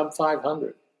was sub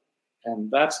 500. And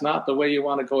that's not the way you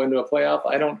want to go into a playoff.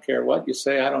 I don't care what you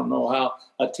say. I don't know how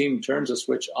a team turns a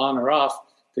switch on or off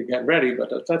to get ready,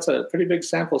 but that's a pretty big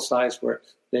sample size where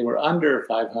they were under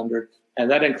 500,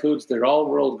 and that includes their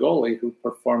all-world goalie who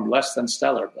performed less than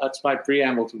stellar. That's my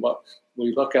preamble to what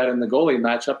we look at in the goalie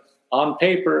matchup. On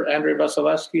paper, Andrei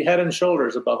Vasilevsky head and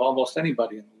shoulders above almost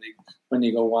anybody in the league when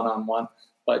you go one-on-one.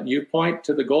 But you point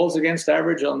to the goals against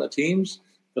average on the teams,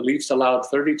 the Leafs allowed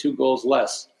 32 goals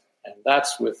less. And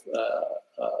that's with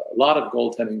a lot of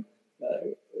goaltending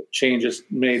changes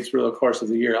made through the course of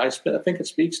the year. I think it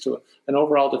speaks to an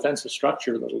overall defensive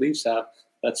structure that the Leafs have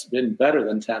that's been better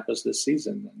than Tampa's this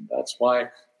season. And that's why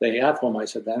they have home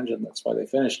ice advantage, and that's why they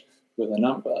finished with a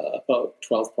number about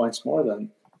 12 points more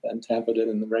than Tampa did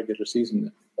in the regular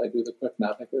season. If I do the quick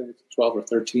math, I think it's 12 or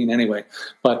 13 anyway.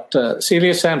 But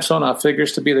Celia Samsonov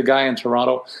figures to be the guy in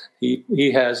Toronto.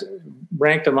 He has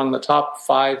ranked among the top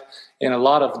 5 in a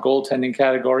lot of goaltending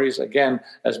categories. Again,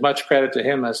 as much credit to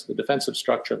him as the defensive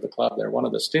structure of the club. They're one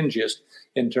of the stingiest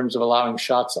in terms of allowing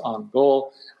shots on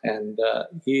goal, and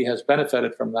he has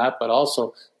benefited from that. But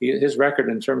also, his record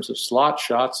in terms of slot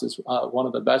shots is one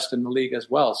of the best in the league as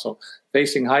well. So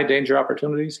facing high-danger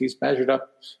opportunities, he's measured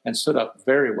up and stood up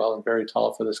very well and very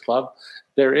tall for this club.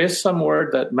 There is some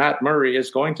word that Matt Murray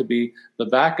is going to be the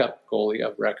backup goalie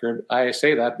of record. I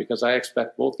say that because I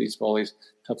expect both these goalies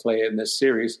to play in this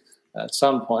series at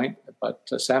some point, but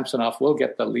Samsonov will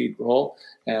get the lead role.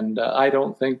 And I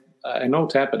know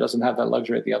Tampa doesn't have that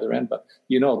luxury at the other end, but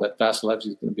you know that Vasilevsky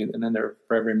is going to be in there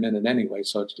for every minute anyway.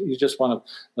 So he's just one of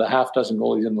the half dozen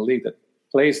goalies in the league that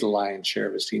plays the lion's share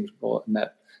of his team's goal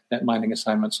net mining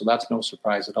assignment. So that's no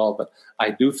surprise at all. But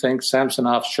I do think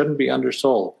Samsonov shouldn't be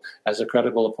undersold as a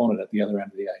credible opponent at the other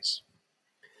end of the ice.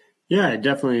 Yeah, I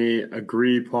definitely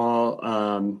agree, Paul.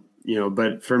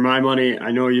 But for my money,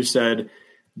 I know you said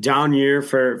down year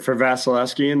for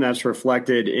Vasilevsky, and that's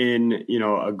reflected in,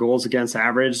 a goals against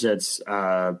average that's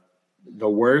the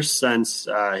worst since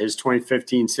his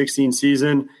 2015-16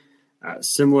 season.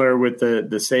 Similar with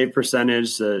the save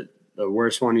percentage, the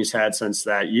worst one he's had since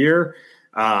that year.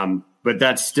 But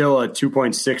that's still a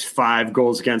 2.65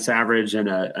 goals against average and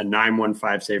a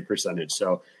 9.15 save percentage.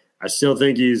 So I still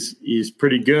think he's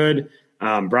pretty good.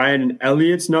 Brian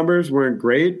Elliott's numbers weren't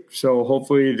great, so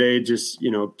hopefully they just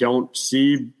don't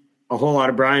see a whole lot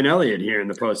of Brian Elliott here in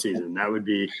the postseason. That would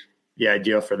be the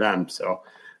ideal for them. So,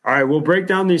 all right, we'll break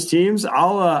down these teams.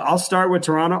 I'll start with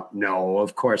Toronto. No,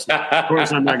 of course not. Of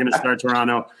course I'm not going to start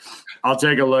Toronto. I'll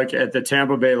take a look at the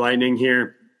Tampa Bay Lightning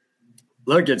here.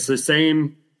 Look, it's the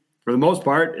same for the most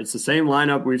part. It's the same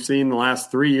lineup we've seen the last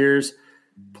 3 years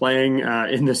playing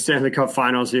in the Stanley Cup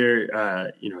Finals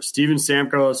here. Steven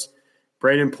Stamkos,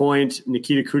 Brayden Point,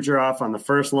 Nikita Kucherov on the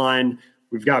first line.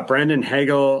 We've got Brendan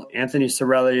Hagel, Anthony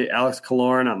Cirelli, Alex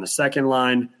Killorn on the second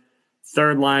line.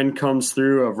 Third line comes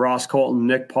through of Ross Colton,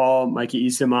 Nick Paul, Mikey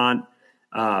Eyssimont.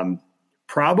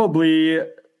 Probably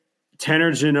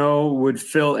Tanner Jeannot would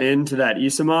fill into that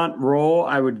Eyssimont role,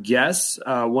 I would guess.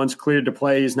 Once cleared to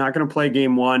play, he's not going to play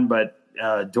game 1, but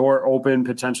door open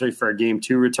potentially for a game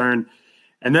 2 return.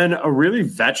 And then a really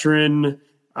veteran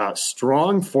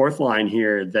strong fourth line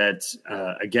here that,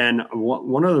 again,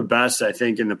 one of the best, I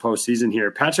think, in the postseason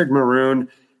here. Patrick Maroon,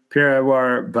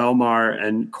 Pierre-Edouard Bellemare,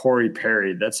 and Corey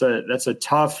Perry. That's a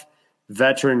tough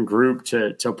veteran group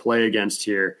to play against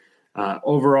here.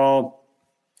 Overall,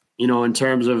 in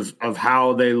terms of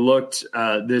how they looked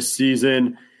this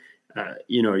season,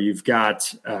 you've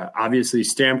got obviously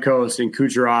Stamkos and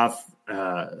Kucherov,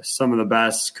 some of the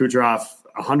best. Kucherov,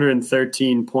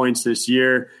 113 points this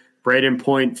year. Brayden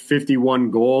Point,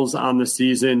 51 goals on the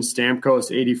season.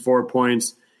 Stamkos, 84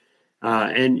 points.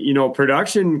 And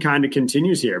production kind of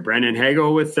continues here. Brandon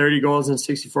Hagel with 30 goals and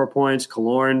 64 points.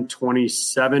 Killorn,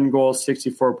 27 goals,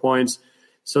 64 points.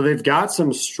 So they've got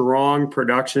some strong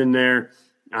production there.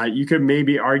 You could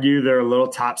maybe argue they're a little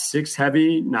top 6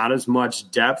 heavy, not as much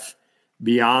depth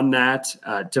beyond that.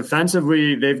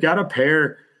 Defensively, they've got a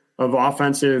pair of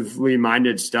offensively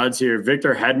minded studs here.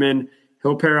 Victor Hedman,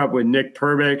 he'll pair up with Nick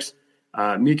Perbix,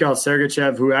 Mikhail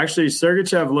Sergachev, who actually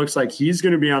Sergachev looks like he's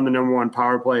going to be on the number 1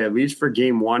 power play, at least for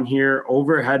game 1 here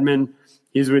over Hedman.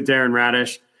 He's with Darren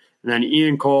Radish. And then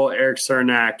Ian Cole, Eric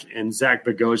Cernak, and Zach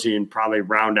Bogosian probably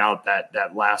round out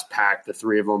that last pack. The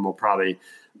three of them will probably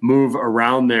move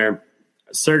around there.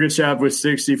 Sergachev with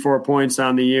 64 points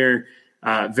on the year.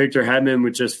 Victor Hedman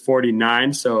with just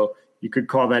 49. So you could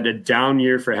call that a down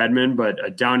year for Hedman, but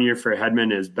a down year for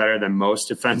Hedman is better than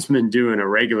most defensemen do in a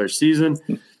regular season.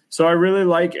 So I really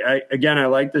like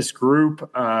this group.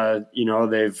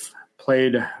 They've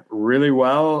played really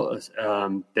well.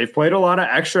 They've played a lot of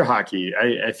extra hockey.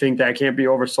 I think that can't be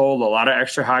oversold. A lot of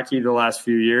extra hockey the last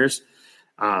few years.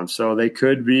 So they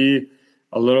could be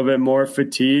a little bit more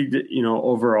fatigued,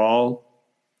 overall.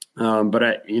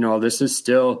 But this is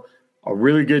still a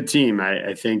really good team.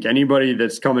 I think anybody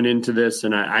that's coming into this,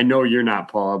 and I know you're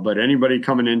not, Paul, but anybody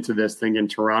coming into this thinking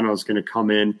Toronto is going to come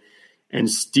in and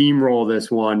steamroll this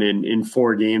one in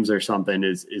 4 games or something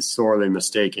is sorely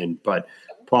mistaken. But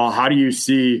Paul, how do you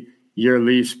see your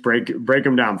Leafs break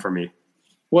them down for me?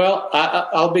 Well,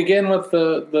 I'll begin with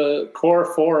the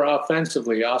core 4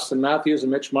 offensively. Austin Matthews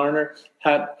and Mitch Marner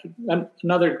had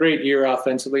another great year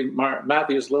offensively.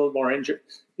 Matthews a little more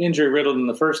injury-riddled in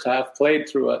the first half, played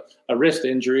through a wrist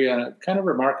injury, and kind of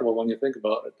remarkable when you think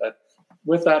about it, that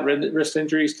with that wrist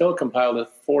injury, he still compiled a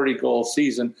 40-goal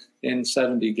season in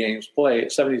 72 games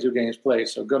played.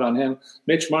 So good on him.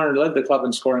 Mitch Marner led the club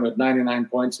in scoring with 99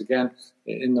 points, again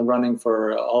in the running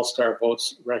for All-Star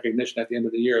votes recognition at the end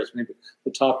of the year as maybe the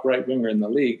top right winger in the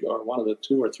league, or one of the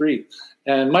 2 or 3.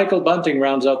 And Michael Bunting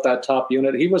rounds out that top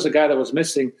unit. He was a guy that was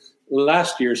missing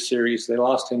last year's series. They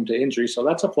lost him to injury, so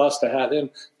that's a plus to have him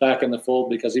back in the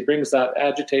fold, because he brings that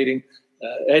agitating,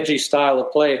 edgy style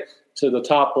of play to the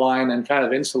top line and kind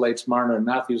of insulates Marner and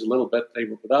Matthews a little bit. They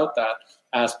were without that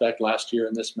aspect last year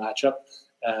in this matchup.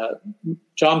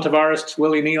 John Tavares,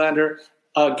 Willie Nylander,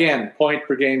 again,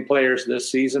 point-per-game players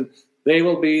this season. They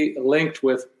will be linked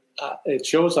with, it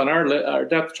shows on our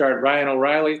depth chart, Ryan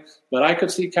O'Reilly, but I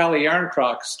could see Calle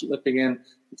Jarnkrok slipping in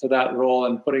to that role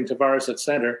and putting Tavares at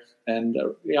center. And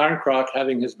Jarnkrok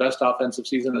having his best offensive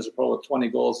season as a pro with 20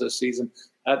 goals this season.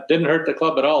 That didn't hurt the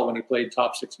club at all when he played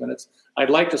top 6 minutes. I'd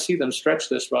like to see them stretch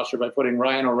this roster by putting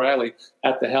Ryan O'Reilly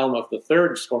at the helm of the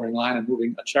third scoring line and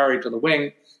moving Achari to the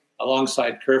wing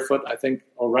alongside Kerfoot. I think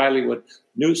O'Reilly would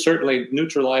certainly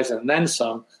neutralize and then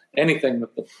some anything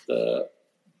that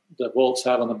the Bolts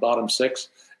have on the bottom 6.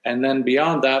 And then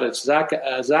beyond that, it's Zach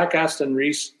Aston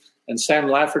Reese and Sam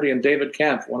Lafferty and David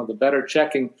Kemp, one of the better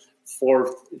checking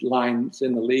fourth lines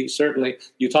in the league. Certainly,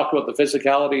 you talk about the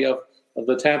physicality of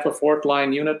the Tampa fourth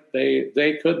line unit.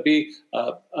 They could be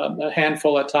a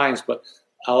handful at times, but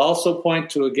I'll also point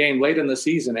to a game late in the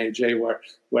season, AJ,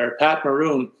 where Pat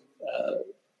Maroon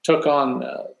took on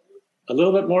a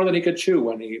little bit more than he could chew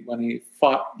when he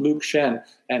fought Luke Schenn,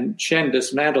 and Schenn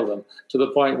dismantled him to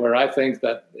the point where I think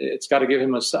that it's got to give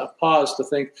him a pause to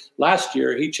think. Last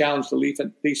year, he challenged the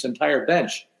Leafs' entire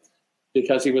bench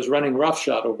because he was running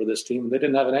roughshod over this team, and they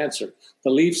didn't have an answer. The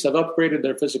Leafs have upgraded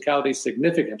their physicality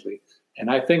significantly, and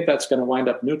I think that's going to wind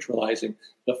up neutralizing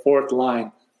the fourth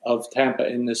line of Tampa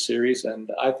in this series.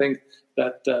 And I think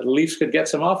that the Leafs could get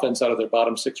some offense out of their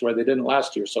bottom 6 where they didn't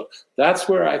last year. So that's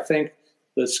where I think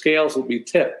the scales will be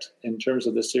tipped in terms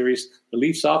of the series. The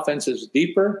Leafs offense is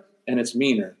deeper and it's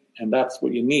meaner, and that's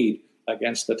what you need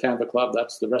against the Tampa club.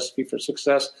 That's the recipe for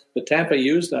success that Tampa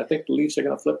used, and I think the Leafs are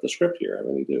going to flip the script here. I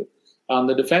really do. On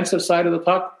the defensive side of the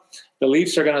puck, the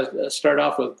Leafs are going to start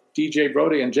off with DJ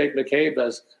Brody and Jake McCabe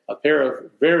as a pair of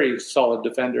very solid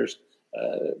defenders.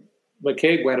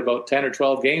 McCabe went about 10 or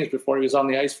 12 games before he was on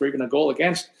the ice for even a goal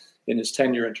against in his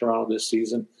tenure in Toronto this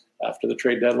season after the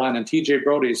trade deadline. And TJ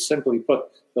Brody has simply put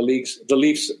the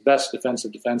Leafs' best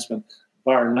defensive defenseman,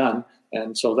 bar none.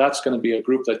 And so that's going to be a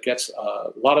group that gets a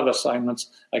lot of assignments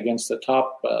against the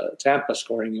top Tampa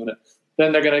scoring unit.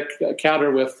 Then they're going to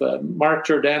counter with Mark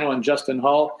Giordano and Justin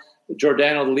Hall.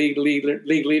 Giordano, the league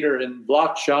leader in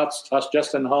blocked shots.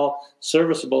 Justin Hall,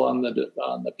 serviceable on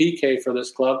the PK for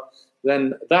this club.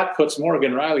 Then that puts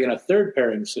Morgan Riley in a third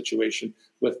pairing situation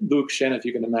with Luke Schenn, if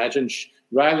you can imagine.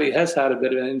 Riley has had a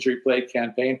bit of an injury-plagued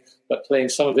campaign, but playing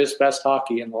some of his best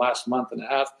hockey in the last month and a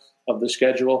half of the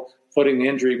schedule, putting the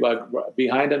injury bug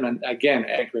behind him, and again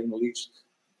anchoring the Leafs'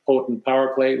 potent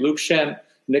power play. Luke Schenn,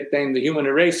 nicknamed the Human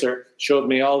Eraser, showed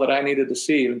me all that I needed to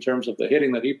see in terms of the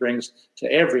hitting that he brings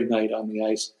to every night on the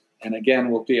ice. And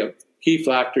again, will be a key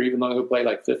factor, even though he'll play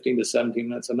like 15 to 17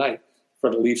 minutes a night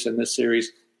for the Leafs in this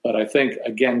series. But I think,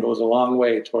 again, goes a long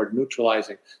way toward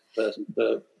neutralizing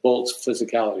the Bolts'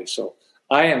 physicality. So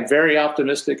I am very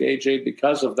optimistic, AJ,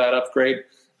 because of that upgrade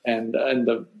and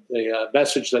the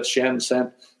message that Schenn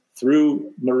sent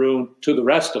through Maroon to the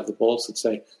rest of the Bolts that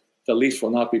say the Leafs will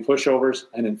not be pushovers.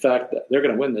 And in fact, they're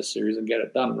going to win this series and get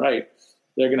it done right.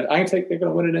 they're going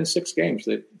to win it in 6 games.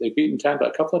 They've beaten Tampa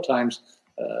a couple of times,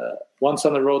 once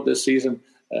on the road this season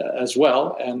as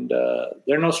well. And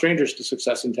they're no strangers to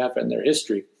success in Tampa in their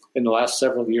history. In the last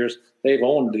several years, they've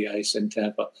owned the ice in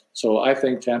Tampa. So I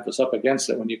think Tampa's up against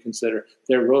it when you consider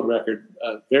their road record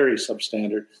very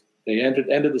substandard. They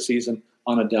ended the season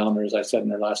on a downer, as I said, in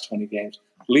their last 20 games.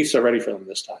 Leafs are ready for them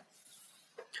this time.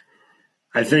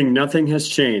 I think nothing has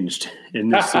changed in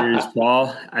this series,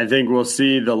 Paul. I think we'll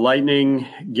see the Lightning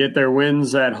get their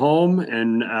wins at home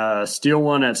and steal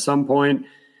one at some point,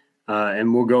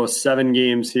 and we'll go 7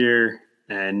 games here.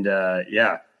 And,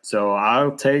 so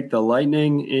I'll take the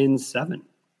Lightning in 7.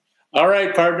 All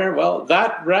right, partner. Well,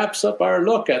 that wraps up our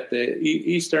look at the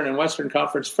Eastern and Western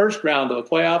Conference first round of the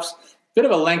playoffs. Bit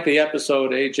of a lengthy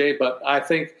episode, AJ, but I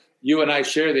think you and I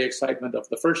share the excitement of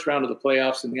the first round of the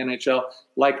playoffs in the NHL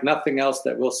like nothing else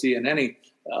that we'll see in any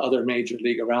other major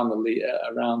league around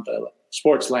the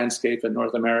sports landscape in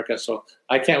North America. So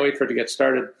I can't wait for it to get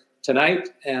started tonight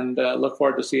and look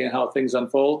forward to seeing how things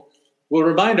unfold. We'll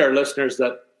remind our listeners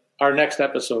that our next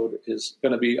episode is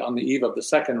going to be on the eve of the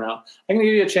second round. I'm going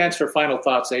to give you a chance for final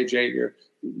thoughts, AJ.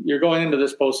 You're going into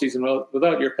this postseason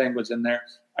without your Penguins in there.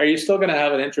 Are you still going to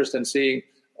have an interest in seeing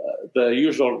the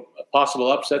usual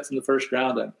possible upsets in the first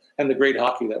round and the great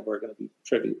hockey that we're going to be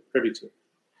privy to?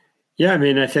 Yeah, I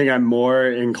mean, I think I'm more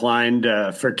inclined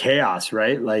for chaos,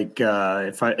 right? Like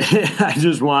if I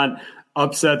just want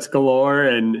upsets galore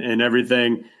and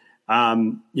everything.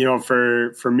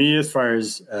 For me, as far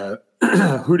as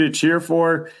who to cheer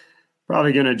for,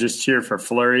 probably going to just cheer for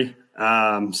Fleury.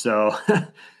 So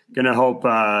going to hope,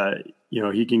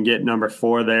 he can get number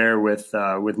 4 there with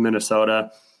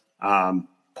Minnesota.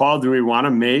 Paul, do we want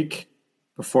to make,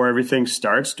 before everything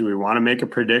starts, do we want to make a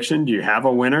prediction? Do you have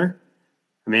a winner?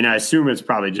 I mean, I assume it's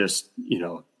probably just,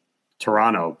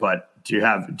 Toronto, but do you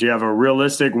have a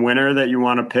realistic winner that you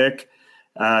want to pick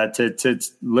to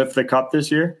lift the cup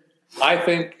this year? I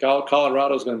think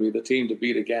Colorado is going to be the team to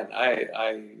beat again.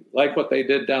 I like what they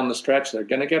did down the stretch. They're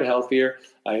going to get healthier.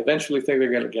 I eventually think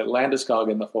they're going to get Landeskog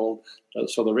in the fold,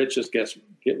 so the rich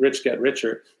get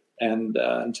richer. And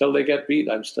until they get beat,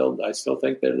 I still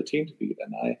think they're the team to beat.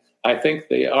 And I think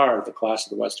they are the class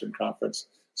of the Western Conference.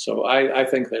 So I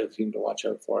think they're the team to watch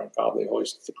out for and probably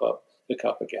hoist the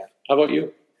cup again. How about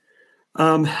you?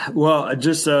 Well,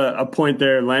 just a point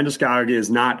there. Landeskog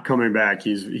is not coming back.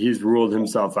 He's ruled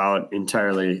himself out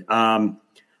entirely. I'm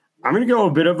going to go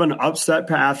a bit of an upset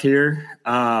path here.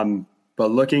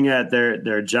 But looking at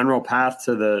their general path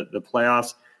to the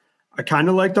playoffs, I kind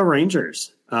of like the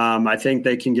Rangers. I think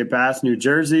they can get past New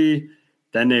Jersey.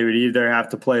 Then they would either have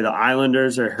to play the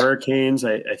Islanders or Hurricanes.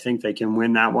 I think they can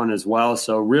win that one as well.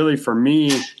 So really for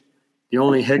me, the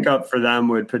only hiccup for them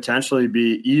would potentially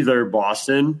be either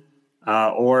Boston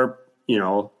or,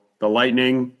 the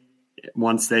Lightning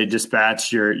once they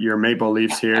dispatch your Maple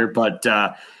Leafs here. But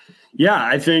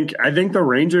I think the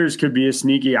Rangers could be a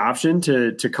sneaky option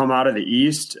to come out of the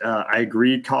East. I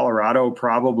agree. Colorado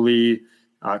probably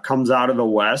comes out of the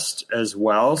West as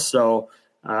well. So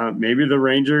maybe the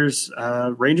Rangers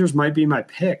might be my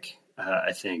pick,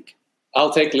 I think.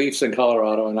 I'll take Leafs in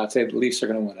Colorado, and I'd say the Leafs are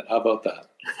going to win it. How about that?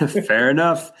 Fair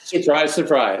enough. Surprise,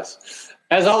 surprise.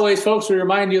 As always, folks, we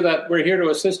remind you that we're here to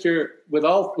assist you with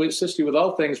all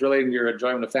things relating to your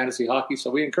enjoyment of fantasy hockey. So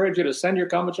we encourage you to send your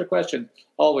comments or questions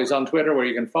always on Twitter, where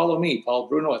you can follow me, Paul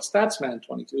Bruno, at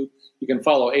Statsman22. You can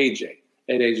follow AJ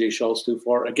at AJ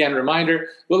Schultz24. Again, reminder,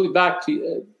 we'll be back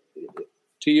to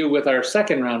you with our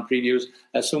second round previews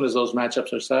as soon as those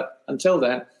matchups are set. Until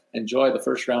then, enjoy the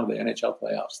first round of the NHL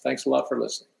playoffs. Thanks a lot for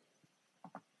listening.